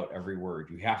cannot think out every word.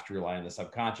 You have to rely on the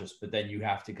subconscious, but then you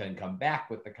have to come back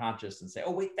with the conscious and say,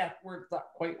 oh, wait, that word's not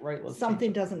quite right.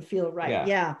 Something doesn't feel right.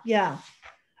 Yeah.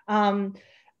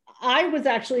 I was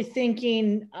actually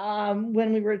thinking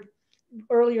when we were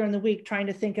earlier in the week trying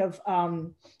to think of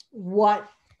what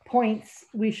points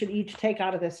we should each take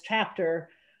out of this chapter,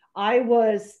 I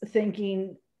was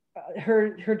thinking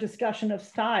her discussion of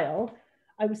style.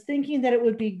 I was thinking that it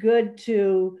would be good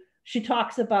to, she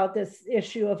talks about this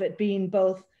issue of it being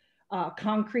both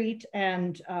concrete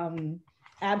and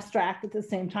abstract at the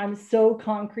same time. It's so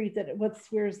concrete that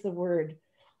where's the word?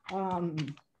 Let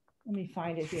me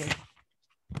find it here.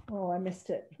 Oh, I missed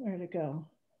it. Where did it go?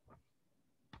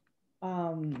 Do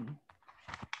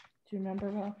you remember,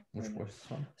 Rob? Which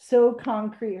one? So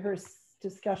concrete, her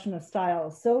discussion of style.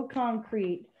 So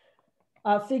concrete.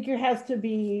 A figure has to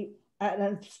be an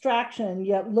abstraction,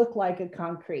 yet look like a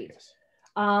concrete.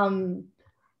 I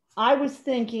was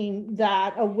thinking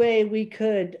that a way we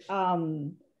could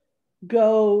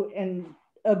go and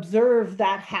observe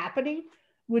that happening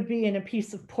would be in a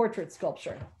piece of portrait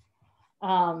sculpture.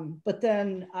 But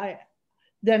then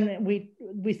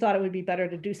we thought it would be better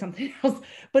to do something else.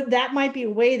 But that might be a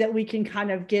way that we can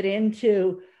kind of get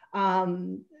into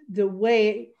the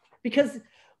way, because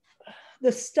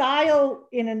the style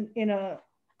in a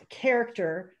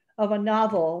character of a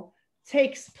novel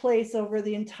takes place over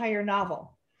the entire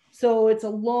novel. So it's a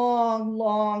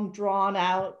long, drawn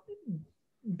out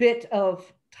bit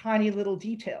of tiny little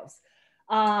details.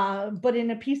 But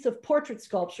in a piece of portrait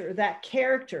sculpture, that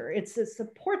character, it's a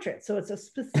portrait, so it's a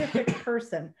specific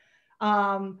person.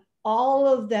 All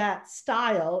of that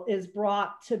style is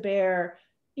brought to bear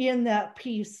in that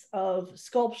piece of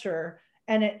sculpture,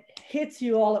 and it hits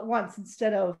you all at once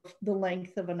instead of the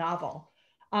length of a novel.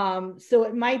 So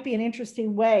it might be an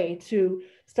interesting way to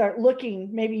start looking,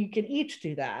 maybe you can each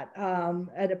do that,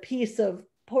 at a piece of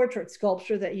portrait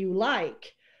sculpture that you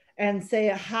like, and say,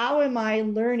 how am I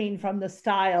learning from the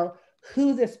style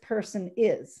who this person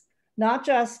is? Not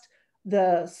just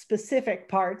the specific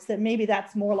parts, that maybe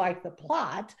that's more like the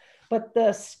plot, but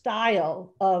the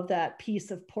style of that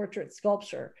piece of portrait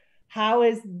sculpture. How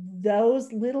is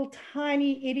those little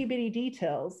tiny itty bitty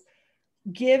details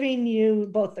giving you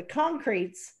both the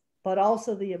concretes, but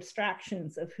also the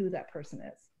abstractions of who that person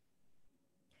is?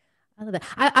 I love that.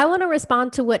 I want to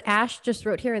respond to what Ash just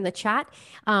wrote here in the chat.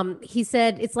 He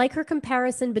said, it's like her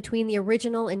comparison between the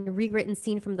original and rewritten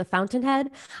scene from The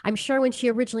Fountainhead. I'm sure when she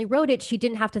originally wrote it, she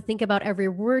didn't have to think about every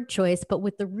word choice, but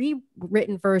with the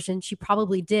rewritten version, she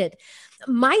probably did.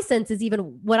 My sense is,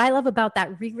 even what I love about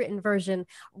that rewritten version,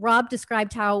 Rob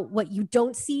described how what you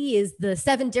don't see is the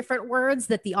 7 different words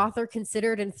that the author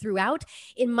considered and threw out.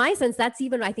 In my sense, that's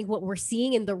even, I think, what we're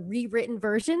seeing in the rewritten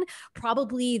version,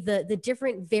 probably the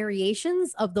different variations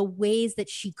recommendations of the ways that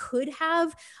she could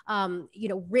have,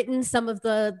 written some of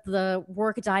the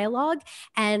work dialogue,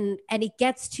 and it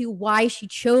gets to why she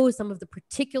chose some of the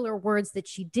particular words that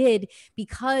she did,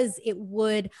 because it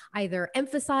would either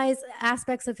emphasize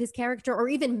aspects of his character or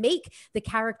even make the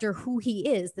character who he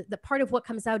is. The part of what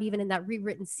comes out even in that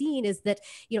rewritten scene is that,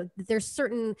 there's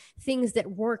certain things that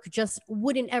Rourke just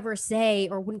wouldn't ever say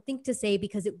or wouldn't think to say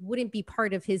because it wouldn't be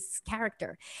part of his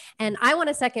character. And I want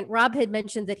to second, Rob had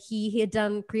mentioned that he had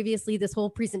done previously this whole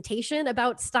presentation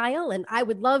about style, and I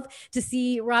would love to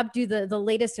see Rob do the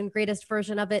latest and greatest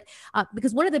version of it,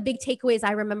 because one of the big takeaways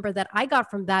I remember that I got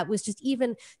from that was just,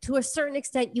 even to a certain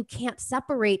extent, you can't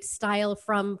separate style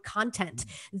from content,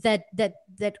 that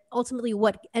ultimately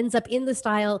what ends up in the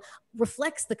style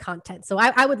reflects the content. So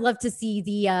I would love to see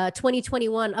the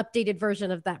 2021 updated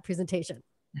version of that presentation.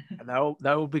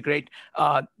 That would be great.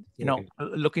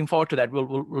 Looking forward to that.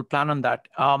 We'll plan on that.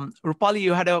 Rupali,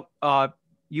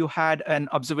 you had an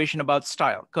observation about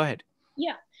style. Go ahead.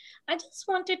 Yeah, I just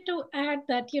wanted to add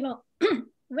that,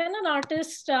 when an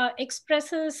artist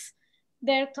expresses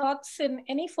their thoughts in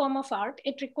any form of art,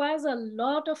 it requires a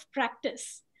lot of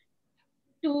practice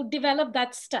to develop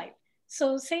that style.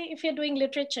 So say if you're doing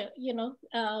literature,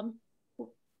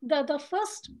 the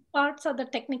first parts are the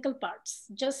technical parts,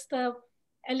 just the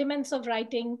elements of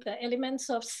writing, the elements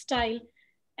of style.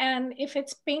 And if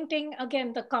it's painting,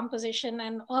 again, the composition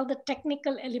and all the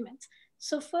technical elements.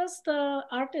 So first the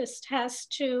artist has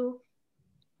to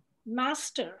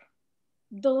master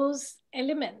those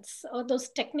elements or those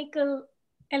technical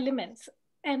elements,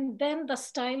 and then the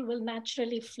style will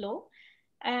naturally flow.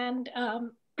 And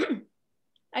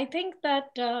I think that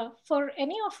for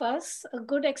any of us, a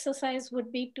good exercise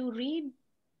would be to read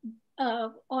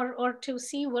or to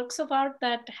see works of art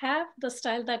that have the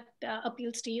style that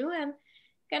appeals to you, and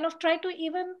kind of try to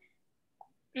even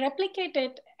replicate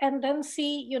it, and then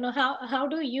see, how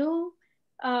do you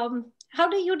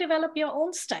develop your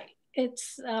own style?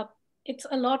 It's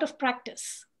a lot of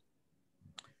practice.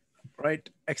 Right.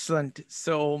 Excellent.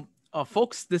 So,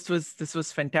 folks, this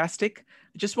was fantastic.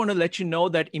 I just want to let you know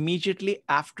that immediately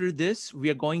after this, we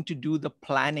are going to do the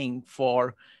planning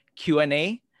for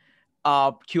Q&A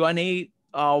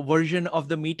version of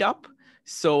the meetup.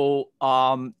 So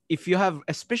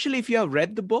especially if you have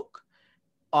read the book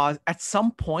at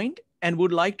some point and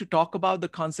would like to talk about the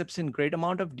concepts in great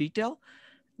amount of detail,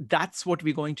 that's what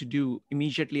we're going to do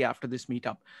immediately after this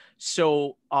meetup.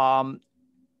 So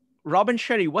Rob and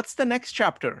Sherry, what's the next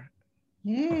chapter?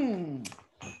 The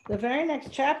very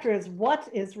next chapter is, what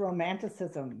is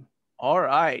romanticism? All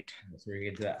right. So we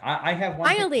get to that. I have one.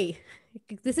 Finally,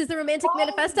 this is the Romantic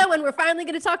Manifesto, and we're finally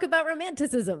going to talk about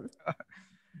romanticism.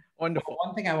 Wonderful.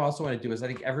 One thing I also want to do is, I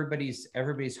think everybody's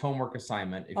homework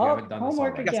assignment, if you haven't done this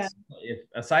already, again.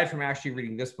 Aside from actually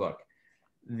reading this book,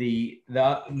 the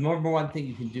number one thing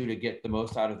you can do to get the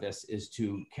most out of this is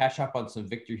to catch up on some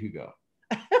Victor Hugo.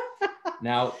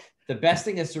 Now, the best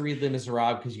thing is to read Les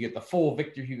Miserables, because you get the full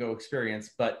Victor Hugo experience,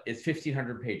 but it's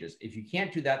 1,500 pages. If you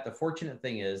can't do that, the fortunate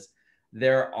thing is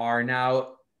there are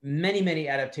now many, many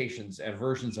adaptations and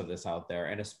versions of this out there.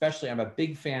 And especially, I'm a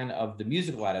big fan of the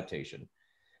musical adaptation.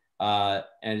 And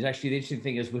it's actually, the interesting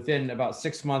thing is, within about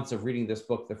 6 months of reading this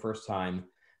book the first time,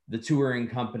 the touring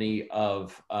company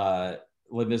of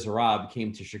Les Miserables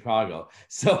came to Chicago.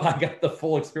 So I got the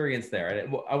full experience there.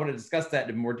 And I want to discuss that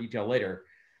in more detail later.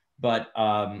 But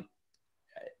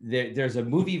there's a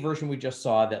movie version we just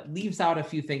saw that leaves out a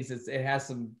few things. It has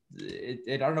some,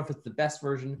 I don't know if it's the best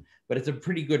version, but it's a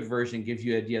pretty good version. Gives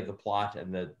you an idea of the plot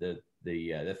and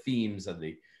the themes and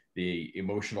the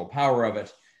emotional power of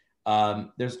it.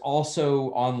 There's also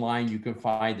online, you can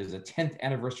find, there's a 10th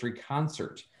anniversary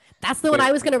concert. That's the one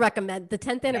I was going to recommend. The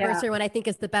 10th anniversary one, I think,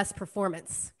 is the best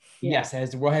performance. Yes, it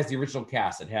has the original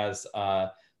cast. It has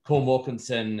Cole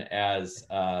Wilkinson as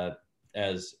Valjean.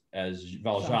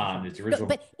 It's original.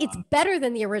 But it's better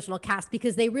than the original cast,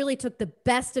 because they really took the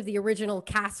best of the original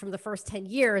cast from the first 10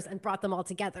 years and brought them all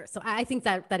together. So I think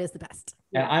that is the best.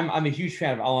 And I'm a huge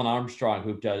fan of Alan Armstrong,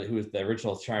 who is the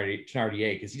original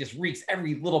Thénardier, because he just reeks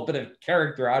every little bit of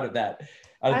character out of that.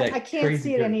 I can't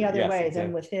see it any other way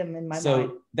than with him in my mind.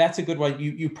 So that's a good one.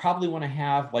 You probably want to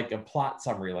have like a plot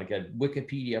summary, like a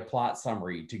Wikipedia plot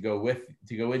summary to go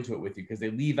into it with you, because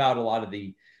they leave out a lot of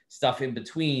the stuff in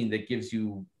between that gives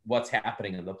you what's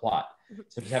happening in the plot.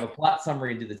 So just have a plot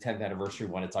summary and do the 10th anniversary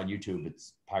one. It's on YouTube.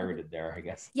 It's pirated there, I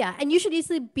guess. Yeah, and you should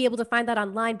easily be able to find that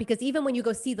online, because even when you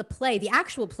go see the play, the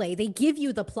actual play, they give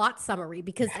you the plot summary,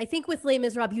 because I think with Les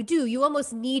Miserables, you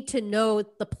almost need to know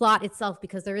the plot itself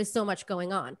because there is so much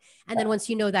going on. And then once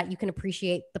you know that, you can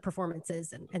appreciate the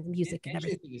performances and the music and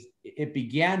everything. It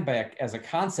began as a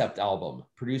concept album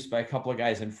produced by a couple of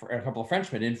guys and a couple of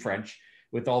Frenchmen in French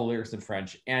with all the lyrics in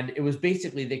French. And it was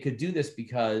basically, they could do this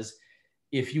because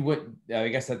if you went, I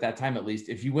guess at that time at least,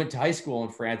 if you went to high school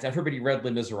in France, everybody read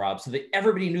Les Miserables, so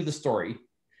everybody knew the story.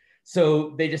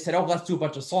 So they just said, "Oh, let's do a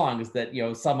bunch of songs that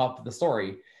sum up the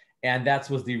story," and that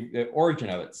was the origin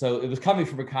of it. So it was coming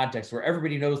from a context where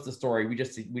everybody knows the story. We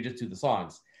just do the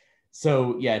songs.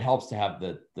 So yeah, it helps to have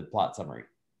the plot summary.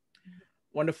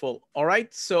 Wonderful. All right.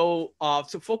 So,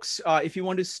 folks, if you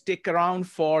want to stick around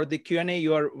for the Q&A,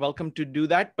 you are welcome to do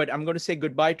that. But I'm going to say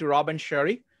goodbye to Rob and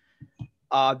Sherry.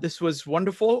 This was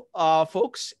wonderful,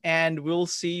 folks, and we'll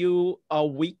see you a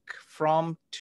week from